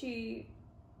so she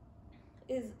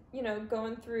is, you know,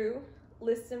 going through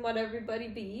listing what everybody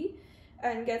be,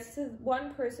 and gets to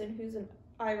one person who's an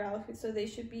Iral, so they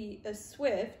should be a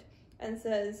Swift, and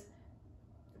says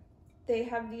they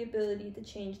have the ability to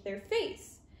change their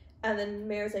face. And then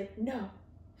Mare's like, no.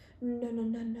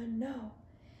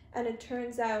 and it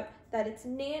turns out that it's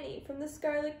Nanny from the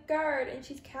Scarlet Guard, and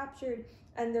she's captured,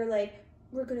 and they're like,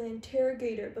 we're gonna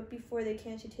interrogate her, but before they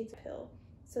can, she takes a pill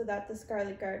so that the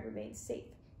Scarlet Guard remains safe.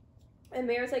 And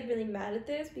Mare's like really mad at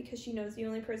this because she knows the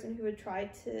only person who would try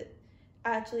to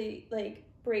actually like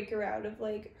break her out of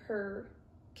like her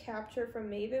capture from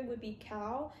Maven would be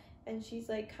Cal, and she's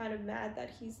like kind of mad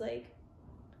that he's like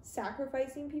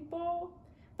sacrificing people,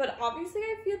 but obviously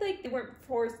I feel like they weren't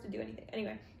forced to do anything.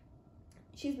 Anyway,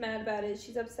 she's mad about it,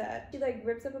 she's upset. She like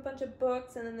rips up a bunch of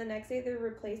books, and then the next day they're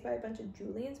replaced by a bunch of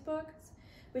Julian's books,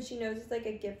 which she knows is like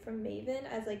a gift from Maven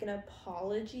as like an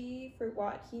apology for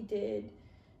what he did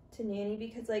to Nanny,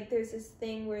 because like there's this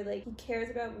thing where like he cares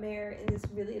about Mare in this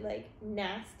really like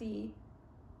nasty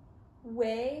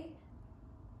way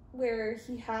where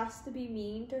he has to be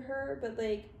mean to her, but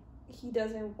like he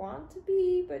doesn't want to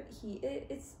be, but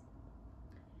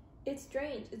it's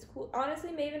strange. It's cool.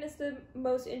 Honestly, Maven is the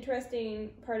most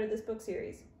interesting part of this book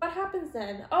series. What happens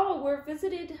then? Oh, we're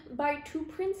visited by two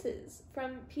princes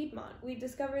from Piedmont. We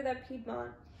discover that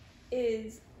Piedmont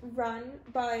is run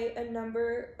by a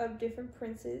number of different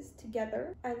princes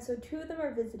together, and so two of them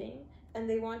are visiting, and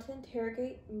they want to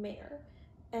interrogate Mare.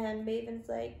 And Maven's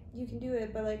like, you can do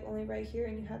it, but like only right here,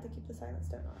 and you have to keep the Silent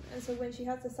Stone on. And so when she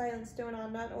has the Silent Stone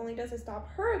on, not only does it stop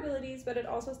her abilities, but it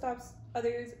also stops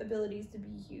others' abilities to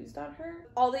be used on her.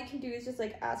 All they can do is just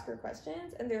like ask her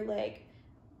questions, and they're like,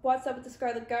 what's up with the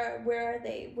Scarlet Guard? Where are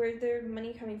they? Where's their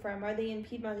money coming from? Are they in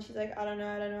Piedmont? And she's like, I don't know.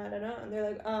 And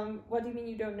they're like, what do you mean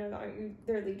you don't know? Aren't you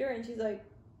their leader? And she's like,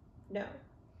 no.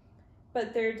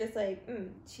 But they're just like,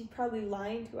 she's probably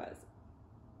lying to us.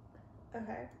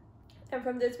 Okay. And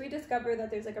from this, we discover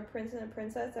that there's like a prince and a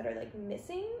princess that are like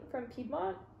missing from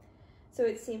Piedmont. So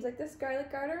it seems like the Scarlet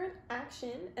Guard are in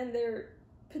action, and they're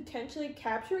potentially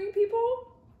capturing people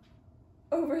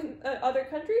over in other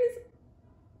countries.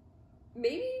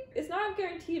 Maybe it's not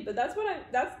guaranteed, but that's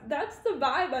the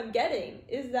vibe I'm getting,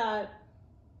 is that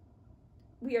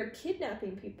we are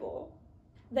kidnapping people.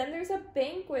 Then there's a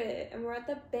banquet, and we're at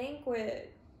the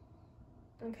banquet.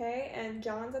 Okay, and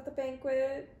John's at the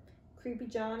banquet. Creepy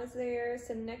John is there,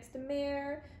 sitting next to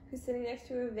Mare, who's sitting next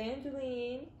to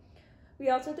Evangeline. We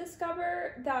also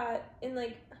discover that in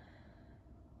like,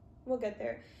 we'll get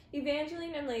there,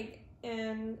 Evangeline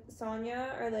and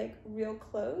Sonia are like real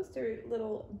close. They're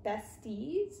little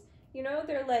besties, you know,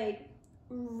 they're like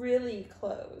really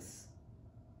close.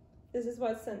 This is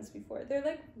what's sensed before. They're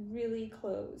like really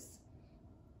close.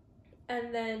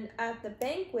 And then at the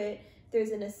banquet,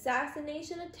 there's an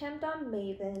assassination attempt on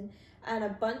Maven, and a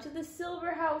bunch of the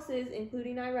Silver Houses,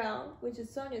 including Irel, which is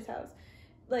Sonia's house,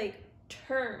 like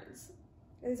turns.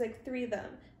 There's like 3 of them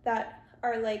that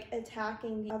are like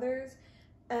attacking the others,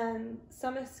 and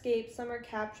some escape, some are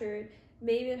captured.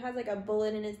 Maven has like a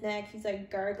bullet in his neck, he's like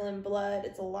gargling blood,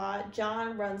 it's a lot.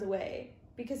 John runs away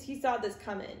because he saw this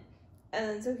coming,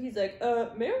 and so he's like,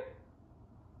 Mare?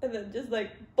 And then just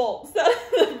like bolts out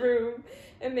of the room,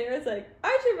 and Mare's like,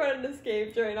 I should run and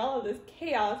escape during all of this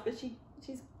chaos, but she's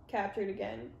captured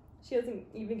again. She doesn't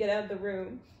even get out of the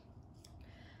room.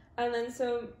 And then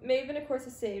so Maven of course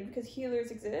is saved because healers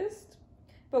exist,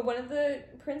 but one of the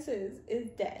princes is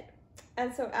dead.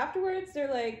 And so afterwards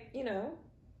they're like, you know,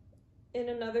 in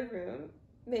another room.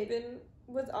 Maven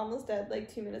was almost dead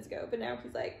like 2 minutes ago, but now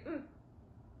he's like,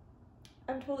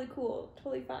 I'm totally cool,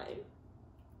 totally fine.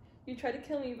 You tried to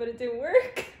kill me, but it didn't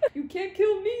work. You can't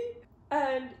kill me.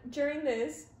 And during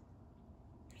this,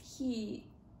 he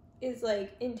is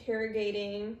like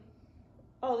interrogating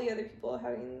all the other people,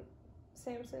 having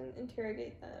Samson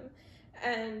interrogate them.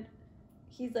 And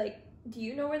he's like, do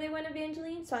you know where they went,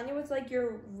 Evangeline? Sonia was like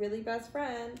your really best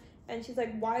friend. And she's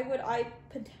like, why would I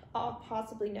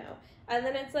possibly know? And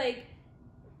then it's like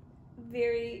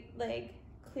very like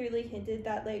clearly hinted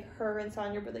that like her and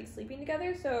Sonia were like sleeping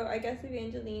together. So I guess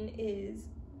Evangeline is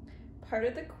part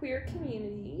of the queer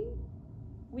community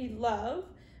we love,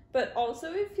 but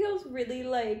also it feels really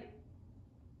like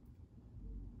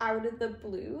out of the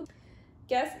blue.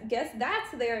 Guess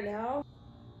that's there now.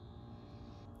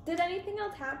 Did anything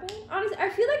else happen? Honestly, I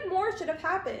feel like more should have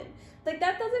happened. Like,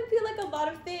 that doesn't feel like a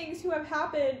lot of things to have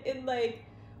happened in like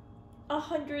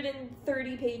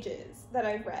 130 pages that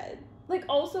I've read. Like,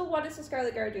 also, what is the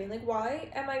Scarlet Guard doing? Like, why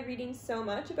am I reading so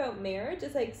much about Mare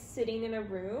just like sitting in a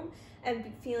room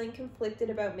and feeling conflicted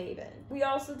about Maven? We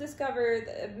also discovered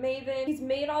that Maven, he's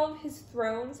made all of his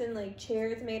thrones and like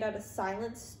chairs made out of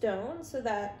silent stone so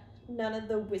that none of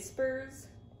the whispers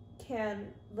can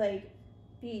like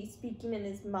be speaking in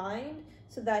his mind,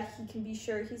 so that he can be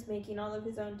sure he's making all of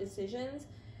his own decisions,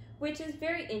 which is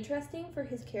very interesting for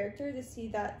his character to see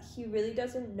that he really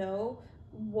doesn't know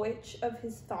which of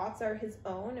his thoughts are his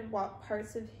own and what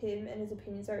parts of him and his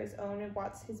opinions are his own and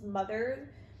what's his mother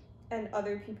and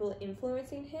other people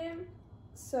influencing him.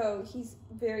 So he's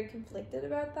very conflicted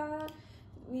about that.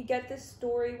 We get this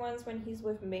story once when he's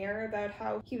with Mare about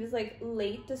how he was like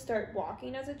late to start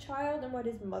walking as a child, and what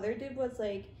his mother did was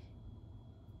like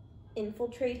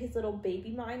infiltrate his little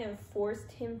baby mind and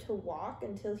forced him to walk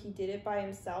until he did it by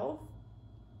himself.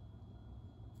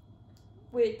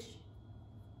 Which,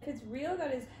 if it's real,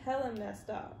 that is hella messed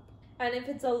up. And if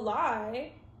it's a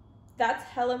lie, that's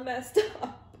hella messed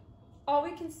up. All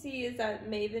we can see is that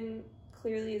Maven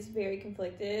clearly is very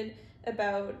conflicted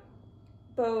about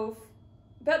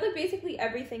like basically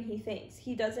everything he thinks.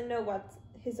 He doesn't know what's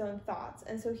his own thoughts,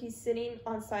 and so he's sitting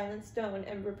on silent stone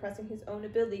and repressing his own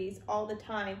abilities all the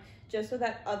time just so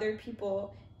that other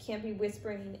people can't be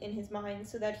whispering in his mind,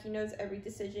 so that he knows every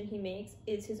decision he makes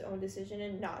is his own decision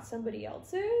and not somebody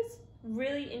else's.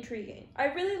 Really intriguing. I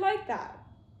really like that.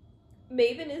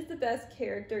 Maven is the best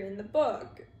character in the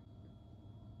book.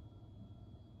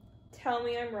 Tell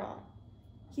me I'm wrong.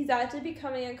 He's actually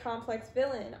becoming a complex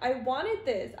villain. I wanted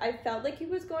this. I felt like he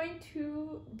was going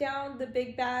down the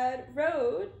big bad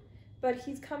road, but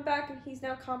he's come back and he's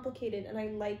now complicated, and I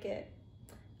like it.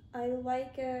 I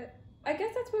like it. I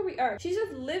guess that's where we are. She's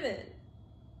just living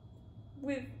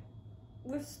with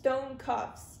stone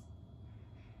cuffs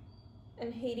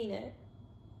and hating it.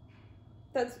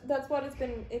 That's what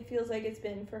it feels like it's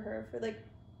been for her for like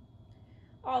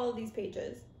all of these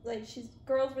pages. Like,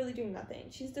 girl's really doing nothing.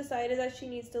 She's decided that she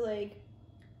needs to like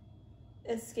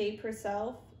escape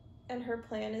herself, and her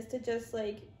plan is to just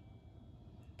like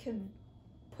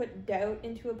put doubt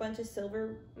into a bunch of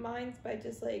silver mines by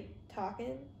just like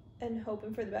talking and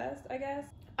hoping for the best, I guess.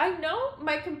 I know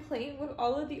my complaint with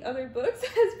all of the other books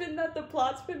has been that the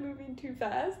plot's been moving too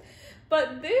fast,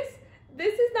 but this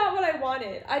is not what I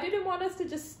wanted. I didn't want us to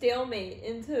just stalemate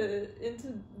into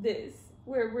this,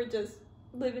 where we're just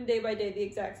living day by day the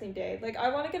exact same day. Like,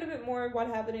 I want to get a bit more of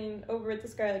what's happening over at the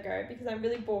Scarlet Guard, because I'm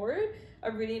really bored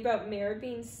of reading about Mare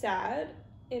being sad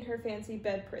in her fancy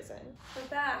bed prison. We're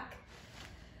back.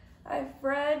 I've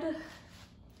read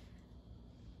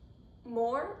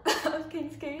more of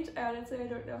King's Cage. Honestly, I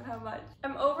don't know how much.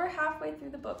 I'm over halfway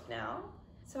through the book now,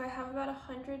 so I have about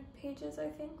 100 pages, I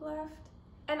think, left.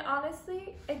 And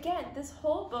honestly, again, this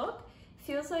whole book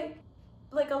feels like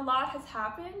a lot has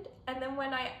happened, and then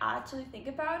when I actually think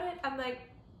about it, I'm like,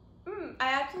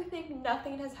 I actually think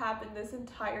nothing has happened this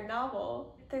entire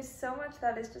novel. There's so much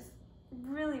that is just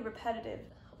really repetitive.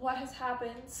 What has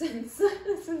happened since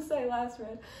I last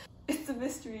read? It's a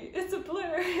mystery. It's a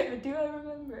blur. Do I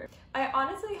remember? I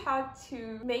honestly had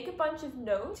to make a bunch of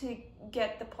notes to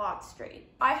get the plot straight.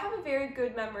 I have a very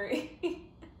good memory.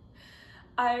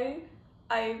 I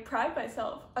pride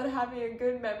myself on having a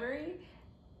good memory,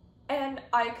 and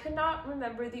I could not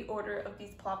remember the order of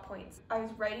these plot points. I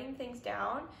was writing things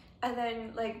down and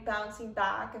then like bouncing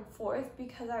back and forth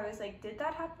because I was like, did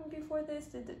that happen before this?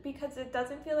 Because it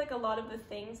doesn't feel like a lot of the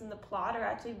things in the plot are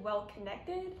actually well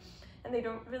connected, and they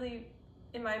don't really,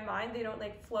 in my mind, they don't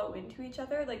like flow into each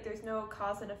other. Like, there's no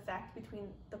cause and effect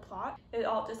between the plot. It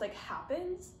all just like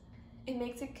happens. It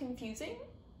makes it confusing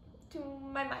to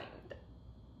my mind.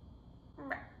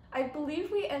 I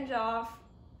believe we end off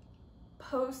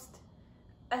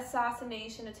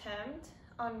post-assassination attempt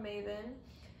on Maven.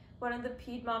 One of the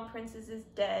Piedmont princes is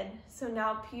dead, so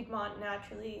now Piedmont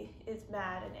naturally is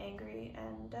mad and angry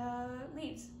and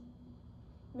leaves.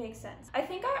 Makes sense. I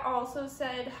think I also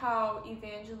said how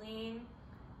Evangeline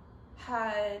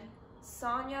had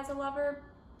Sonya as a lover,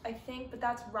 I think, but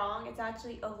that's wrong. It's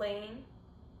actually Elaine.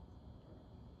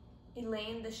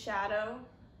 Elaine the Shadow,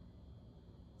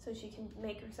 so she can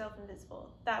make herself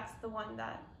invisible. That's the one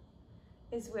that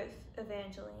is with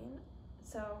Evangeline.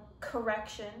 So,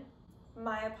 correction.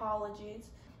 My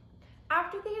apologies.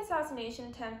 After the assassination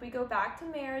attempt, we go back to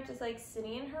Mare just like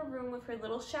sitting in her room with her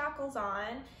little shackles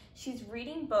on. She's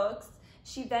reading books.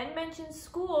 She then mentions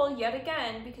school yet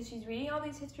again because she's reading all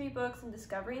these history books and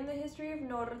discovering the history of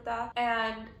Norta,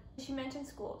 and she mentions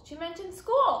school. She mentions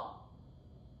school!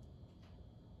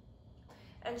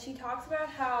 And she talks about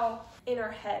how, in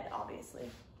her head,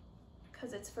 obviously,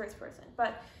 because it's first person,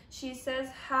 but she says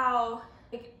how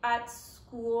like at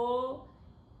school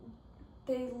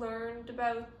they learned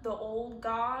about the old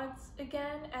gods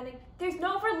again, and there's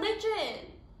no religion!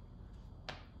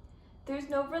 There's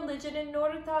no religion in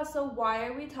Norta, so why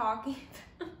are we talking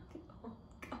about the old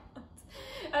gods?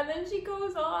 And then she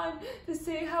goes on to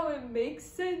say how it makes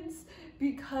sense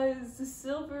because the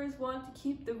Silvers want to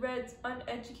keep the Reds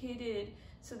uneducated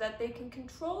so that they can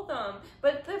control them.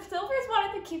 But if Silvers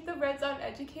wanted to keep the Reds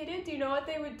uneducated, do you know what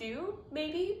they would do?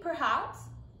 Maybe, perhaps,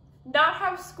 not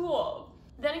have school.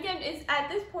 Then again, it's at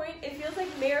this point, it feels like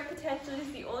Mayor potentially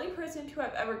is the only person to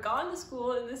have ever gone to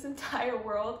school in this entire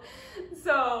world.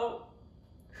 So,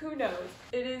 who knows?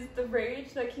 It is the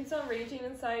rage that keeps on raging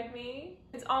inside me.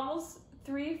 It's almost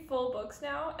 3 full books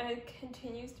now, and it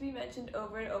continues to be mentioned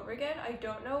over and over again. I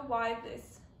don't know why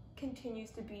this continues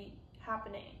to be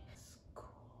happening. It's cool.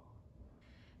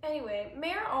 Anyway,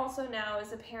 Mare also now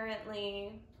is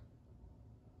apparently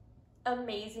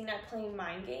amazing at playing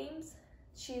mind games.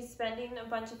 She's spending a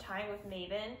bunch of time with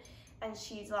Maven, and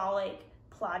she's all like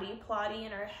plotty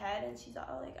in her head, and she's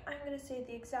all like, I'm gonna say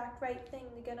the exact right thing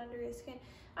to get under his skin.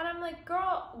 And I'm like,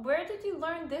 girl, where did you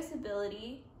learn this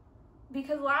ability?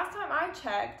 Because last time I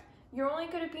checked, you're only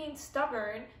good at being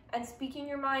stubborn and speaking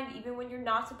your mind even when you're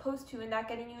not supposed to, and that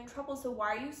getting you in trouble. So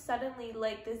why are you suddenly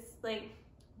like this like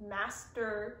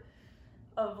master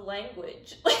of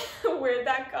language? Where'd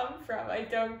that come from? I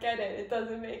don't get it. It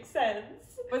doesn't make sense.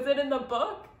 Was it in the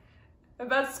book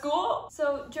about school?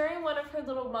 So during one of her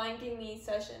little mind gaming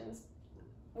sessions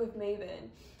with Maven,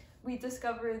 we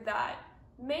discovered that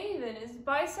Maven is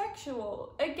bisexual.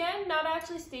 Again, not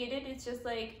actually stated, it's just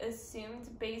like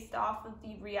assumed based off of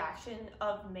the reaction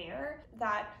of Mare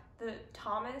that the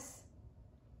Thomas,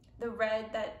 the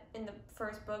Red that in the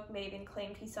first book Maven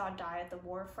claimed he saw die at the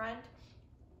war front.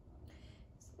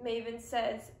 Maven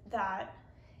says that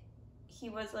he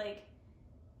was like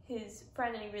his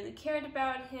friend and he really cared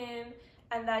about him,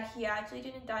 and that he actually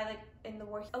didn't die like in the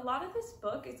war. A lot of this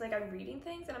book is like I'm reading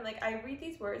things and I'm like, I read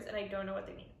these words and I don't know what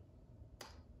they mean.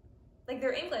 Like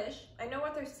they're English, I know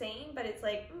what they're saying, but it's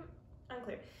like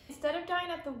unclear. Instead of dying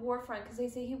at the war front because they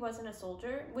say he wasn't a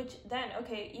soldier, which then,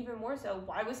 okay, even more so,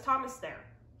 why was Thomas there?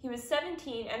 He was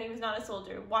 17 and he was not a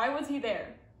soldier. Why was he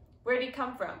there? Where did he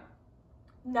come from?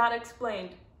 Not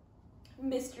explained.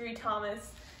 Mystery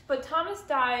Thomas. But Thomas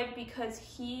died because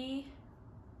he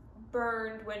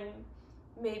burned when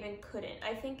Maven couldn't.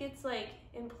 I think it's like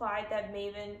implied that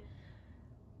Maven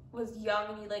was young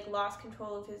and he like lost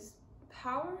control of his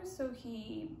powers, so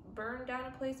he burned down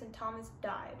a place and Thomas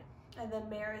died. And then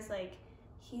Mare is like,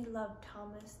 he loved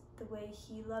Thomas the way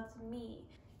he loved me.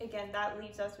 Again, that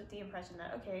leaves us with the impression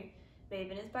that, okay,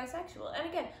 Maven is bisexual. And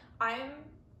again, I'm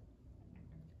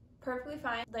perfectly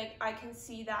fine. Like, I can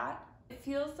see that. It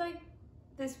feels like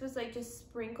this was like just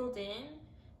sprinkled in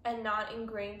and not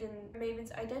ingrained in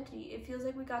Maven's identity. It feels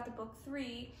like we got to book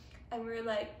 3 and we were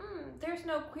like, there's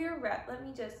no queer rep. Let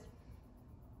me just...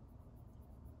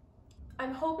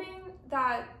 I'm hoping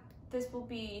that this will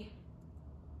be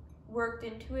worked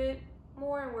into it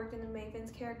more and worked into Maven's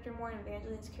character more and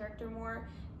Evangeline's character more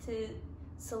to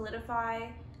solidify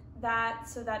that,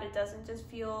 so that it doesn't just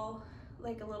feel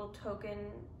like a little token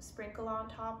sprinkle on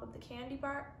top of the candy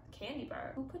bar. Candy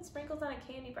bar? Who puts sprinkles on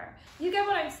a candy bar? You get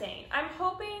what I'm saying. I'm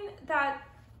hoping that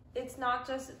it's not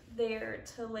just there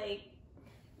to like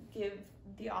give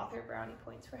the author brownie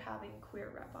points for having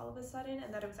queer rep all of a sudden,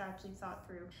 and that it was actually thought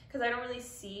through, because I don't really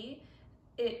see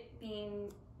it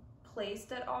being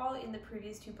placed at all in the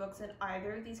previous 2 books in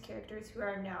either of these characters who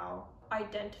are now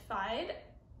identified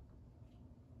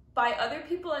by other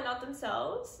people and not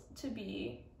themselves to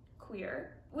be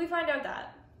queer. We find out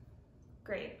that.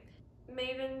 Great.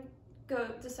 Maven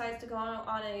decides to go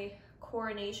on a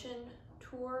coronation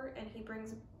tour, and he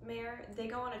brings Mare. They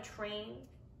go on a train.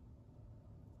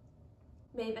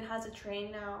 Maven has a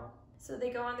train now. So they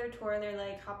go on their tour and they're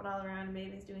like hopping all around.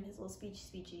 Maven's doing his little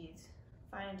speechies.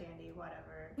 Fine and dandy,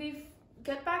 whatever. We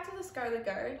get back to the Scarlet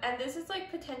Guard, and this is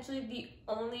like potentially the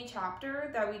only chapter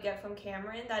that we get from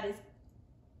Cameron that is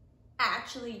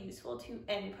actually useful to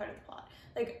any part of the plot.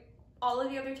 Like, all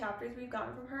of the other chapters we've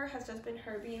gotten from her has just been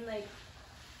her being like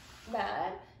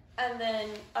mad, and then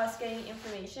us getting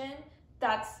information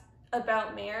that's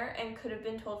about Mare and could have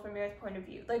been told from Mare's point of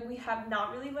view. Like, we have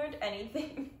not really learned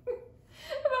anything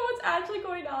about what's actually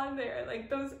going on there.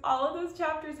 Like, all of those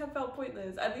chapters have felt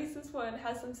pointless. At least this one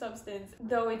has some substance,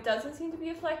 though it doesn't seem to be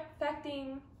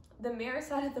affecting the Mare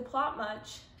side of the plot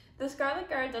much. The Scarlet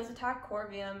Guard does attack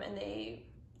Corvium, and they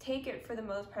take it for the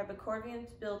most part, but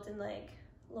Corvium's built in like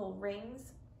little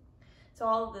rings. So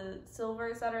all of the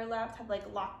Silvers that are left have like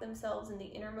locked themselves in the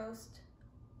innermost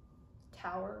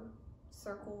tower,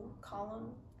 circle, column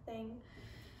thing.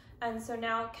 And so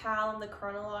now Cal and the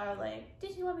Colonel are like,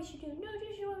 this is what we should do, no,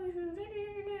 this is what we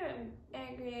should do,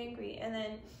 angry. And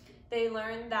then they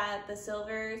learn that the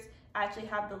Silvers actually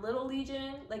have the Little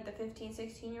Legion, like the 15,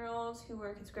 16-year-olds who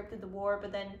were conscripted the war,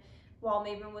 but then while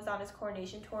Maven was on his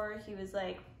coronation tour, he was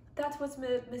like, that's what's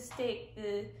mistake,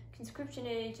 the conscription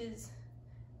age is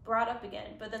brought up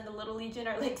again, but then the Little Legion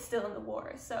are like still in the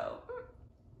war, so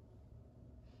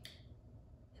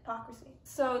hypocrisy.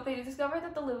 So they discover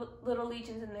that the Little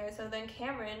Legion's in there, so then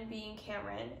Cameron, being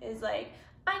Cameron, is like,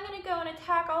 I'm gonna go and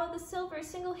attack all of the silver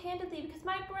single-handedly because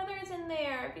my brother is in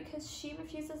there, because she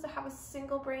refuses to have a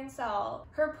single brain cell.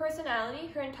 Her personality,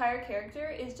 her entire character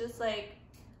is just like,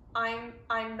 I'm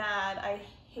mad, I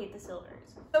hate the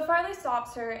silvers. So Farley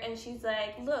stops her and she's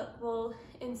like, look, we'll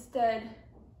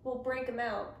break them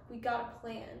out. We got a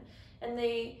plan. And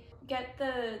they get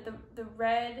the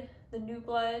red, the new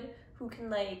blood, who can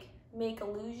like make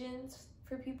illusions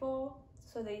for people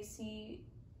so they see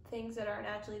things that aren't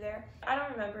actually there. I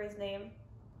don't remember his name.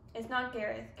 It's not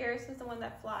Gareth. Gareth is the one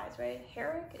that flies, right?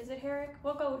 Herrick? Is it Herrick?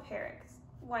 We'll go with Herrick.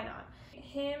 Why not?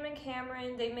 Him and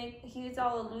Cameron, he's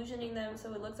all illusioning them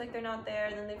so it looks like they're not there,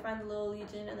 and then they find the Little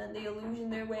Legion and then they illusion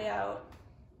their way out.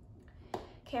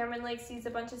 Cameron like sees a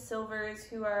bunch of silvers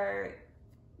who are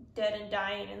dead and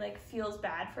dying and like feels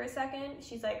bad for a second.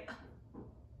 She's like,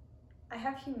 I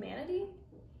have humanity?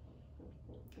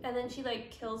 And then she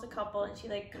like kills a couple and she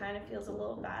like kind of feels a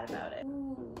little bad about it.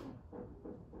 Ooh.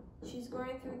 She's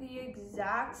going through the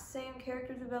exact same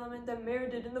character development that Mare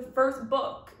did in the first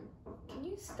book. Can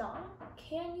you stop?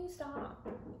 Can you stop?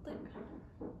 Like,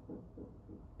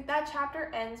 that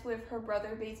chapter ends with her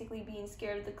brother basically being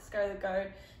scared of the Scarlet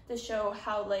Guard to show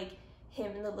how like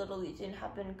him and the Little Legion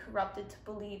have been corrupted to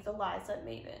believe the lies that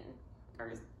Maven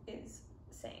is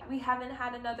saying. We haven't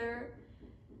had another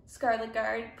Scarlet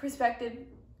Guard perspective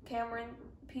Cameron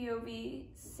POV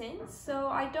since, so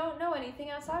I don't know anything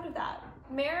outside of that.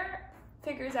 Mare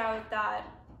figures out that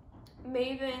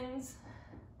Maven's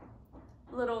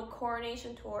little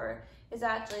coronation tour is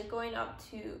actually going up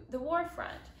to the war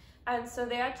front, and so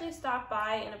they actually stop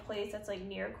by in a place that's like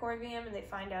near Corvium and they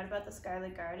find out about the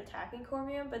Scarlet Guard attacking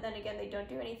Corvium, but then again they don't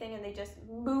do anything and they just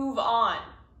move on.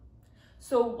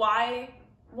 So why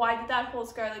did that whole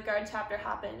Scarlet Guard chapter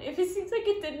happen if it seems like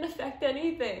it didn't affect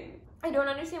anything? I don't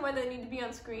understand why they need to be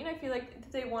on screen. I feel like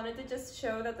if they wanted to just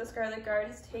show that the Scarlet Guard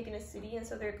has taken a city and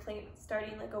so they're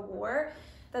starting like a war,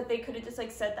 that they could have just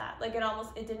like said that. Like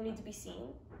it didn't need to be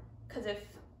seen because it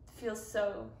feels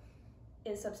so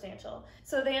insubstantial.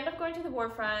 So they end up going to the war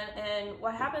front, and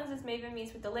what happens is Maven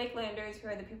meets with the Lakelanders, who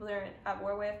are the people they're at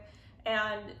war with,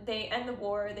 and they end the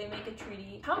war, they make a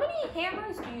treaty. How many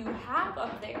hammers do you have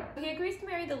up there? He agrees to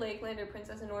marry the Lakelander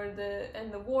princess in order to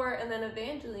end the war, and then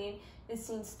Evangeline is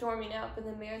seen storming out, but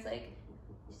then Mare's like,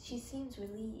 she seems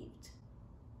relieved.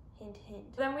 Hint,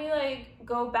 hint. Then we like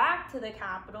go back to the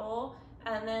capital,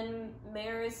 and then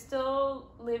Mare is still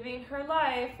living her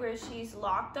life where she's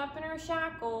locked up in her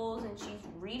shackles and she's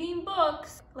reading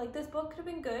books. Like, this book could have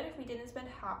been good if we didn't spend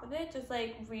half of it just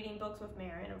like reading books with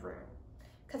Mare in a room.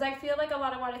 Because I feel like a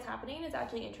lot of what is happening is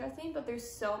actually interesting, but there's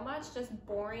so much just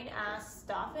boring ass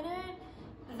stuff in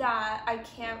it that I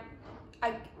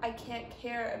can't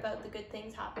care about the good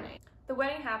things happening. The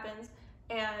wedding happens,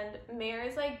 and Mare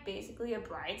is like basically a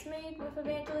bridesmaid with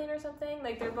Evangeline or something.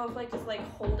 Like, they're both like just like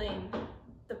holding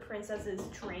the princess's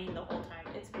train the whole time.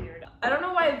 It's weird. I don't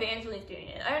know why Evangeline's doing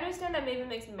it. I understand that Maven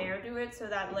makes Mare do it so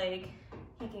that like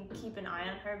he can keep an eye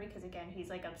on her, because again, he's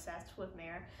like obsessed with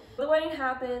Mare. The wedding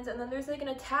happens, and then there's like an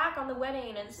attack on the wedding,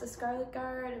 and it's the Scarlet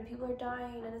Guard, and people are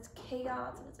dying, and it's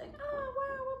chaos, and it's like, oh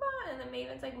wow, and then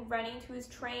Maven's like running to his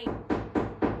train.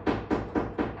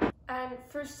 And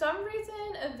for some reason,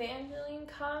 Evangeline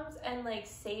comes and like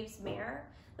saves Mare.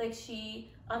 Like,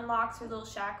 she unlocks her little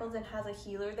shackles and has a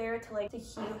healer there to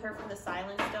heal her from the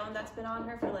Silent Stone that's been on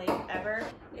her for like ever.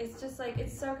 It's just like,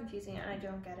 it's so confusing and I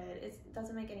don't get it. It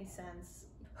doesn't make any sense.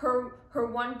 Her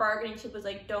one bargaining chip was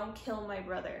like, don't kill my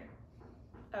brother.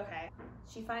 Okay.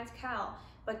 She finds Cal,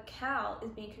 but Cal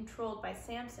is being controlled by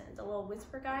Samson, the little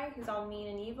whisper guy who's all mean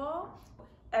and evil.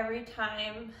 Every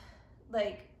time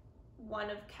like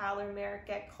one of Cal or Mare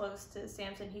get close to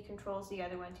Samson, he controls the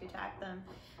other one to attack them.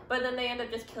 But then they end up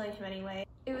just killing him anyway.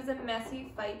 It was a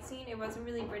messy fight scene. It wasn't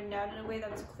really written out in a way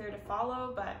that was clear to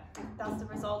follow, but that's the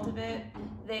result of it.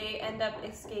 They end up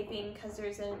escaping because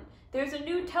there's a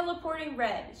new teleporting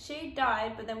red. Shade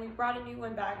died, but then we brought a new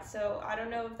one back, so I don't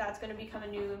know if that's going to become a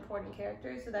new important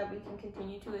character so that we can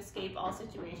continue to escape all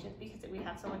situations because we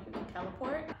have someone who can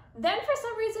teleport. Then for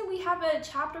some reason we have a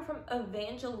chapter from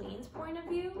Evangeline's point of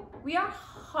view. We are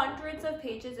hundreds of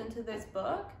pages into this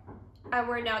book, and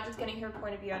we're now just getting her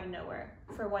point of view out of nowhere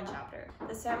for one chapter.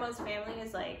 The Samos family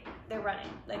is like, they're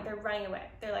running away.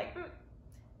 They're like,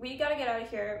 we gotta get out of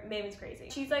here, Maven's crazy.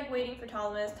 She's like waiting for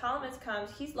Ptolemus. Ptolemus comes,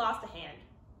 he's lost a hand.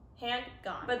 Hand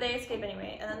gone. But they escape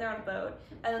anyway, and then they're on a boat,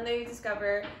 and then they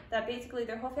discover that basically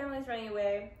their whole family is running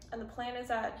away, and the plan is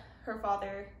that her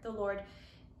father, the Lord,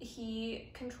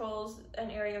 he controls an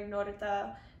area of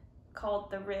Northa called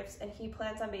the Rifts, and he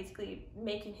plans on basically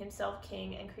making himself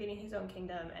king and creating his own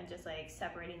kingdom and just like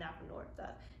separating that from Northa.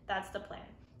 That's the plan.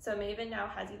 So Maven now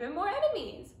has even more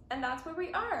enemies, and that's where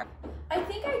we are. I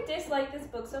think I dislike this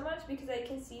book so much because I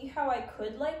can see how I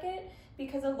could like it,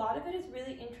 because a lot of it is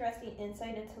really interesting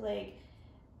insight into like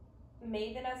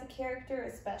Maven as a character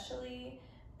especially,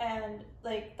 and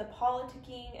like the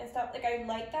politicking and stuff. Like I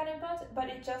like that in books, but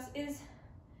it just is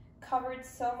covered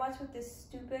so much with this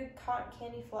stupid cotton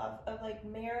candy fluff of like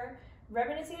Mare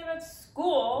reminiscing about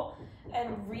school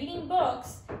and reading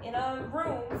books in a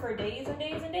room for days and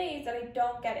days and days that I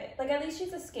don't get it. Like at least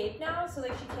she's escaped now, so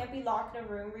like she can't be locked in a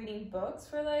room reading books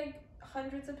for like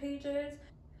hundreds of pages.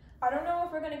 I don't know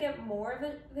if we're gonna get more of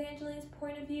Evangeline's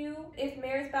point of view. If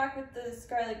Mare's back with the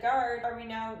Scarlet Guard, are we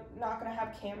now not gonna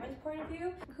have Cameron's point of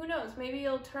view? Who knows? Maybe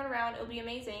it'll turn around, it'll be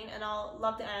amazing, and I'll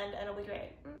love the end, and it'll be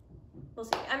great. We'll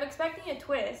see. I'm expecting a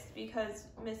twist because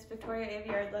Miss Victoria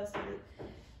Aveyard loves to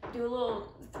do a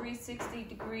little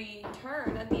 360-degree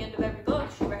turn at the end of every book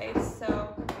she writes,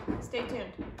 so stay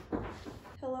tuned.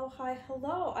 Hello, hi,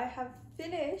 hello. I have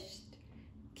finished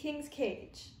King's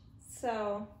Cage,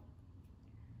 so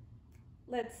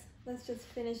let's just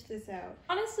finish this out.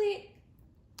 Honestly,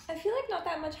 I feel like not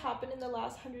that much happened in the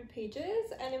last 100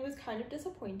 pages, and it was kind of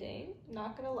disappointing,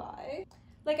 not gonna lie.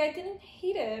 Like, I didn't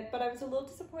hate it, but I was a little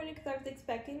disappointed because I was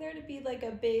expecting there to be like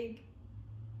a big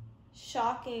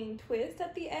shocking twist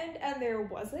at the end, and there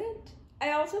wasn't.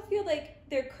 I also feel like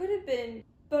there could have been,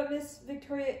 but Miss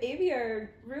Victoria Aveyard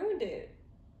ruined it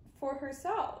for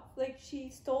herself. Like, she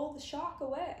stole the shock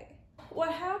away.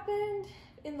 What happened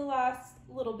in the last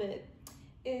little bit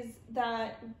is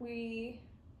that we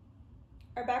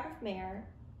are back with Mare.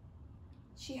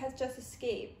 She has just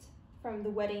escaped from the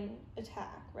wedding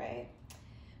attack, right?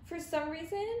 For some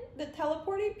reason, the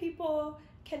teleporting people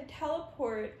can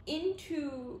teleport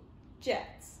into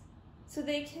jets. So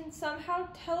they can somehow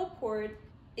teleport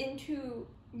into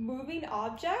moving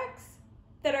objects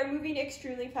that are moving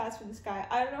extremely fast through the sky.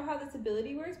 I don't know how this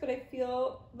ability works, but I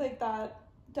feel like that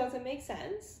doesn't make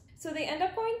sense. So they end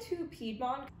up going to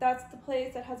Piedmont. That's the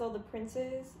place that has all the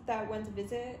princes that went to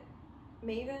visit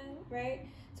Maven, right?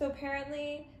 So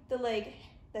apparently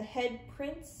the head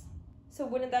prince, so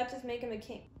wouldn't that just make him a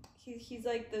king? He's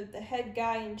like the head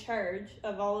guy in charge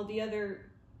of all of the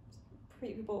other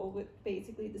people with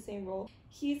basically the same role.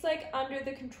 He's like under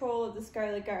the control of the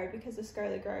Scarlet Guard because the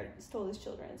Scarlet Guard stole his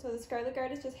children. So the Scarlet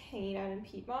Guard is just hanging out in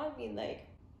Piedmont being like,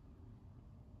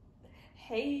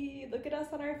 hey, look at us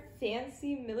on our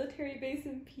fancy military base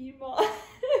in Piedmont.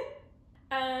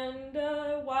 And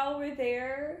while we're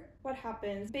there, what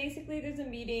happens? Basically, there's a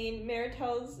meeting. Mare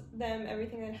tells them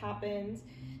everything that happens.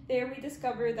 There we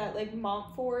discover that like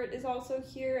Montfort is also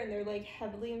here, and they're like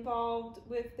heavily involved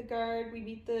with the guard. We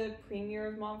meet the premier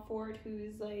of Montfort,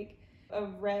 who's like a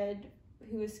red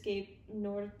who escaped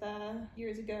Northa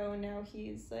years ago, and now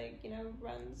he's like, you know,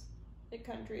 runs the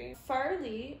country.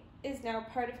 Farley is now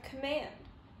part of command.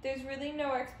 There's really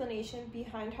no explanation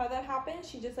behind how that happened.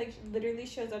 She just like literally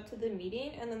shows up to the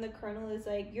meeting, and then the colonel is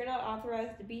like, you're not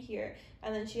authorized to be here.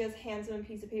 And then she just hands him a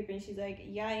piece of paper and she's like,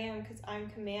 yeah, I am, because I'm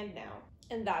command now.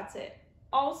 And that's it.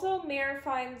 Also, Mare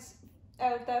finds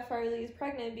out that Farley is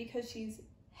pregnant because she's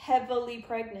heavily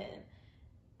pregnant.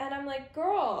 And I'm like,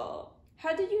 girl,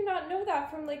 how did you not know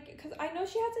that from like, because I know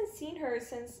she hasn't seen her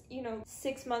since, you know,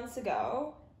 6 months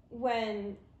ago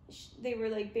when they were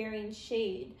like burying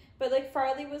Shade. But like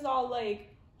Farley was all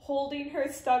like holding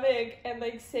her stomach and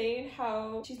like saying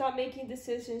how she's not making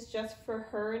decisions just for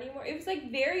her anymore. It was like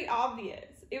very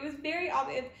obvious. It was very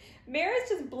obvious. Mare is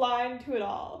just blind to it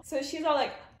all. So she's all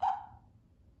like,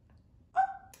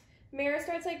 Mare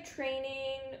starts like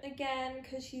training again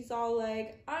because she's all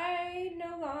like, I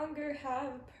no longer have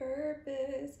a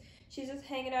purpose. She's just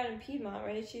hanging out in Piedmont,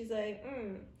 right? She's like,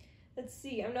 let's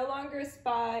see, I'm no longer a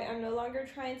spy. I'm no longer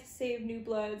trying to save New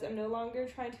Bloods. I'm no longer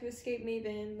trying to escape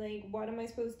Maven. Like, what am I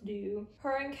supposed to do?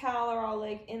 Her and Cal are all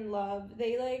like in love.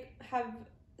 They like have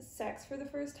sex for the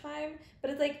first time,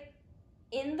 but it's like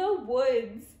in the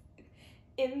woods,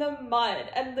 in the mud,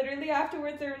 and literally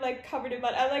afterwards they're like covered in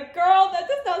mud. I'm like, girl, that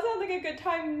does not sound like a good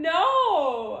time.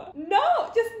 No,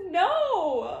 just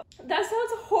no. That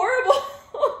sounds horrible.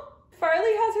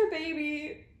 Farley has her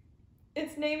baby.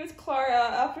 Its name is Clara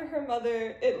after her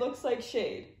mother. It looks like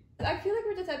Shade. I feel like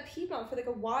we're just at Piedmont for like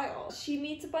a while. She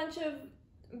meets a bunch of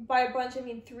by a bunch I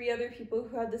mean 3 other people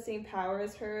who have the same power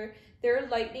as her. Their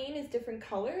lightning is different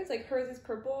colors. Like hers is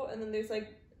purple, and then there's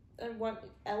like one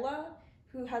Ella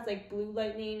who has like blue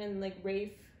lightning, and like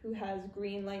Rafe who has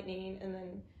green lightning, and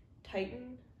then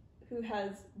Titan who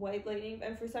has white lightning.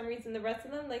 And for some reason the rest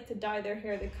of them like to dye their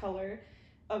hair the color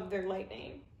of their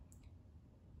lightning.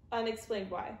 Unexplained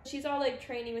why. She's all like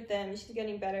training with them, she's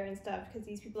getting better and stuff because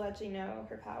these people actually know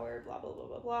her power, blah blah blah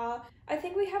blah blah. I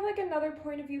think we have like another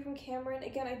point of view from Cameron.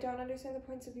 Again, I don't understand the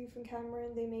points of view from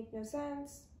Cameron. They make no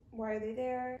sense. Why are they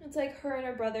there? It's like her and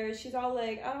her brother. She's all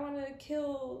like, I don't want to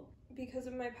kill because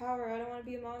of my power. I don't want to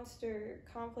be a monster.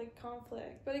 Conflict.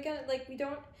 But again, like we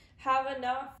don't have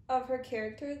enough of her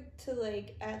character to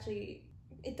like actually,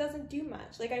 it doesn't do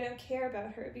much. Like I don't care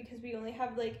about her because we only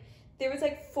have like, there was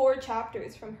like 4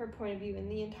 chapters from her point of view in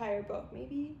the entire book,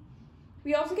 maybe.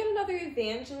 We also get another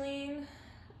Evangeline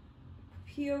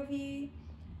POV.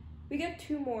 We get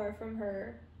 2 more from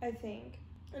her, I think.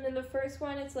 And in the first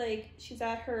one, it's like she's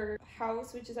at her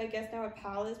house, which is I guess now a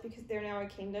palace because they're now a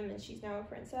kingdom and she's now a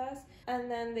princess.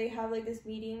 And then they have like this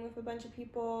meeting with a bunch of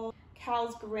people.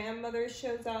 Cal's grandmother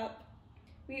shows up.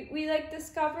 We like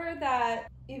discover that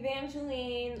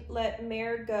Evangeline let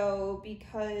Mare go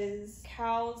because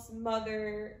Cal's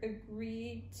mother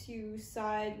agreed to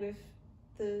side with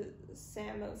the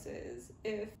Samoses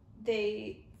if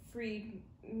they freed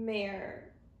Mare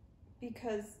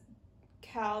because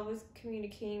Cal was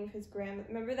communicating with his grandma.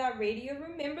 Remember that radio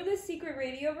room? Remember the secret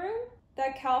radio room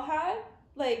that Cal had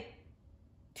like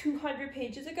 200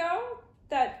 pages ago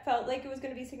that felt like it was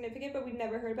going to be significant but we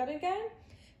never heard about it again?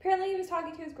 Apparently he was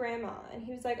talking to his grandma and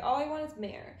he was like, all I want is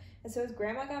Mare. And so his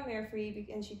grandma got Mare free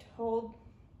and she told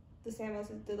the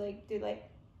Samoses to like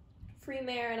free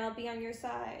Mare and I'll be on your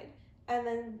side. And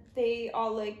then they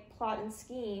all like plot and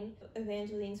scheme,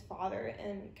 Evangeline's father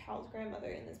and Cal's grandmother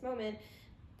in this moment,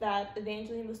 that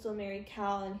Evangeline will still marry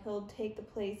Cal and he'll take the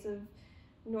place of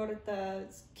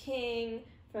Northa's king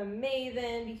from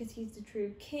Maven because he's the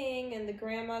true king, and the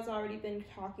grandma's already been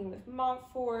talking with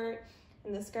Montfort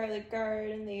and the Scarlet Guard,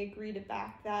 and they agree to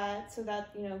back that, so that,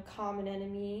 you know, common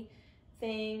enemy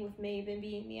thing with Maven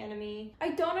being the enemy. I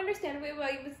don't understand why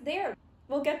it was there.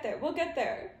 We'll get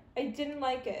there. I didn't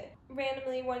like it.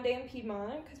 Randomly one day in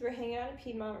Piedmont, because we're hanging out in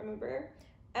Piedmont, remember?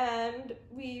 And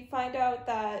we find out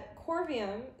that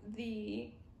Corvium,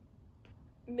 the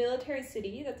military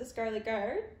city that the Scarlet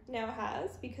Guard now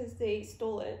has, because they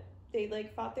stole it, they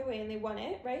like fought their way and they won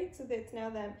it, right? So it's now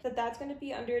them, that's going to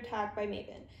be under attack by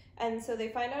Maven. And so they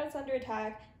find out it's under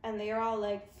attack and they are all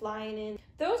like flying in.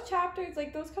 Those chapters,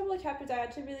 like those couple of chapters I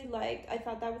actually really liked. I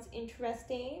thought that was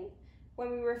interesting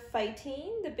when we were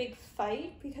fighting, the big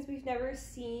fight, because we've never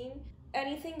seen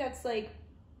anything that's like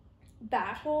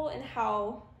battle and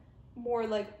how more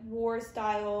like war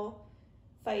style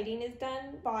fighting is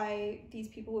done by these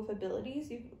people with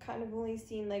abilities. You've kind of only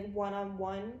seen like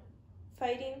one-on-one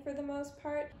fighting for the most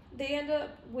part. They end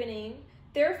up winning.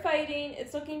 They're fighting,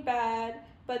 it's looking bad,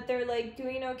 but they're like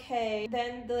doing okay.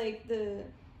 Then the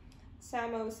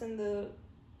Samos and the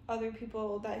other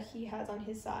people that he has on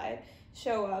his side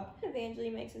show up.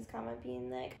 Evangeline makes his comment being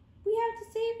like, we have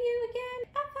to save you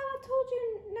again? I thought I told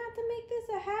you not to make this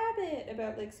a habit,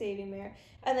 about like saving Mare.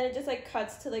 And then it just like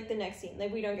cuts to like the next scene.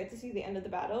 Like we don't get to see the end of the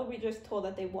battle. We're just told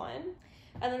that they won.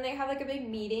 And then they have like a big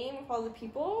meeting with all the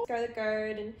people, Scarlet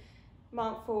Guard and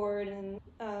Montfort and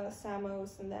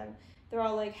Samos and them. They're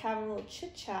all like having a little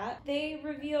chit chat. They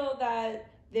reveal that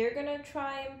they're gonna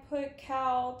try and put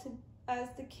Cal as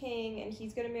the king, and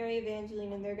he's gonna marry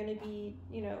Evangeline, and they're gonna be,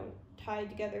 you know, tied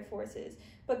together forces.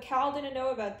 But Cal didn't know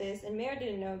about this, and Mare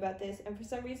didn't know about this, and for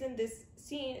some reason this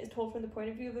scene is told from the point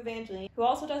of view of Evangeline, who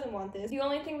also doesn't want this. The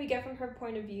only thing we get from her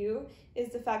point of view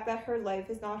is the fact that her life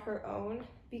is not her own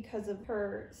because of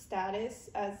her status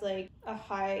as like a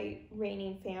high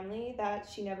reigning family, that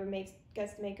she never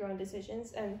gets to make her own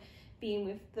decisions, and being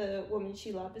with the woman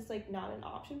she loved is like not an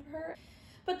option for her.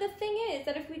 But the thing is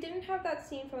that if we didn't have that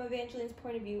scene from Evangeline's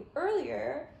point of view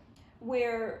earlier,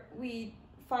 where we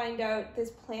find out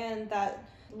this plan that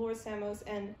Lord Samos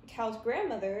and Cal's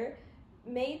grandmother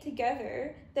made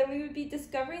together, then we would be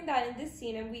discovering that in this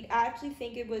scene, and we'd actually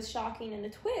think it was shocking and a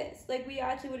twist. Like we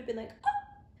actually would have been like,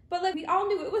 oh! But like we all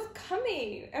knew it was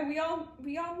coming, and we all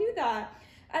knew that.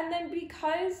 And then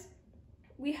because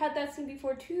we had that scene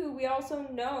before too, we also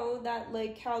know that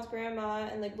like Cal's grandma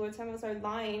and like Lord Samos are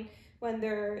lying when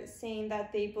they're saying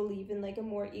that they believe in like a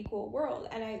more equal world.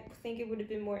 And I think it would have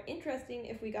been more interesting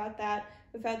if we got that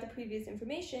without the previous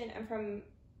information and from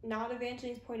not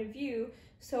Evangeline's point of view.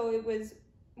 So it was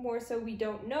more so we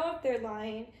don't know if they're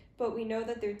lying, but we know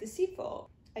that they're deceitful.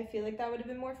 I feel like that would have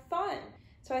been more fun.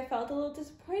 So I felt a little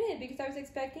disappointed because I was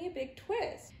expecting a big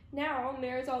twist. Now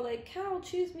Mare's all like, Cal,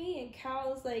 choose me, and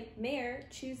Cal's like, Mare,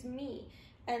 choose me.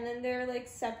 And then they're like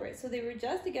separate. So they were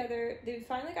just together, they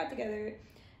finally got together,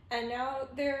 and now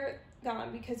they're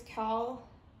gone because Cal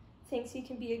thinks he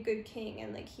can be a good king,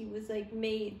 and like he was like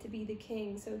made to be the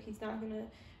king, so he's not gonna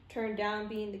turn down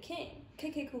being the king.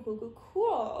 Okay,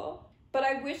 cool. But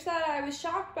I wish that I was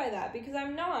shocked by that, because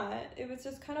I'm not. It was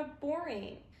just kind of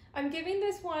boring. I'm giving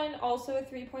this one also a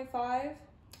 3.5.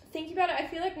 Thinking about it, I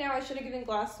feel like now I should have given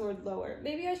Glass Sword lower.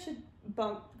 Maybe I should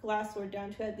bump Glass Sword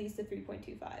down to at least a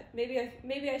 3.25.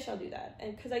 Maybe I shall do that.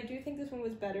 And because I do think this one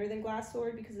was better than Glass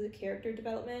Sword because of the character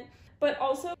development. But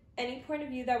also, any point of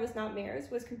view that was not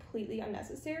Mare's was completely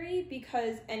unnecessary,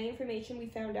 because any information we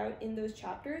found out in those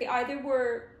chapters, they either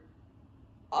were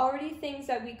already things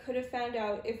that we could have found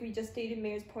out if we just stayed in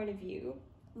Mare's point of view,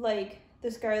 like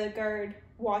the Scarlet Guard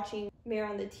watching Mare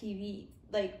on the TV.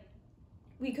 Like,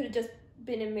 we could have just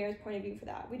been in Mare's point of view for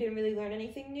that. We didn't really learn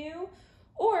anything new.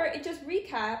 Or it just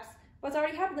recaps what's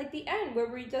already happened, like the end, where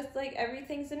we just, like,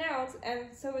 everything's announced,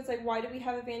 and so it's like, why do we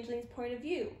have Evangeline's point of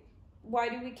view? Why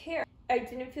do we care? I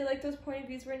didn't feel like those point of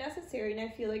views were necessary, and I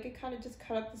feel like it kind of just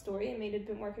cut up the story and made it a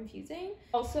bit more confusing.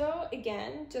 Also,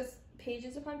 again, just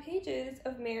pages upon pages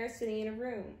of Mare sitting in a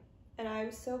room, and I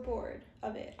was so bored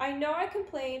of it. I know I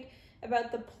complained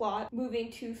about the plot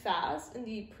moving too fast in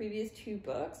the previous 2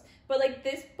 books, but like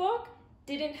this book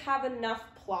didn't have enough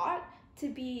plot to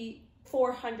be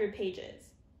 400 pages.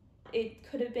 It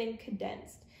could have been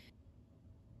condensed.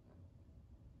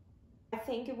 I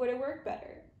think it would have worked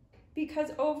better.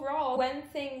 Because overall, when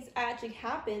things actually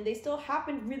happened, they still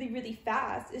happened really, really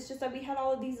fast. It's just that we had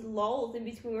all of these lulls in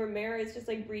between where Mare is just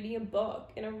like reading a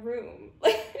book in a room.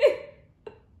 I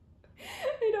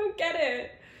don't get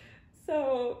it.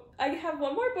 So I have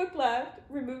one more book left.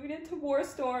 We're moving into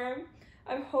Warstorm.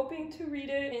 I'm hoping to read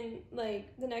it in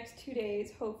like the next 2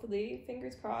 days, hopefully.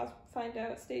 Fingers crossed. Find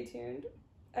out. Stay tuned.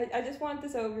 I just want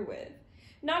this over with.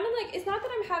 It's not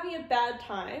that I'm having a bad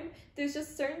time. There's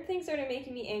just certain things that are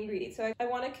making me angry. So I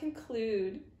want to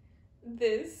conclude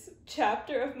this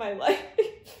chapter of my life.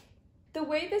 The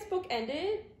way this book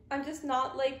ended, I'm just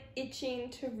not like itching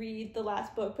to read the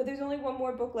last book. But there's only one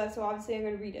more book left, so obviously I'm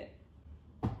going to read it.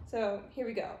 So here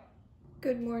we go.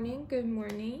 Good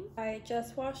morning. I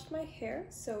just washed my hair,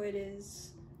 so it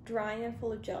is drying and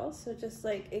full of gel. So just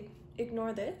like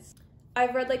ignore this.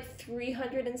 I've read like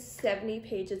 370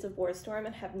 pages of Warstorm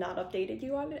and have not updated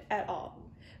you on it at all.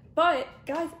 But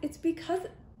guys, it's because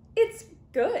it's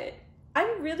good.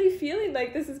 I'm really feeling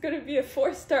like this is going to be a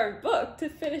 4-star book to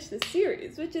finish the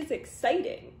series, which is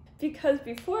exciting. Because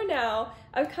before now,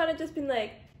 I've kind of just been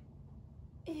like,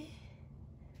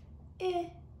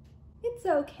 it's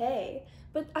okay.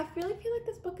 But I really feel like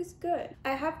this book is good.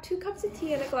 I have 2 cups of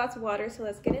tea and a glass of water, so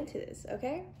let's get into this,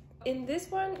 okay? In this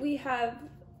one, we have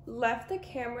left the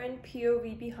Cameron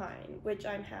POV behind, which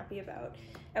I'm happy about.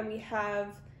 And we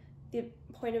have the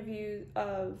point of view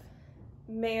of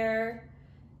Mare,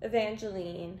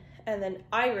 Evangeline, and then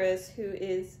Iris, who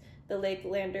is the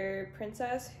Lakelander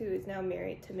princess who is now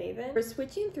married to Maven. We're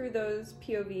switching through those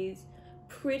POVs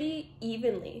pretty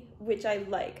evenly, which I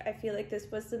like. I feel like this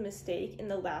was the mistake in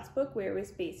the last book where it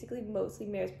was basically mostly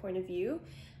Mare's point of view,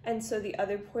 and so the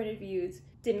other point of views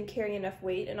didn't carry enough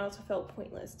weight and also felt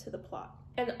pointless to the plot.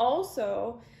 And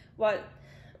also, what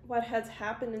has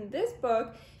happened in this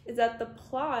book is that the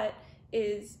plot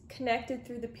is connected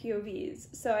through the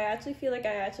POVs. So I actually feel like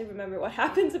I actually remember what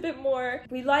happens a bit more.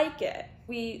 We like it.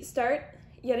 We start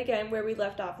yet again where we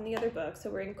left off in the other book. So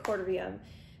we're in Cordevium,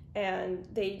 and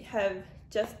they have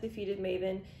just defeated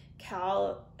Maven.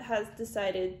 Cal has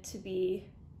decided to be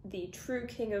the true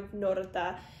king of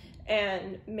Norta,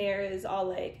 and Mare is all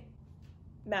like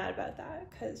mad about that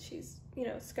because she's, you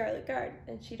know, Scarlet Guard,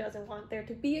 and she doesn't want there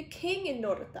to be a king in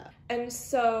Norta. And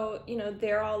so, you know,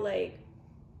 they're all like,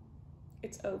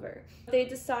 it's over. They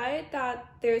decide that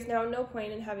there's now no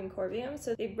point in having Corvium,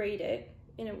 so they raid it.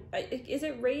 You know, is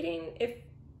it raiding if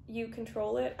you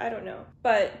control it? I don't know.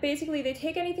 But basically, they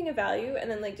take anything of value and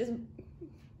then like just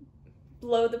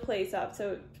blow the place up,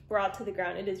 so it's brought to the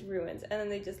ground. It is ruins, and then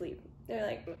they just leave. They're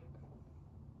like,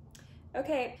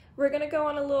 okay, we're gonna go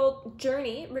on a little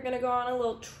journey. We're gonna go on a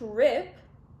little trip,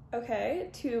 okay,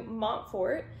 to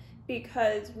Montfort,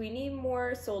 because we need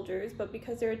more soldiers, but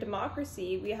because they're a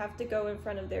democracy, we have to go in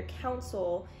front of their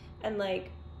council and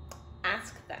like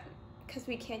ask them, because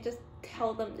we can't just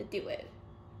tell them to do it.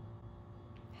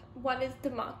 What is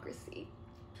democracy?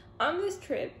 On this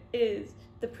trip is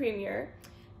the premier,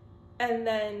 and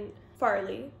then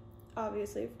Farley,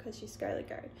 obviously, because she's Scarlet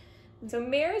Guard. So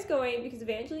Mare is going because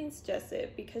Evangeline suggests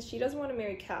it, because she doesn't want to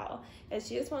marry Cal and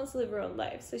she just wants to live her own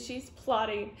life. So she's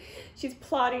plotting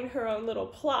her own little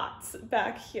plots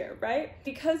back here, right?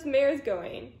 Because Mare's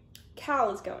going,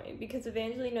 Cal is going, because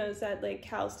Evangeline knows that like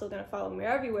Cal's still gonna follow Mare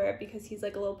everywhere because he's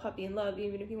like a little puppy in love,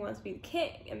 even if he wants to be the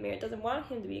king, and Mare doesn't want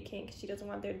him to be a king because she doesn't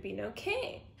want there to be no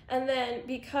king. And then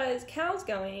because Cal's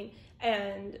going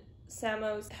and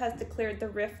Samos has declared the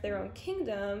Rift their own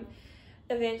kingdom,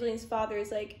 Evangeline's father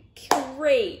is like,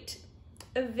 great,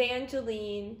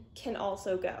 Evangeline can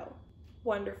also go.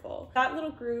 Wonderful. That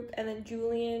little group, and then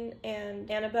Julian and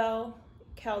Annabelle,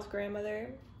 Cal's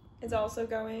grandmother, is also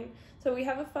going. So we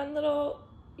have a fun little,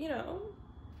 you know,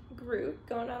 group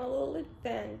going on a little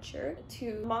adventure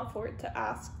to Montfort to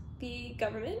ask the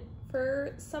government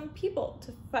for some people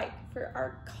to fight for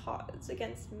our cause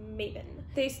against Maven.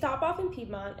 They stop off in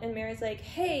Piedmont, and Mary's like,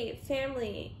 hey,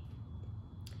 family,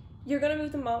 you're gonna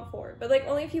move to Montfort, but like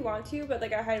only if you want to, but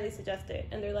like I highly suggest it.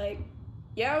 And they're like,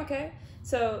 yeah, okay.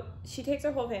 So she takes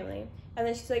her whole family, and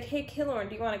then she's like, hey, Killorn,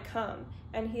 do you want to come?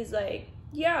 And he's like,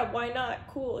 yeah, why not?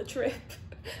 Cool, a trip.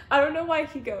 I don't know why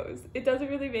he goes. It doesn't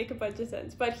really make a bunch of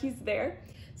sense, but he's there.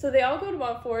 So they all go to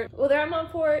Montfort. Well, they're at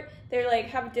Montfort, they're like,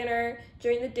 have dinner.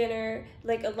 During the dinner,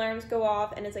 like alarms go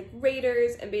off, and it's like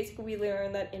raiders, and basically we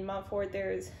learn that in Montfort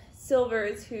there's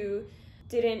Silvers who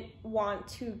didn't want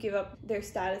to give up their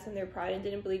status and their pride and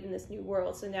didn't believe in this new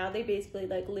world. So now they basically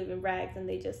like live in rags, and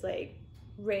they just like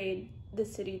raid the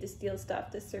city to steal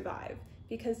stuff to survive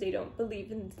because they don't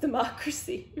believe in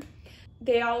democracy.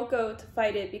 They all go to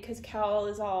fight it because Cal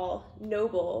is all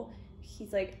noble.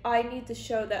 He's like, I need to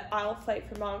show that I'll fight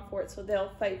for Montfort, so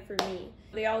they'll fight for me.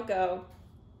 They all go,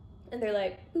 and they're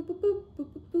like, boop, boop, boop, boop,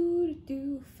 boop, boop,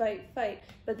 do, fight, fight.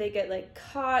 But they get like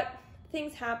caught,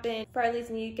 things happen, Farley's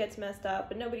knee gets messed up,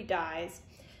 but nobody dies.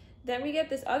 Then we get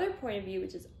this other point of view,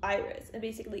 which is Iris. And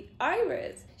basically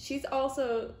Iris, she's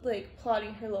also like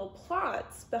plotting her little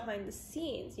plots behind the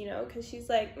scenes, you know, because she's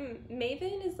like,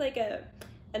 Maven is like a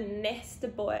nasty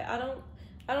boy. I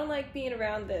don't like being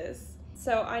around this.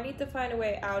 So I need to find a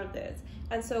way out of this.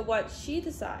 And so what she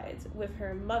decides with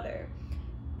her mother,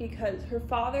 because her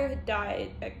father had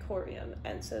died at Corium,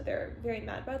 and so they're very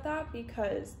mad about that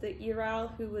because the Iral,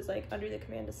 who was like under the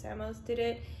command of Samos, did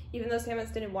it. Even though Samos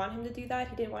didn't want him to do that,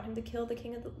 he didn't want him to kill the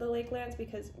king of the Lakelands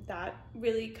because that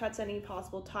really cuts any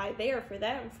possible tie there for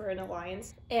them for an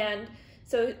alliance. And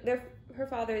so her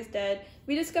father is dead.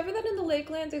 We discover that in the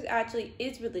Lakelands there actually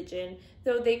is religion,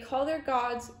 though they call their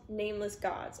gods nameless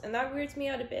gods, and that weirds me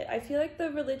out a bit. I feel like the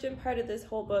religion part of this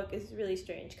whole book is really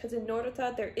strange, because in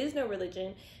Nordatha there is no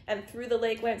religion, and through the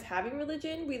Lakelands having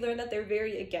religion, we learn that they're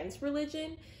very against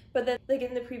religion, but then like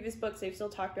in the previous books they've still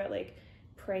talked about like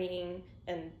praying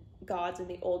and gods and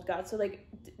the old gods. So like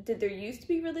did there used to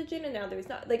be religion and now there's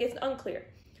not? Like it's unclear,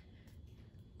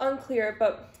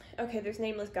 but okay, there's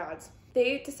nameless gods.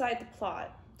 They decide to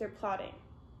plot. They're plotting.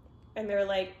 And they're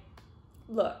like,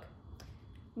 look,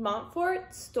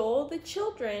 Montfort stole the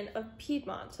children of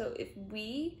Piedmont. So if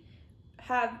we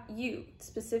have you,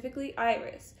 specifically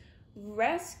Iris,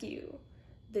 rescue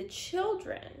the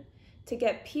children to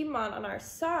get Piedmont on our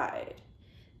side,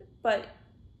 but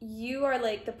you are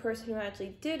like the person who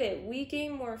actually did it, we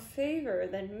gain more favor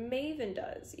than Maven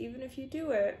does, even if you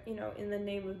do it, you know, in the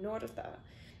name of Nordatha.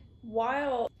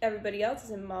 While everybody else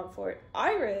is in Montfort,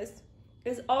 Iris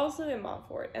is also in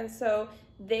Montfort, and so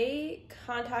they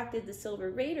contacted the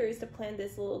Silver Raiders to plan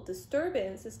this little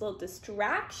disturbance, this little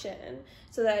distraction,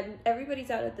 so that everybody's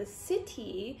out of the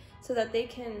city so that they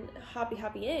can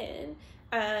hoppy in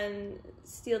and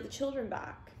steal the children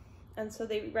back. And so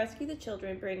they rescue the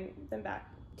children, bring them back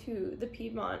to the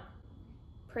Piedmont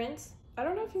prince. I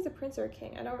don't know if he's a prince or a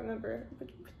king, I don't remember.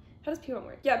 How does Piedmont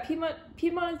work? Yeah, Piedmont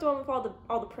is the one with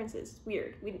all the princes.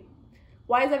 Weird.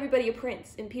 Why is everybody a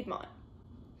prince in Piedmont?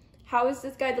 How is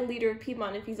this guy the leader of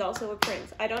Piedmont if he's also a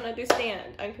prince? I don't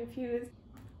understand. I'm confused.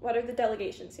 What are the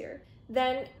delegations here?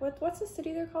 Then, what's the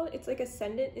city they're called? It's like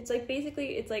Ascendant. It's like,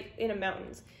 basically, it's like in the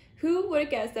mountains. Who would have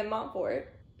guessed that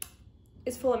Montfort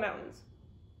is full of mountains?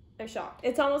 I'm shocked.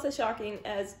 It's almost as shocking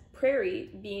as Prairie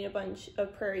being a bunch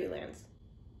of prairie lands.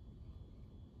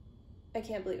 I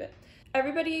can't believe it.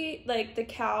 Everybody, like the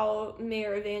Cal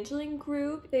Mayor Evangeline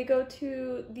group, they go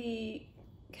to the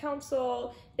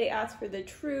council, they ask for the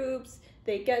troops,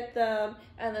 they get them,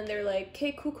 and then they're like,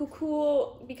 okay,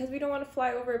 cool, because we don't want to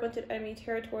fly over a bunch of enemy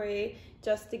territory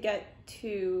just to get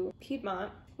to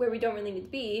Piedmont, where we don't really need to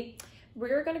be.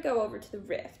 We're gonna go over to the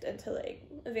Rift and to like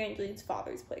Evangeline's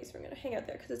father's place. We're gonna hang out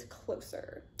there because it's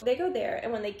closer. They go there,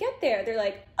 and when they get there, they're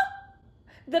like, oh,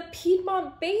 The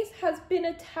Piedmont base has been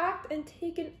attacked and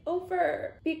taken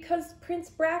over because Prince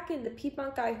Bracken, the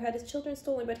Piedmont guy who had his children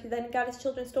stolen, but he then got his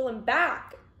children stolen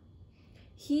back,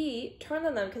 he turned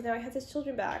on them because now he has his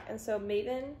children back. And so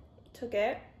Maven took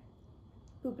it,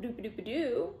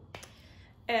 boop-a-doop-a-doop-a-doo,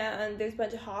 and there's a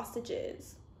bunch of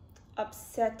hostages.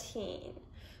 Upsetting.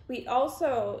 We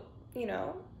also, you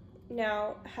know,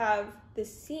 now have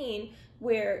this scene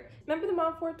where, remember the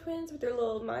Montfort twins with their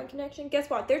little mind connection? Guess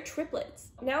what? They're triplets.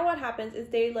 Now what happens is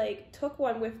they like took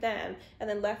one with them and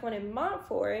then left one in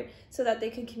Montfort so that they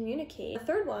could communicate. The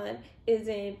third one is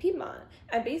in Piedmont,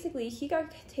 and basically he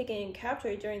got taken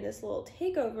captured during this little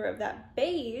takeover of that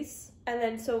base. And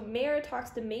then so Mare talks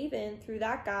to Maven through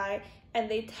that guy, and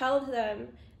they tell them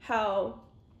how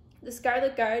the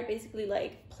Scarlet Guard basically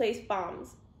like placed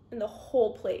bombs in the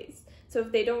whole place. So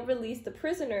if they don't release the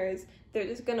prisoners, they're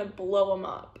just gonna blow them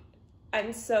up.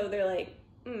 And so they're like,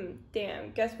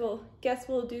 damn, guess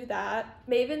we'll do that.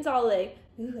 Maven's all like,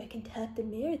 ooh, I can talk to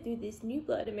Mare through this new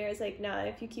blood. And Mare's like, nah,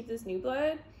 if you keep this new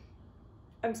blood,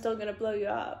 I'm still gonna blow you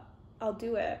up. I'll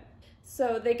do it.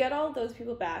 So they get all of those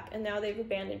people back, and now they've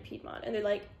abandoned Piedmont. And they're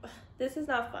like, this is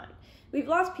not fun. We've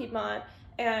lost Piedmont,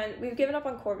 and we've given up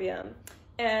on Corvium.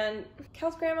 And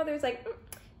Cal's grandmother is like,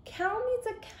 Cal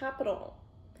needs a capital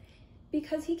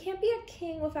because he can't be a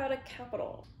king without a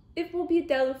capital. It will be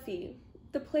Delphi,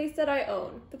 the place that I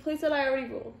own, the place that I already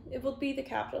rule. It will be the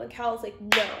capital. And Cal is like,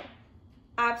 no,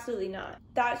 absolutely not.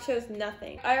 That shows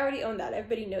nothing. I already own that.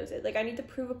 Everybody knows it. Like, I need to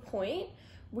prove a point.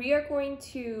 We are going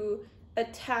to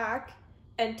attack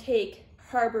and take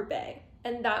Harbor Bay,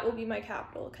 and that will be my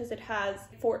capital because it has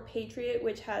Fort Patriot,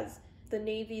 which has the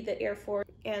Navy, the Air Force,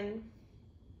 and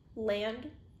land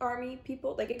army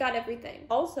people. Like, it got everything.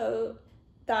 Also,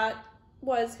 that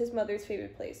was his mother's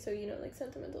favorite place, so, you know, like,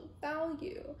 sentimental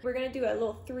value. We're gonna do a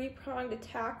little three-pronged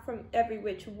attack from every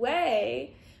which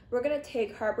way. We're gonna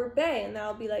take Harbor Bay, and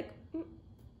that'll be like,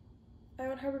 I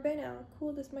own Harbor Bay now.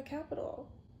 Cool, this is my capital.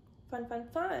 Fun, fun,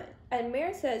 fun. And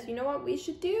Mare says, you know what we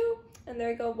should do? And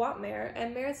there you go, what, Mare?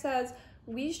 And Mare says,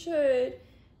 we should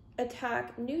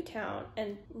attack Newtown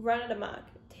and run it amok,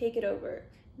 take it over.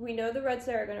 We know the Red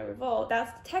Star are gonna revolt.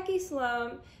 That's the techie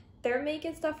slum. They're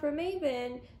making stuff for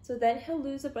Maven, so then he'll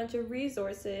lose a bunch of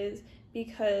resources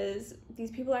because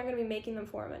these people aren't gonna be making them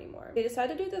for him anymore. They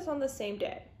decided to do this on the same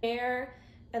day. Mayor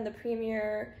and the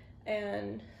Premier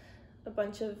and a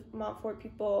bunch of Montfort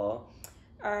people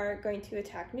are going to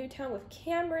attack Newtown with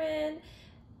Cameron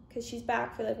because she's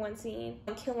back for like one scene.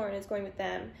 And Killorn is going with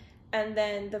them. And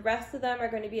then the rest of them are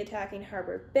going to be attacking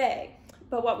Harbor Bay.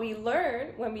 But what we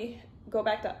learn when we go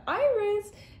back to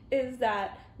Iris is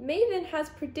that Maven has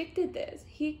predicted this.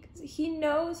 He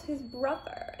knows his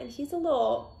brother, and he's a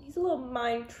little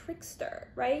mind trickster,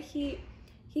 right? He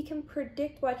can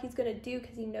predict what he's gonna do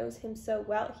because he knows him so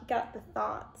well. He got the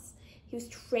thoughts. He was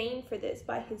trained for this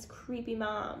by his creepy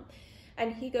mom.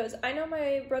 And he goes, I know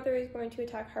my brother is going to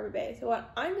attack Harbor Bay, so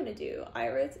what I'm gonna do,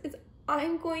 Iris, is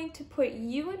I'm going to put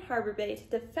you in Harbor Bay to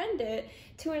defend it,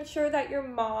 to ensure that your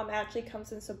mom actually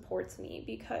comes and supports me,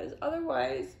 because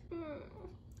otherwise,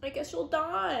 I guess you'll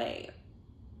die.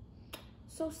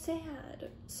 So sad.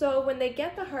 So when they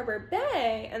get to Harbor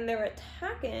Bay and they're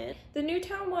attacking, the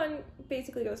Newtown one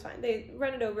basically goes fine. They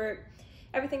run it over.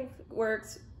 Everything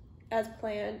works as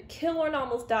planned. Killorn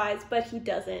almost dies, but he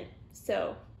doesn't.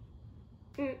 So,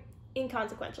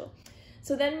 inconsequential.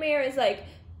 So then Mare is like,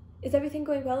 is everything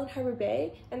going well in Harbor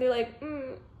Bay? And they're like,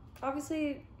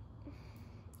 obviously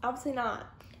not.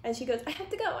 And she goes, I have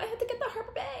to go. I have to get to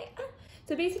Harbor Bay.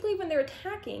 So basically when they're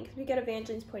attacking, because we get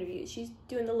Evangeline's point of view, she's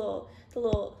doing the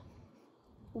little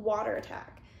water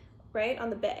attack, right, on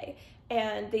the bay.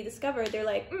 And they discover, they're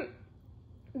like,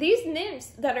 these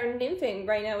nymphs that are nymphing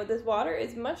right now with this water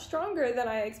is much stronger than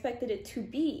I expected it to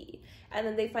be. And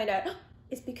then they find out,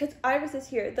 it's because Iris is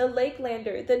here, the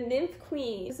Lakelander, the nymph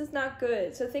queen. This is not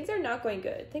good. So things are not going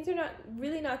good. Things are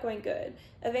really not going good.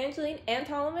 Evangeline and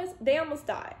Ptolemus, they almost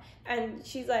die. And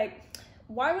she's like,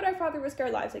 why would our father risk our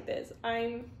lives like this?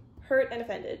 I'm hurt and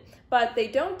offended. But they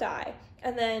don't die.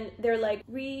 And then they're like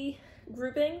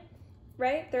regrouping,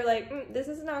 right? They're like, this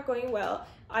is not going well.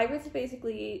 Iris is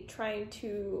basically trying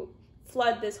to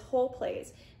flood this whole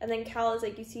place. And then Cal is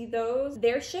like, you see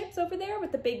their ships over there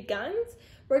with the big guns?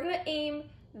 We're gonna aim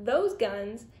those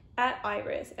guns at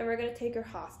Iris and we're gonna take her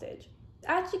hostage.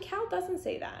 Actually, Cal doesn't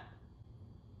say that.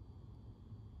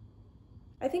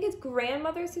 I think his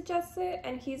grandmother suggests it,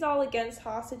 and he's all against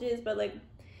hostages, but like,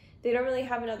 they don't really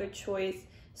have another choice.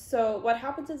 So what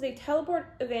happens is they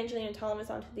teleport Evangeline and Ptolemus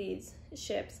onto these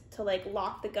ships to like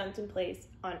lock the guns in place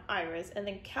on Iris, and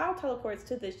then Cal teleports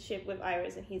to the ship with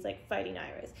Iris and he's like fighting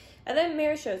Iris. And then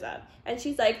Mare shows up and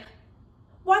she's like,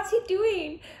 what's he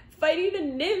doing? Fighting a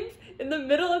nymph in the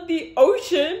middle of the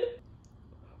ocean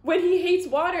when he hates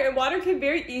water and water can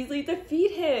very easily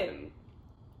defeat him.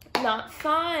 Not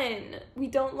fun. We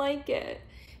don't like it.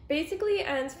 Basically,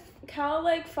 and Cal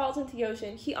like falls into the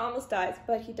ocean. He almost dies,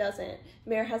 but he doesn't.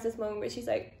 Mare has this moment where she's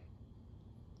like,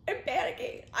 I'm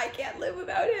panicking. I can't live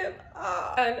without him.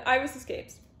 Ah. And Iris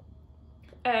escapes.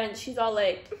 And she's all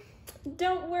like,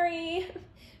 don't worry,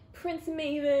 Prince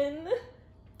Maven.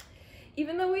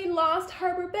 Even though we lost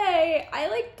Harbor Bay, I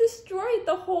like destroyed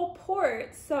the whole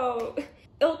port. So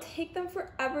it'll take them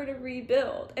forever to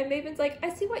rebuild. And Maven's like,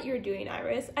 I see what you're doing,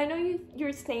 Iris. I know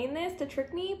you're saying this to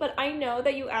trick me, but I know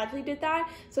that you actually did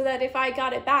that so that if I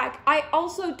got it back, I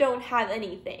also don't have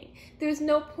anything. There's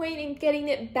no point in getting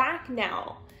it back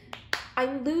now.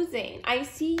 I'm losing. I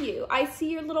see you. I see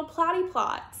your little plotty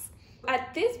plots.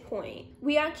 At this point,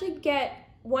 we actually get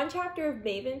one chapter of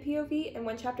Maven POV and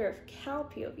one chapter of Cal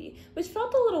POV, which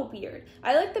felt a little weird.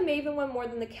 I like the Maven one more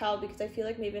than the Cal because I feel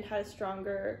like Maven had a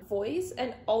stronger voice,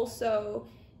 and also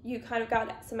you kind of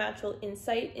got some actual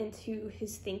insight into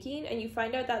his thinking, and you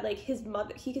find out that like his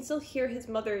mother, he can still hear his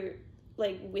mother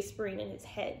like whispering in his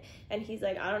head, and he's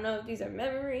like, I don't know if these are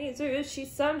memories or if she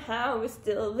somehow is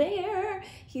still there.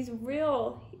 He's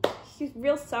real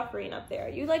suffering up there.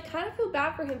 You like kind of feel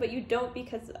bad for him, but you don't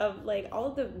because of like all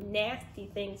of the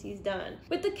nasty things he's done.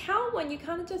 With the Cal one, you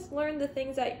kind of just learn the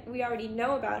things that we already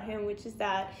know about him, which is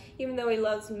that even though he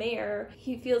loves Mare,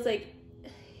 he feels like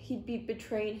he'd be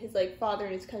betraying his like father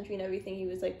and his country and everything he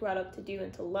was like brought up to do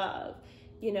and to love,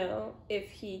 you know, if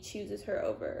he chooses her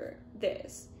over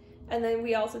this. And then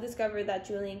we also discovered that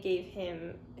Julian gave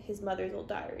him his mother's old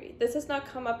diary. This has not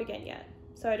come up again yet,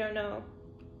 so I don't know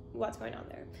what's going on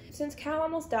there. Since Cal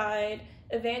almost died,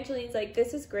 Evangeline's like,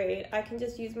 this is great. I can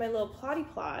just use my little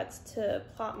plotty plots to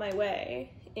plot my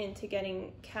way into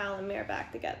getting Cal and Mare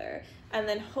back together. And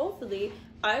then hopefully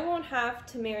I won't have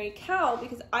to marry Cal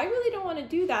because I really don't want to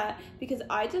do that because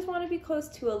I just want to be close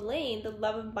to Elaine, the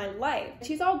love of my life.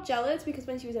 She's all jealous because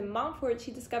when she was in Montfort,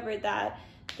 she discovered that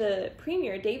the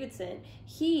premier, Davidson,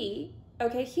 he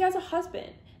has a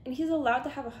husband and he's allowed to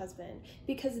have a husband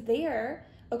because there,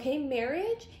 okay,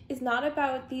 marriage is not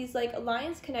about these like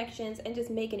alliance connections and just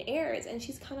making heirs. And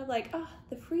she's kind of like, oh,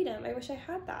 the freedom, I wish I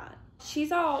had that.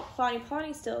 She's all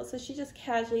plotting still, so she just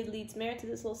casually leads Mare to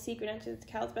this little secret entrance to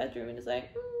Cal's bedroom and is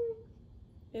like,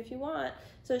 if you want.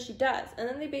 So she does, and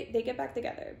then they get back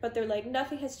together, but they're like,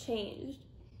 nothing has changed.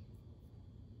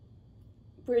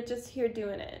 We're just here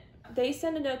doing it. They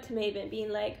send a note to Maven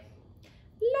being like,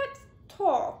 let's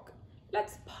talk,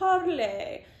 let's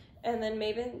parley. And then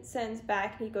Maven sends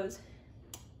back and he goes,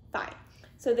 fine.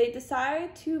 So they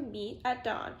decide to meet at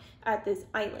dawn at this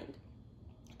island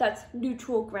that's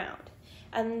neutral ground.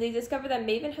 And they discover that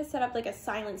Maven has set up like a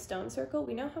silent stone circle.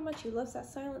 We know how much he loves that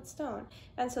silent stone.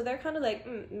 And so they're kind of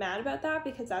like mad about that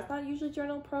because that's not usually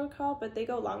journal protocol, but they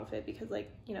go along with it because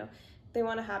like, you know, they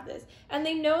want to have this. And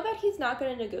they know that he's not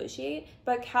going to negotiate,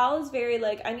 but Cal is very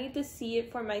like, I need to see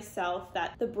it for myself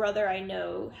that the brother I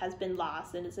know has been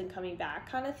lost and isn't coming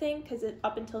back kind of thing. Because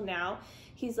up until now,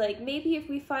 he's like, maybe if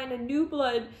we find a new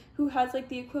blood who has like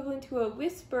the equivalent to a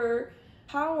whisper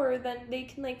power, then they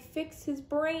can like fix his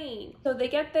brain. So they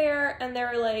get there and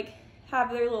they're like,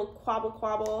 have their little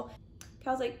quabble.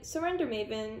 Cal's like, surrender,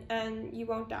 Maven, and you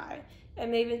won't die.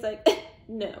 And Maven's like,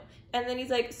 no. And then he's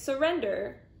like,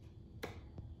 surrender,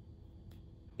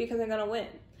 because I'm gonna win.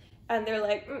 And they're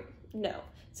like, no.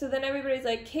 So then everybody's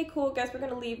like, okay, cool, guess we're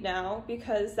gonna leave now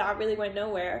because that really went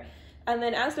nowhere. And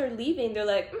then as they're leaving, they're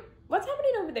like, what's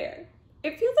happening over there?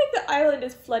 It feels like the island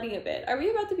is flooding a bit. Are we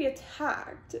about to be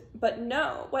attacked? But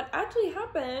no, what actually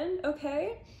happened,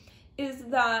 okay, is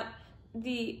that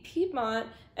the Piedmont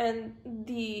and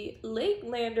the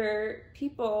Lakelander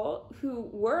people who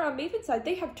were on Maven's side,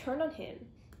 they have turned on him.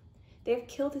 They have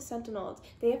killed his sentinels.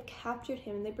 They have captured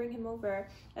him and they bring him over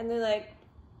and they're like,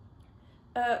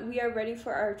 we are ready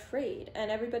for our trade.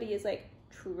 And everybody is like,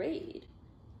 trade?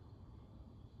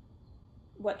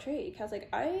 What trade? Cal's like,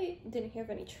 I didn't hear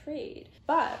of any trade.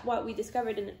 But what we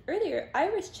discovered in an earlier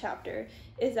Iris chapter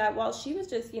is that while she was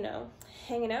just, you know,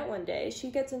 hanging out one day, she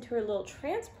gets into her little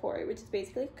transport, which is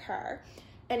basically a car.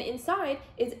 And inside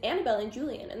is Annabelle and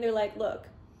Julian. And they're like, look,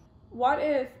 what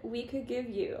if we could give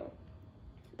you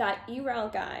that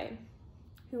Eral guy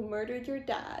who murdered your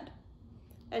dad?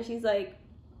 And she's like,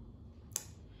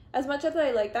 as much as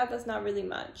I like that, that's not really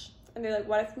much. And they're like,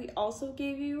 what if we also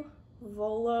gave you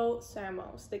Volo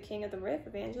Samos, the king of the Rift,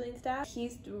 Evangeline's dad,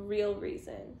 he's the real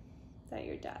reason that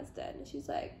your dad's dead. And she's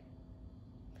like,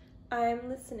 I'm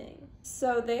listening.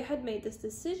 So they had made this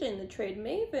decision to trade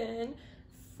Maven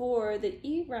for the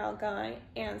Eral guy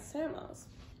and Samos.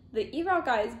 The Eral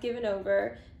guy is given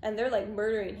over, and they're like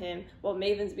murdering him while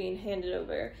Maven's being handed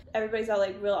over. Everybody's all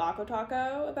like real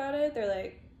ako-tako about it. They're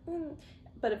like,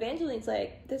 But Evangeline's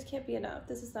like, this can't be enough.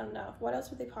 This is not enough. What else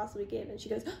would they possibly give? And she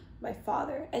goes, my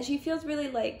father. And she feels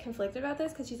really like conflicted about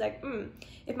this because she's like,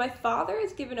 if my father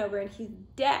is given over and he's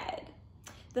dead,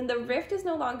 then the Rift is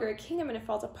no longer a kingdom and it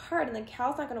falls apart, and then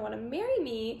Cal's not going to want to marry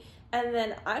me, and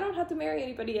then I don't have to marry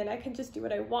anybody and I can just do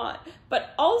what I want.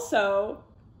 But also,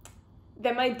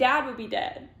 then my dad would be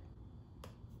dead.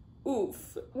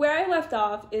 Oof. Where I left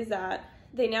off is that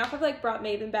they now have like brought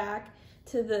Maven back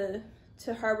to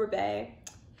Harbor Bay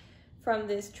from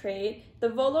this trade. The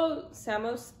Volo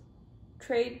Samos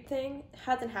trade thing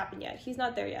hasn't happened yet. He's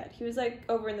not there yet. He was like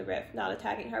over in the Rift, not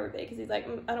attacking Harbor Bay because he's like,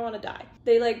 I don't want to die.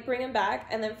 They like bring him back,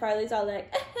 and then Friley's all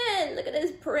like, look at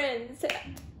this prince,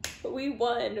 we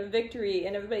won a victory,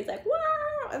 and everybody's like,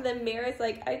 wow. And then Mara's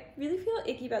like, I really feel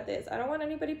icky about this. I don't want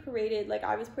anybody paraded like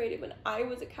I was paraded when I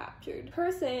was a captured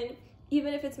person,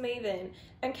 even if it's Maven.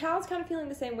 And Cal's kind of feeling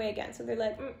the same way again. So they're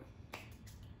like,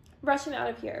 rush him out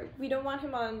of here. We don't want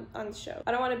him on the show.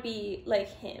 I don't want to be like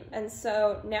him. And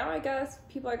so now I guess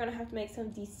people are going to have to make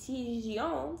some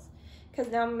decisions, because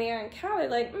now Mare and Cal are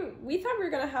like, we thought we were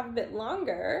going to have a bit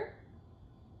longer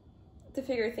to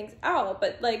figure things out,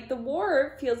 but like the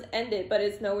war feels ended, but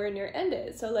it's nowhere near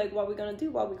ended. So like, what are we going to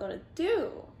do? What are we going to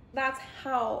do? That's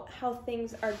how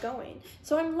things are going.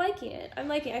 So I'm liking it.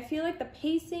 I feel like the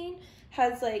pacing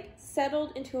has like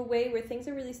settled into a way where things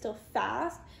are really still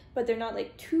fast, but they're not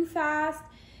like too fast.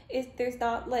 There's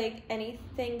not like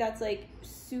anything that's like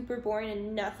super boring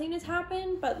and nothing has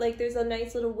happened, but like there's a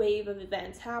nice little wave of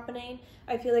events happening.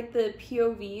 I feel like the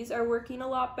POVs are working a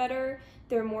lot better.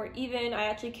 They're more even. I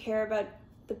actually care about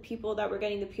the people that we're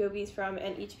getting the POVs from,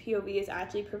 and each POV is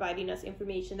actually providing us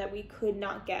information that we could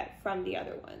not get from the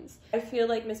other ones. I feel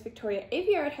like Miss Victoria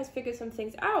Aveyard has figured some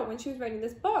things out when she was writing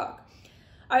this book.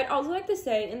 I'd also like to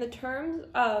say, in the terms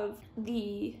of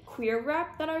the queer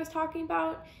rep that I was talking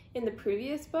about in the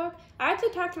previous book, I had to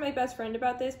talk to my best friend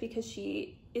about this because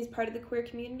she is part of the queer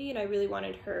community, and I really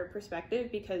wanted her perspective,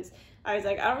 because I was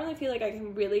like, I don't really feel like I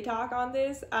can really talk on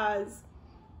this as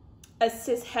a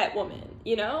cis-het woman,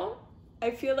 you know?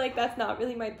 I feel like that's not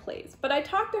really my place. But I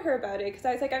talked to her about it because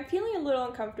I was like, I'm feeling a little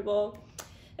uncomfortable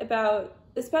about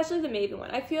especially the Maven one.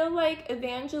 I feel like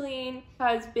Evangeline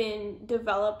has been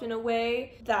developed in a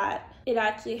way that it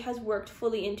actually has worked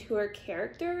fully into her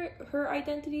character, her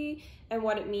identity, and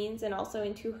what it means, and also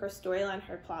into her storyline.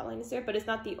 Her plotline is there, but it's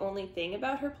not the only thing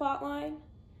about her plotline,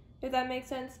 if that makes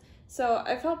sense. So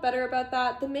I felt better about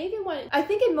that. The Maven one, I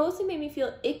think it mostly made me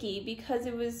feel icky because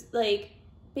it was like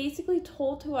basically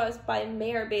told to us by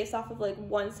Mare based off of like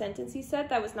one sentence he said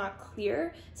that was not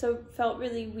clear, so it felt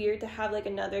really weird to have like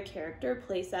another character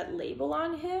place that label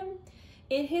on him.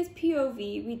 In his POV,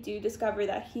 we do discover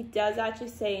that he does actually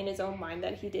say in his own mind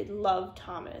that he did love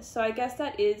Thomas, so I guess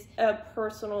that is a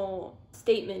personal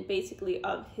statement basically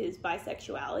of his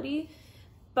bisexuality,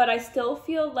 but I still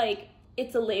feel like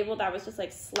it's a label that was just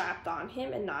like slapped on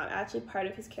him and not actually part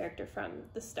of his character from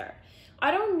the start. I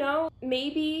don't know,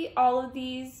 maybe all of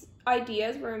these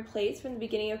ideas were in place from the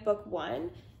beginning of book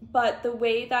 1, but the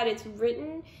way that it's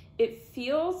written, it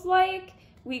feels like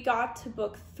we got to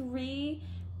book 3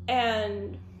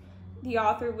 and the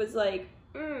author was like,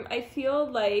 I feel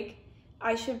like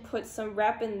I should put some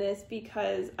rep in this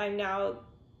because I'm now,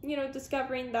 you know,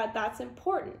 discovering that that's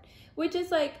important, which is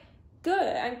like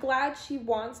good. I'm glad she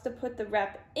wants to put the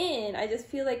rep in. I just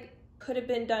feel like could have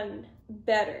been done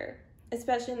better,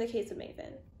 especially in the case of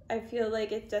Maven. I feel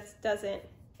like it just doesn't,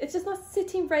 it's just not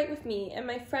sitting right with me. And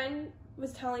my friend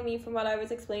was telling me from what I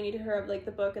was explaining to her of like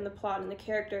the book and the plot and the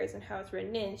characters and how it's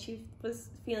written in, she was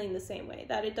feeling the same way,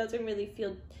 that it doesn't really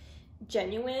feel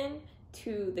genuine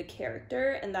to the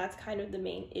character, and that's kind of the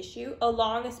main issue,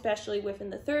 along especially within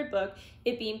the 3rd book,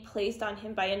 it being placed on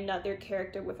him by another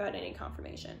character without any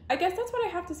confirmation. I guess that's what I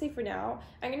have to say for now.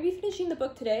 I'm going to be finishing the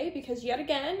book today because yet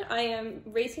again I am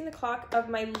racing the clock of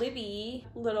my Libby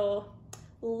little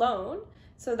loan,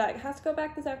 so that has to go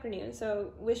back this afternoon.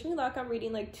 So wish me luck. I'm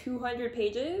reading like 200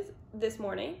 pages this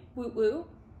morning. Woot woot.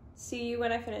 See you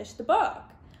when I finish the book.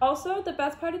 Also, the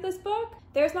best part of this book,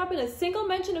 there's not been a single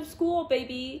mention of school,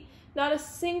 baby. Not a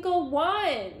single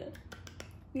one.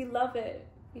 We love it.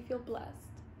 We feel blessed.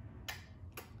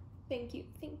 Thank you.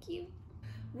 Thank you.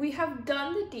 We have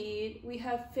done the deed. We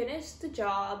have finished the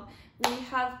job. We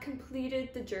have completed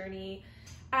the journey.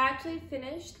 I actually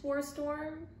finished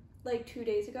Warstorm like 2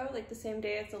 days ago, like the same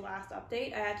day as the last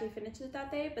update. I actually finished it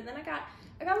that day, but then I got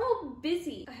a little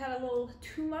busy. I had a little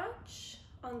too much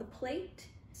on the plate.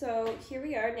 So here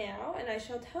we are now, and I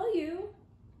shall tell you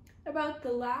about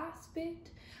the last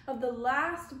bit of the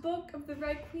last book of the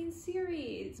Red Queen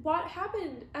series. What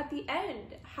happened at the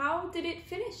end? How did it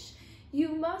finish? You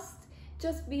must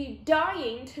just be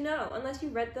dying to know, unless you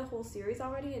read the whole series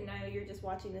already and now you're just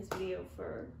watching this video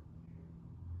for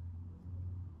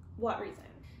what reason?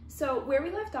 So where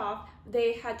we left off,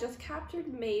 they had just captured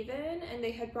Maven and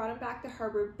they had brought him back to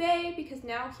Harbor Bay because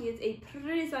now he is a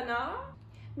prisoner.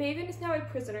 Maven is now a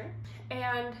prisoner,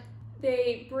 and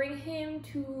they bring him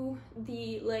to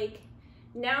the like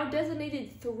now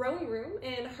designated throne room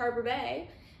in Harbor Bay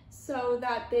so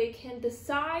that they can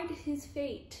decide his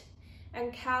fate.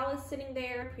 And Cal is sitting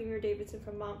there, Premier Davidson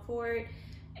from Montfort,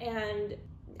 and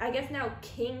I guess now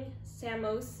King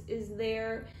Samos is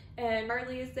there, and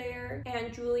Marley is there,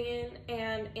 and Julian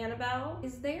and Annabelle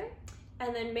is there,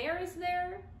 and then Mare is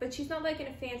there, but she's not like in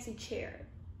a fancy chair.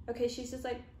 Okay, she's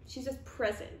just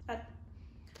present at,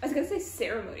 I was gonna say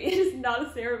ceremony, it is not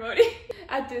a ceremony,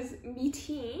 at this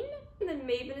meeting. And then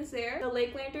Maven is there. The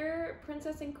Lakelander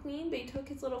princess and queen, they took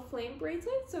his little flame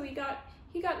bracelet, so he got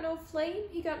no flame,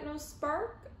 he got no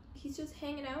spark. He's just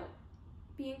hanging out,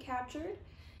 being captured.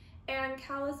 And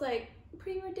Cal is like,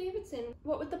 Premier Davidson,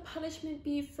 what would the punishment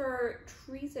be for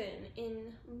treason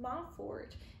in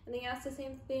Montfort? And they asked the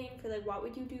same thing for like, what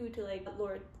would you do to like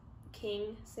Lord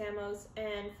King Samos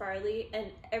and Farley? And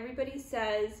everybody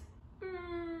says,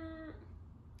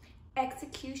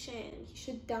 execution, he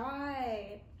should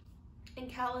die. And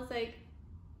Cal is like,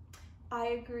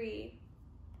 I agree.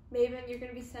 Maven, you're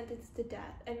gonna be sentenced to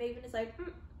death. And Maven is like,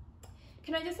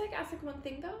 can I just like ask like one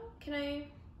thing though? Can I,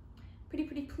 pretty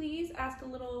please, ask a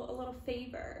little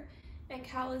favor? And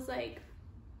Cal is like,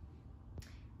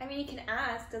 I mean, you can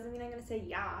ask, doesn't mean I'm gonna say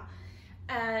yeah.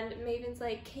 And Maven's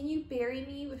like, can you bury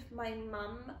me with my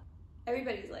mom?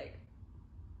 Everybody's like,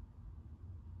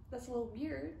 that's a little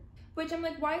weird. Which I'm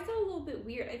like, why is that a little bit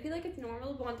weird? I feel like it's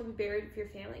normal to want to be buried with your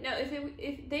family. Now,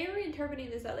 if they were interpreting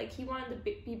this that like he wanted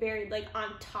to be buried like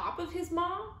on top of his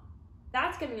mom,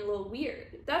 that's getting a little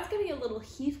weird. That's getting a little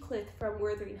Heathcliff from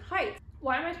Wuthering Heights.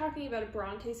 Why am I talking about a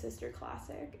Bronte sister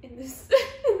classic in this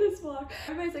in this vlog?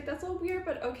 Everybody's like, that's a little weird,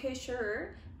 but okay,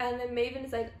 sure. And then Maven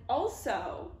is like,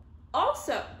 also,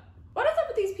 what is up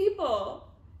with these people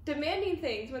demanding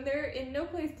things when they're in no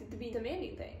place to be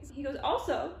demanding things? He goes,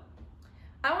 also,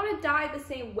 I want to die the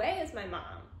same way as my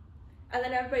mom. And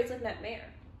then everybody's looking at Mare.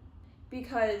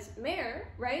 Because Mare,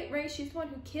 right, she's the one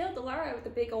who killed Alara with the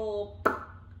big old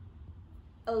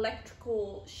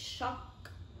electrical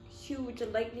shock, huge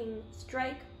lightning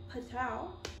strike, patow.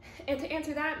 And to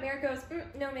answer that, Mare goes,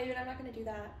 no, Maven, I'm not going to do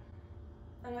that.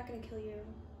 I'm not going to kill you.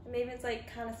 And Maven's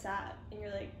like kind of sad. And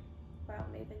you're like, wow,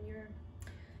 Maven,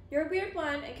 you're a weird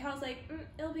one. And Cal's like,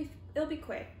 it'll be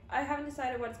quick. I haven't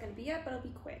decided what it's gonna be yet, but it'll be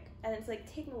quick. And it's like,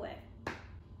 take him away.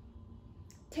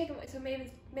 Take him away. So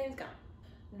Maven's gone.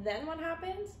 Then what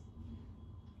happens?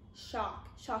 Shock.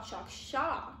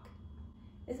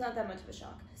 It's not that much of a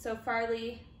shock. So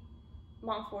Farley,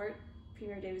 Montfort,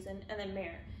 Premier Davidson, and then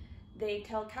Mare, they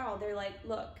tell Cal, they're like,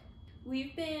 look,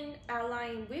 we've been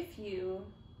allying with you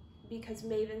because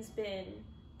Maven's been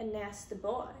a nasty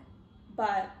boy,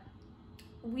 but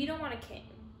we don't want a king.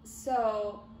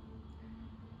 So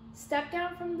step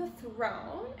down from the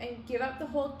throne and give up the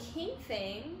whole king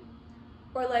thing,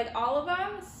 or like all of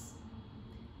us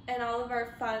and all of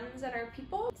our funds and our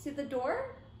people, see the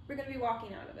door? We're gonna be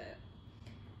walking out of it.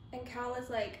 And Cal is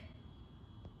like,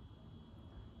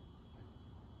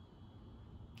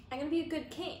 I'm gonna be a good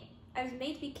king. I was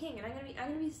made to be king, and I'm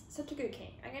gonna be such a good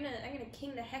king. I'm gonna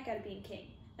king the heck out of being king.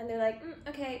 And they're like,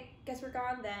 okay, guess we're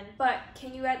gone then. But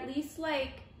can you at least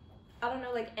like, I don't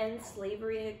know, like end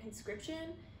slavery and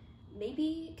conscription?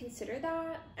 Maybe consider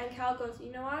that. And Cal goes,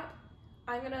 you know what?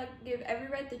 I'm gonna give every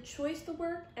red the choice to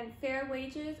work and fair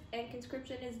wages, and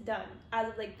conscription is done as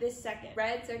of like this second.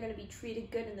 Reds are gonna be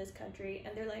treated good in this country.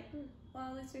 And they're like, well,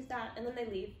 at least there's that. And then they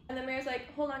leave. And the mayor's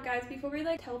like, hold on guys, before we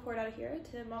like teleport out of here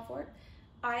to Montfort,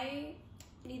 I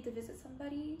need to visit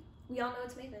somebody. We all know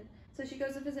it's Maven. So she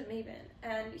goes to visit Maven,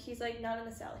 and he's like not in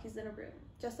a cell, he's in a room.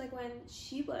 Just like when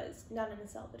she was not in a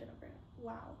cell, but in a room.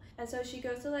 Wow. And so she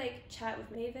goes to like chat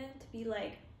with Maven to be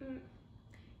like,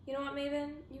 you know what,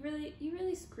 Maven, you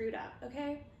really screwed up,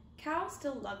 okay? Cal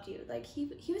still loved you. Like he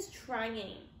was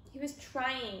trying.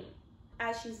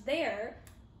 As she's there,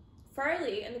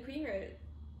 Farley and the premier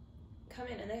come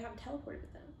in and they have teleported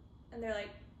with them. And they're like,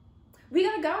 we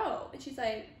gotta go. And she's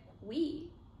like, we?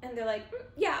 And they're like,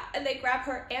 yeah. And they grab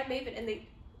her and Maven and they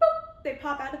they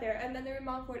pop out of there, and then they're in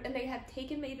Montfort, and they have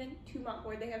taken Maven to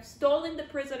Montfort. They have stolen the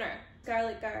prisoner.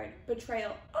 Scarlet Guard,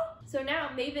 betrayal. Oh. So now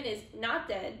Maven is not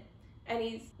dead, and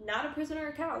he's not a prisoner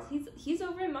of Cal's. He's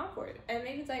over in Montfort, and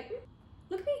Maven's like,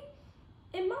 look at me,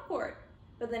 in Montfort.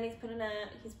 But then he's put in a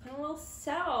little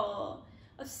cell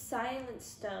of silent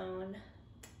stone,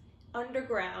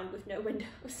 underground with no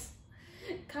windows.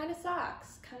 Kind of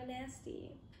sucks, kind of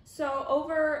nasty. So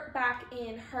over back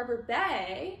in Harbor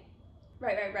Bay,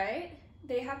 right,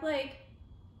 they have like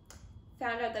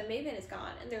found out that Maven is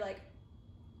gone, and they're like,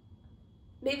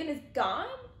 Maven is gone?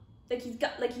 Like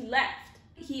he left.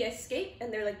 He escaped,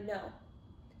 and they're like, no.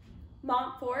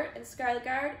 Montfort and Scarlet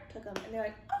Guard took him, and they're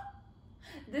like, oh,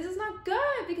 this is not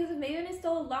good, because if Maven is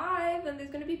still alive, then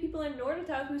there's gonna be people in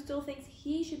Nordertown who still thinks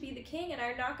he should be the king, and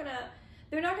they're not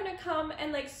gonna come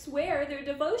and like swear their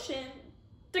devotion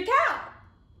to Cal.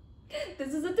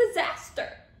 This is a disaster.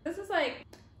 This is like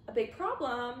a big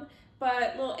problem.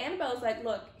 But little Annabelle's like,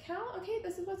 look, Cal, okay,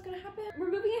 this is what's gonna happen. We're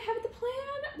moving ahead with the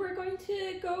plan. We're going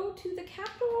to go to the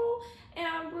capital,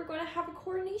 and we're going to have a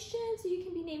coronation so you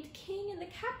can be named king in the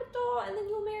capital, and then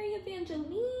you'll marry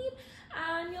Evangeline,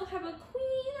 and you'll have a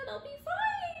queen, and it'll be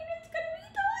fine. It's gonna be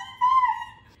totally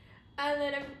fine. And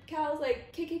then Cal's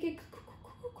like,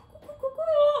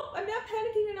 I'm not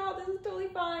panicking at all. This is totally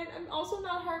fine. I'm also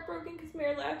not heartbroken because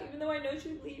Mare left, even though I know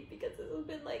she'd leave, because this has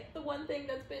been like the one thing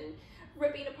that's been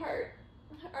ripping apart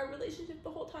our relationship the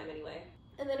whole time anyway.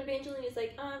 And then Evangeline is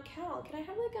like, Cal, can I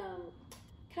have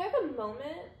a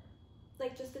moment,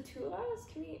 like just the two of us?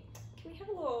 Can we have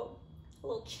a little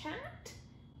chat?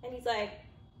 And he's like,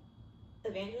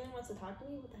 Evangeline wants to talk to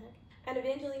me? What the heck? And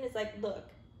Evangeline is like, look,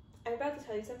 I'm about to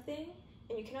tell you something,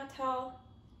 and you cannot tell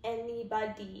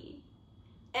anybody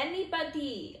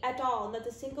at all, not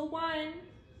a single one.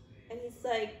 And he's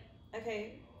like,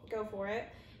 okay, go for it.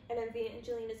 And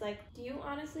Evangeline is like, do you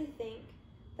honestly think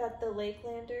that the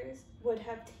Lakelanders would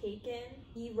have taken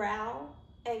Eral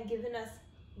and given us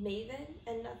Maven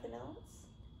and nothing else?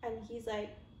 And he's like,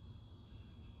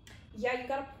 yeah, you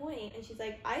got a point. And she's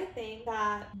like, I think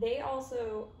that they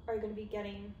also are going to be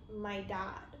getting my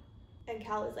dad. And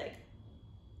Cal is like,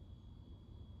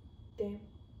 damn.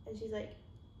 And she's like,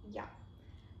 yeah.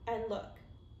 And look,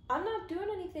 I'm not doing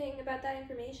anything about that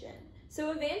information.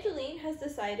 So Evangeline has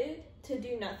decided to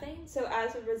do nothing. So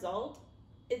as a result,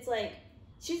 it's like,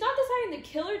 she's not deciding to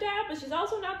kill her dad, but she's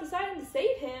also not deciding to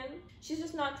save him. She's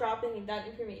just not dropping that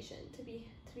information to be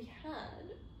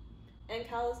had. And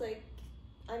Cal is like,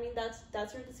 I mean,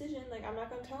 that's her decision. Like, I'm not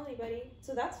gonna tell anybody.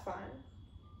 So that's fine.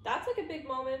 That's like a big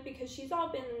moment because she's all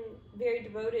been very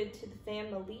devoted to the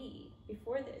family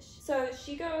before this. So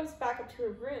she goes back up to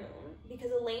her room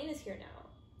because Elaine is here now.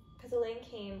 Because Elaine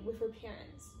came with her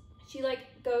parents. She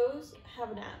like goes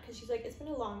have a nap because she's like, it's been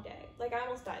a long day. Like, I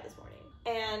almost died this morning.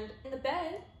 And in the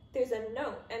bed, there's a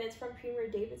note, and it's from Premier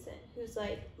Davidson, who's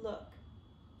like, look,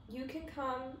 you can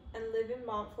come and live in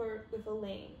Montfort with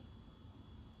Elaine.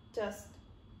 Just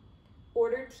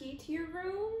order tea to your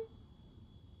room,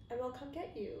 and we'll come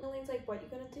get you. Elaine's like, what are you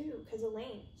gonna do? Because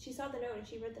Elaine, she saw the note, and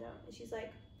she read the note, and she's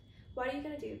like, what are you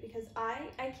gonna do? Because I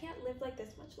can't live like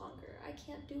this much longer. I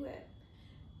can't do it.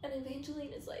 And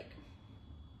Evangeline is like,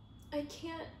 I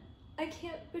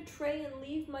can't betray and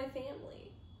leave my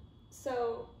family.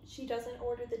 So she doesn't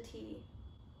order the tea.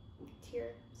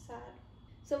 Tear, sad.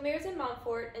 So Mare's in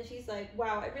Montfort, and she's like,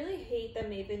 wow, I really hate that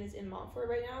Maven is in Montfort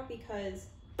right now because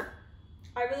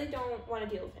I really don't want to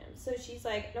deal with him. So she's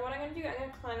like, know what I'm going to do? I'm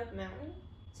going to climb up a mountain.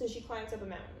 So she climbs up a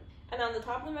mountain. And on the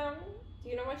top of the mountain, do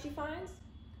you know what she finds?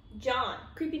 John,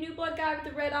 creepy new blood guy with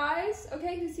the red eyes,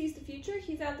 okay, who sees the future.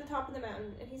 He's at the top of the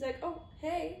mountain, and he's like, oh,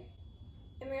 hey.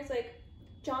 And Mare's like,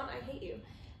 John, I hate you.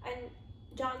 And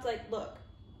John's like, look,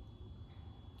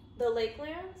 the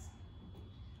Lakelands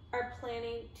are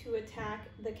planning to attack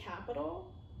the capital,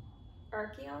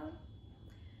 Archeon,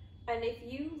 and if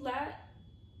you let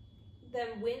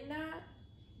them win that,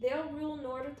 they'll rule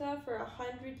Nordertha for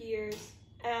 100 years,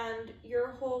 and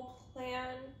your whole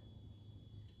plan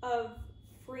of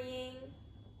freeing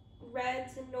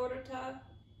Reds in Nordertha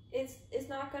is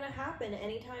not going to happen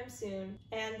anytime soon,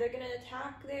 and they're going to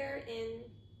attack there in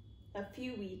a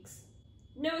few weeks.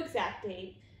 No exact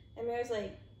date. And Mare's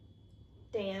like,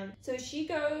 damn. So she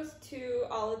goes to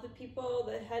all of the people,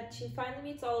 she finally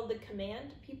meets all of the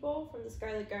command people from the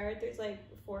Scarlet Guard. There's like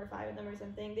 4 or 5 of them or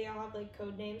something. They all have like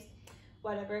code names,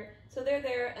 whatever. So they're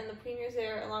there, and the premier's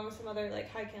there along with some other like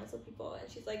high council people,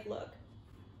 and she's like, look,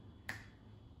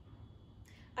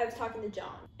 I was talking to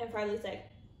John. And Farley's like,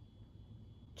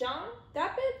 John,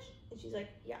 that bitch? And she's like,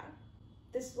 yeah,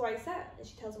 this is what I said. And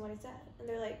she tells him what I said. And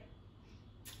they're like,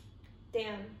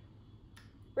 damn,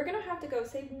 we're gonna have to go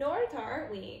save Norta,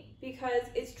 aren't we? Because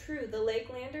it's true, the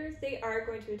Lakelanders, they are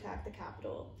going to attack the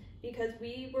capital. Because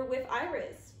we were with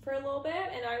Iris for a little bit,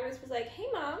 and Iris was like, hey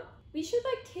mom, we should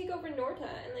like take over Norta,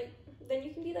 and like then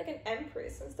you can be like an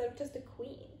empress instead of just a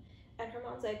queen. And her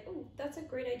mom's like, oh, that's a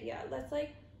great idea. Let's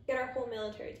like get our whole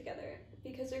military together,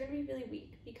 because they're gonna be really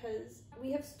weak, because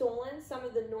we have stolen some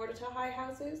of the Norta high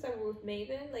houses that were with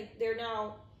Maven. Like they're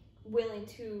now willing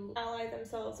to ally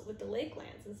themselves with the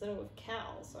Lakelands instead of with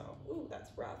Cal, so ooh, that's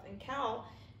rough. And Cal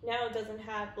now doesn't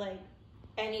have like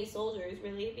any soldiers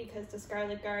really, because the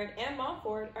Scarlet Guard and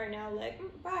Montfort are now like,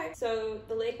 bye. So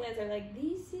the Lakelands are like,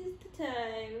 this is the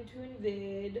time to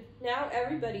invade. Now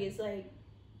everybody is like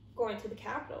going to the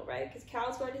capital, right? Because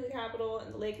Cal's going to the capital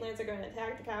and the Lakelands are going to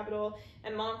attack the capital,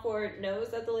 and Montfort knows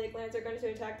that the Lakelands are going to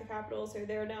attack the capital, so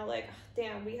they're now like, oh,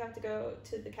 damn, we have to go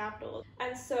to the capital.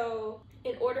 And so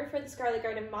in order for the Scarlet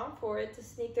Guard and Montfort to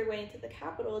sneak their way into the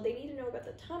capital, they need to know about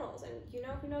the tunnels. And you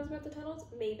know who knows about the tunnels?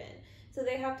 Maven. So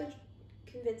they have to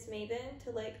convince Maven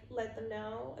to like let them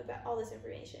know about all this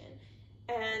information.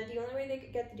 And the only way they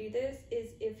could get to do this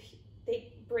is if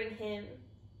they bring him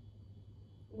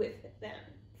with them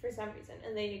for some reason,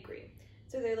 and they agree.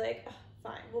 So they're like, oh,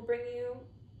 fine, we'll bring you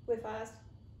with us.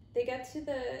 They get to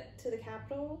the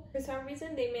capital. For some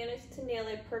reason, they manage to nail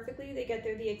it perfectly. They get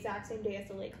there the exact same day as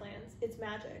the Lakelands. It's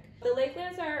magic. The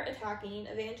Lakelands are attacking.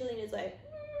 Evangeline is like,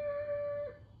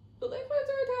 the Lakelands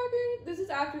are attacking. This is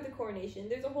after the coronation.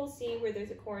 There's a whole scene where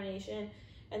there's a coronation,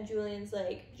 and Julian's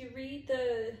like, did you read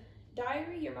the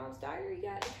diary, your mom's diary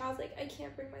yet? And Cal's like, I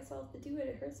can't bring myself to do it.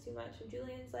 It hurts too much. And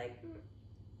Julian's like,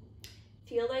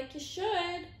 feel like you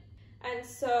should. And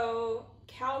so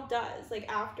Cal does, like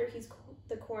after he's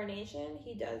the coronation,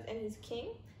 he does, and he's king.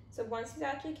 So once he's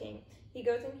actually king, he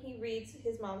goes and he reads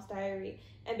his mom's diary,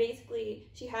 and basically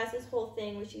she has this whole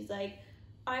thing where she's like,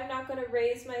 I'm not going to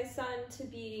raise my son to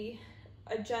be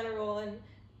a general in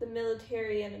the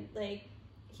military, and like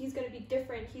he's going to be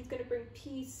different, he's going to bring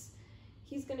peace,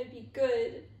 he's going to be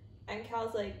good. And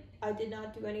Cal's like, I did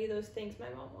not do any of those things my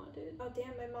mom wanted. Oh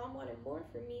damn, my mom wanted more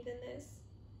for me than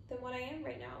what I am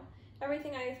right now.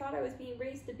 Everything I thought I was being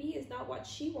raised to be is not what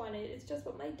she wanted, it's just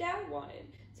what my dad wanted.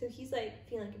 So he's like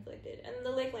feeling conflicted, and the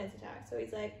Lakelands attack. So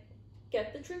he's like,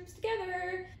 get the troops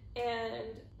together. And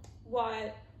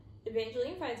what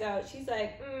Evangeline finds out, she's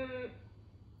like,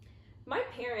 my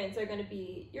parents are gonna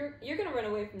be, you're gonna run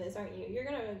away from this, aren't you? You're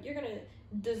gonna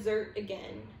desert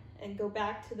again and go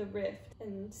back to the rift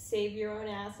and save your own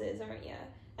asses, aren't you?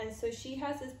 And so she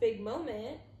has this big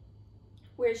moment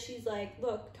where she's like,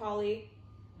 look, Tolly,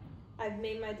 I've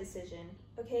made my decision.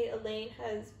 Okay, Elaine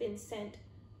has been sent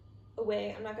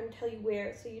away. I'm not going to tell you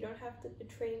where, so you don't have to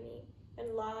betray me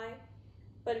and lie.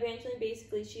 But eventually,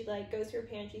 basically, she like goes to her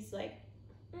parents. She's like,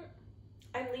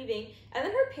 I'm leaving. And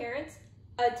then her parents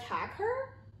attack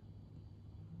her.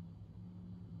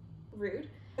 Rude.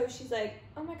 So she's like,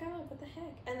 oh my god, what the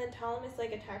heck? And then Ptolemus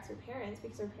like attacks her parents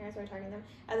because her parents are attacking them.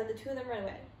 And then the two of them run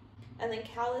away. And then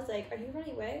Cal is like, are you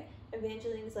running away?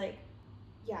 Evangeline is like,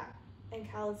 yeah. And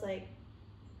Cal is like,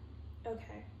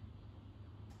 okay.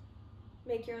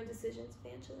 Make your own decisions,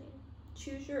 Evangeline.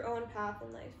 Choose your own path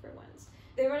in life for once.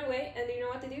 They run away, and you know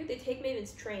what they do? They take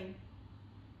Maven's train.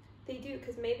 They do,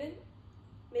 because Maven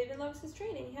loves his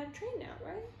train, and he had a train now,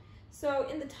 right? So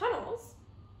in the tunnels,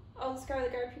 all the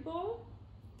Scarlet Guard people,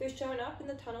 they're showing up in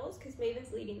the tunnels because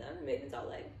Maven's leading them, and Maven's all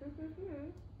like,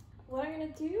 What I'm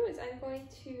going to do is I'm going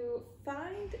to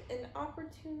find an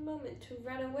opportune moment to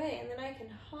run away, and then I can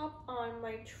hop on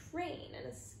my train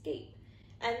and escape.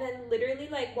 And then literally,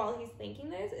 like, while he's thinking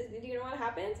this, do you know what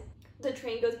happens? The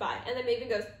train goes by, and then Maven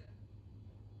goes,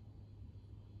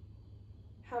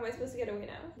 how am I supposed to get away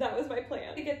now? That was my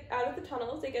plan. They get out of the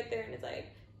tunnels, they get there, and it's like,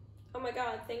 oh my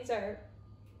god,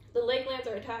 the Lakelands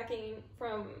are attacking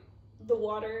from the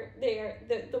water.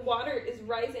 The water is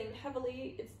rising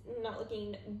heavily. It's not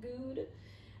looking good.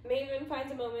 Maven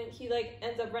finds a moment, he like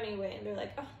ends up running away, and they're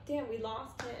like, oh damn, we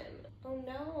lost him. Oh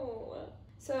no.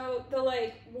 So the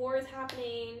like war is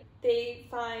happening. They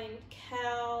find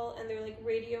Cal and they're like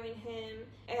radioing him,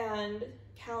 and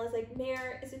Cal is like,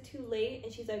 Mare, is it too late?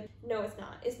 And she's like, no, it's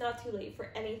not. It's not too late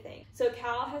for anything. So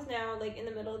Cal has now, like, in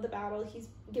the middle of the battle, he's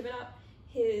given up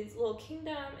his little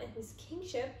kingdom and his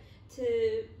kingship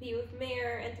to be with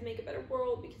Mare and to make a better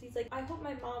world, because he's like, I hope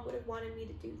my mom would have wanted me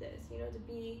to do this, you know, to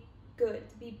be good,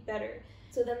 to be better.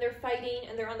 So then they're fighting,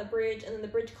 and they're on the bridge, and then the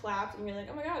bridge collapses, and you're like,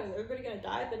 oh my god, is everybody gonna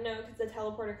die? But no, because the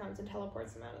teleporter comes and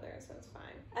teleports them out of there, so it's fine.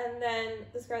 And then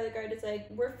the Scarlet Guard is like,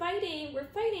 we're fighting,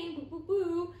 boo, boo,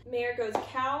 boo. Mare goes,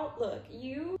 Cal, look,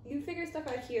 you figure stuff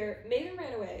out here. Maven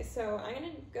ran away, so I'm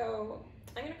gonna go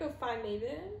find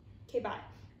Maven. Okay, bye.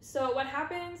 So what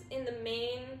happens in the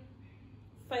main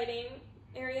fighting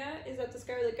area is that the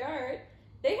Scarlet Guard,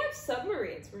 they have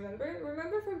submarines,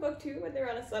 remember from book 2 when they were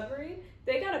on a submarine?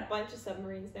 They got a bunch of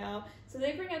submarines now, so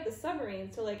they bring out the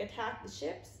submarines to like attack the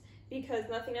ships, because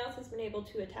nothing else has been able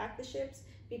to attack the ships,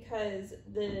 because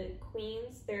the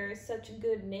queens, they're such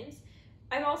good nymphs.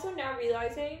 I'm also now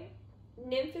realizing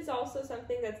nymph is also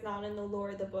something that's not in the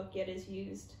lore of the book yet is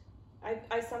used.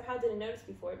 I somehow didn't notice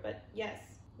before, but yes.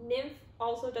 Nymph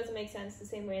also doesn't make sense the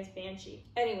same way as Banshee.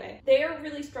 Anyway, they are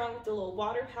really strong with the little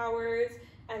water powers,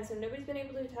 and so nobody's been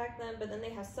able to attack them, but then they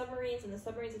have submarines, and the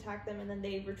submarines attack them, and then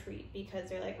they retreat because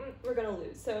they're like, we're gonna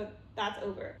lose, so that's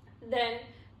over. Then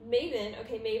Maven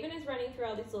is running through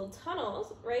all these little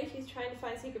tunnels, right? He's trying to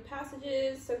find secret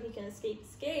passages so he can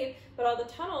escape, but all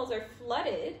the tunnels are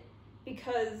flooded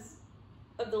because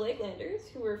of the Lakelanders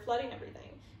who were flooding everything.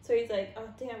 So he's like, oh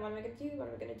damn, what am I gonna do? What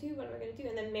am I gonna do? What am I gonna do?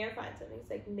 And then Mare finds him, and he's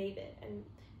like, Maven. And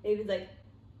Maven's like,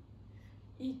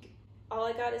 eek. All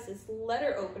I got is this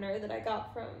letter opener that I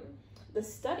got from the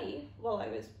study while I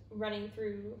was running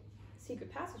through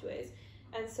secret passageways.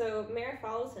 And so Mare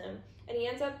follows him, and he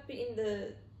ends up being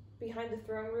behind the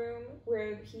throne room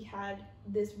where he had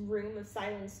this room of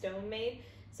silent stone made.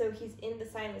 So he's in the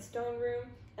silent stone room,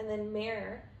 and then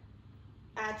Mare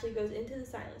actually goes into the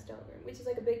silent stone room, which is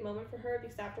like a big moment for her,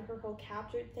 because after her whole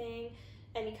captured thing,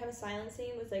 any kind of silent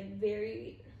scene was like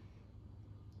very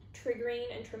triggering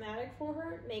and traumatic for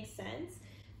her. It makes sense,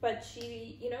 but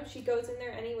she, you know, she goes in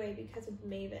there anyway because of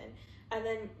Maven. And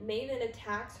then Maven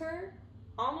attacks her,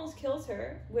 almost kills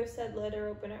her with said letter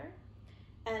opener,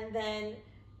 and then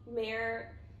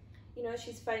Mare, you know,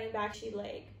 she's fighting back. She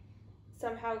like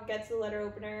somehow gets the letter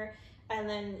opener, and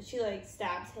then she like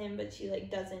stabs him, but she like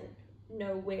doesn't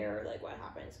know where, like what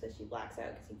happens, because she blacks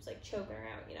out because he was like choking her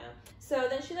out, you know. So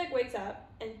then she like wakes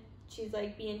up and she's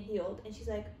like being healed, and she's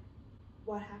like,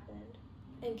 what happened?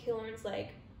 And Killorn's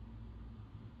like,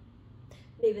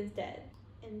 Maven's dead.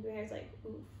 And Mare's like,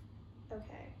 oof,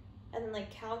 okay. And then like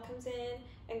Cal comes in,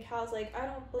 and Cal's like, I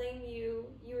don't blame you,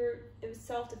 it was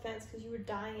self-defense because you were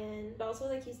dying. But also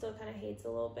like he still kind of hates a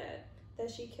little bit that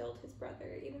she killed his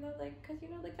brother, even though like, because you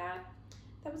know, like that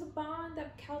was a bond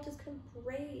that Cal just couldn't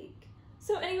break.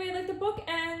 So anyway, like the book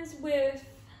ends with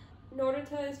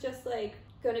Norderta is just like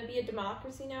gonna be a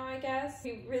democracy now, I guess.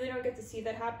 We really don't get to see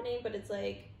that happening, but it's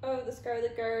like, oh, the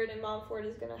Scarlet Guard and Montfort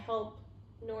is gonna help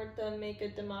Norderta make a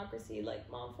democracy like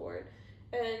Montfort.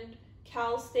 And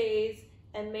Cal stays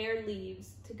and Mare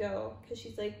leaves to go because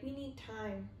she's like, we need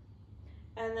time.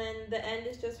 And then the end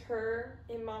is just her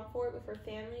in Montfort with her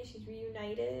family. She's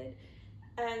reunited,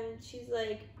 and she's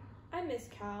like, I miss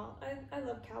Cal. I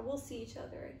love Cal. We'll see each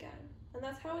other again. And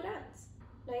that's how it ends.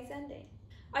 Nice ending.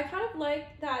 I kind of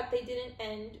like that they didn't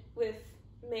end with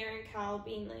Mare and Cal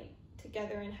being like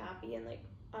together and happy and like,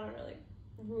 I don't know, like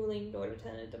ruling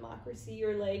Norderton in a democracy,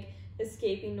 or like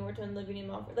escaping Norderton and living in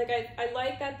Montfort. Like I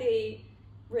like that they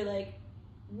were like,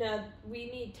 no,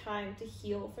 we need time to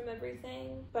heal from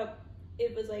everything, but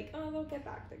it was like, oh, they'll get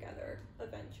back together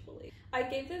eventually. I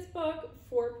gave this book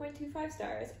 4.25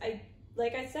 stars.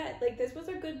 Like I said, like this was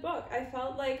a good book. I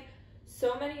felt like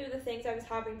so many of the things I was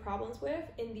having problems with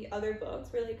in the other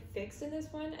books were like fixed in this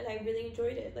one, and I really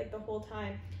enjoyed it like the whole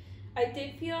time. I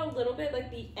did feel a little bit like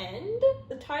the end,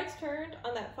 the tides turned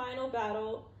on that final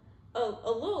battle a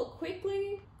little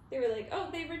quickly. They were like, oh,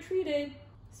 they retreated,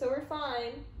 so we're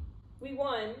fine, we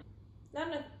won. Not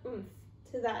enough oomph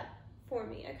to that for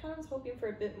me. I kind of was hoping for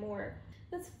a bit more.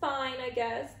 That's fine, I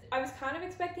guess. I was kind of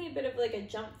expecting a bit of like a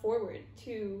jump forward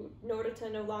to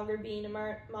Norderta no longer being a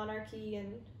monarchy,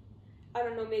 and I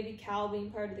don't know, maybe Cal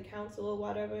being part of the council or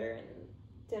whatever, and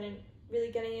didn't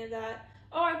really get any of that.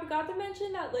 Oh, I forgot to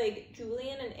mention that like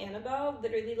Julian and Annabelle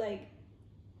literally like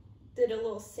did a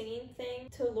little singing thing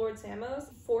to Lord Samos,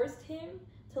 forced him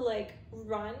to like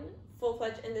run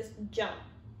full-fledged and just jump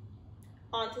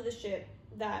onto the ship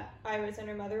that Iris and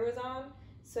her mother was on.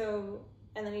 So,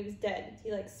 and then he was dead.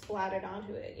 He like splattered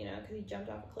onto it, you know, because he jumped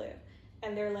off a cliff.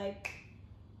 And they're like,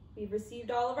 we've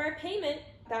received all of our payment.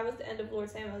 That was the end of Lord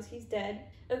Samos. He's dead.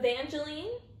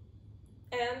 Evangeline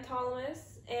and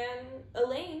Ptolemus and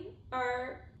Elaine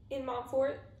are in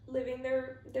Montfort living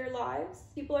their lives.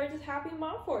 People are just happy in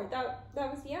Montfort. That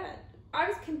was the end. I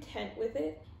was content with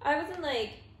it. I wasn't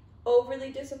like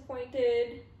overly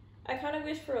disappointed. I kind of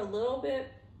wished for a little bit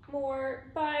more,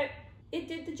 but it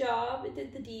did the job. It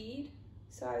did the deed.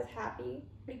 So I was happy.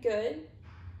 Pretty good.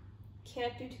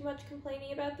 Can't do too much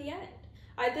complaining about the end.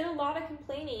 I did a lot of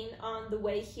complaining on the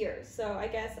way here, so I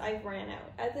guess I ran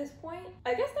out at this point.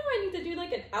 I guess now I need to do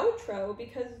like an outro,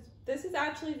 because this is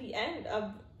actually the end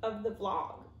of the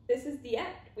vlog. This is the end.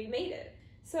 We made it.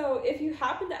 So if you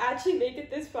happen to actually make it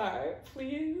this far,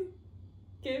 please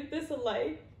give this a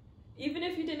like. Even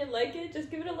if you didn't like it,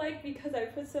 just give it a like because I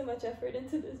put so much effort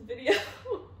into this video.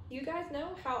 You guys know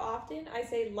how often I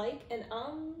say like and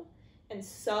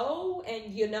so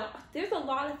and you know. There's a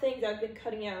lot of things I've been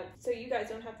cutting out so you guys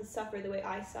don't have to suffer the way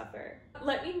I suffer.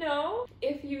 Let me know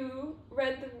if you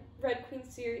read the Red Queen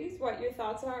series, what your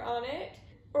thoughts are on it,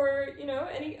 or you know,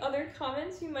 any other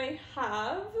comments you might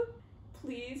have.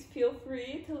 Please feel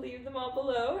free to leave them all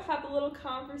below. Have a little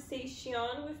conversation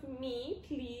with me,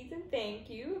 please, and thank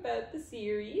you about the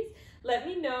series. Let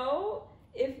me know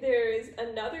if there's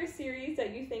another series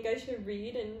that you think I should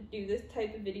read and do this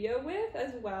type of video with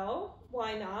as well.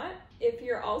 Why not? If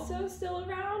you're also still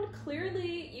around,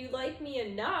 clearly you like me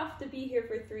enough to be here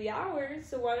for 3 hours,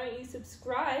 so why don't you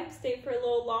subscribe, stay for a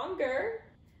little longer.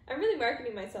 I'm really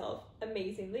marketing myself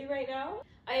amazingly right now.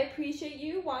 I appreciate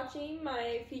you watching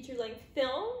my feature-length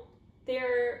film.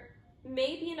 There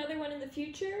may be another one in the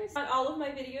future. Not all of my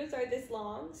videos are this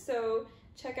long, so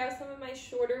check out some of my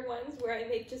shorter ones where I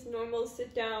make just normal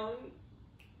sit-down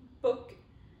booktube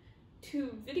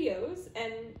videos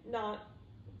and not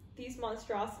these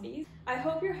monstrosities. I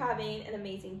hope you're having an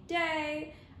amazing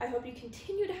day. I hope you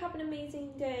continue to have an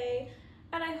amazing day,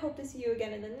 and I hope to see you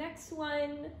again in the next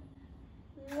one.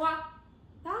 Mwah!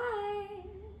 Bye!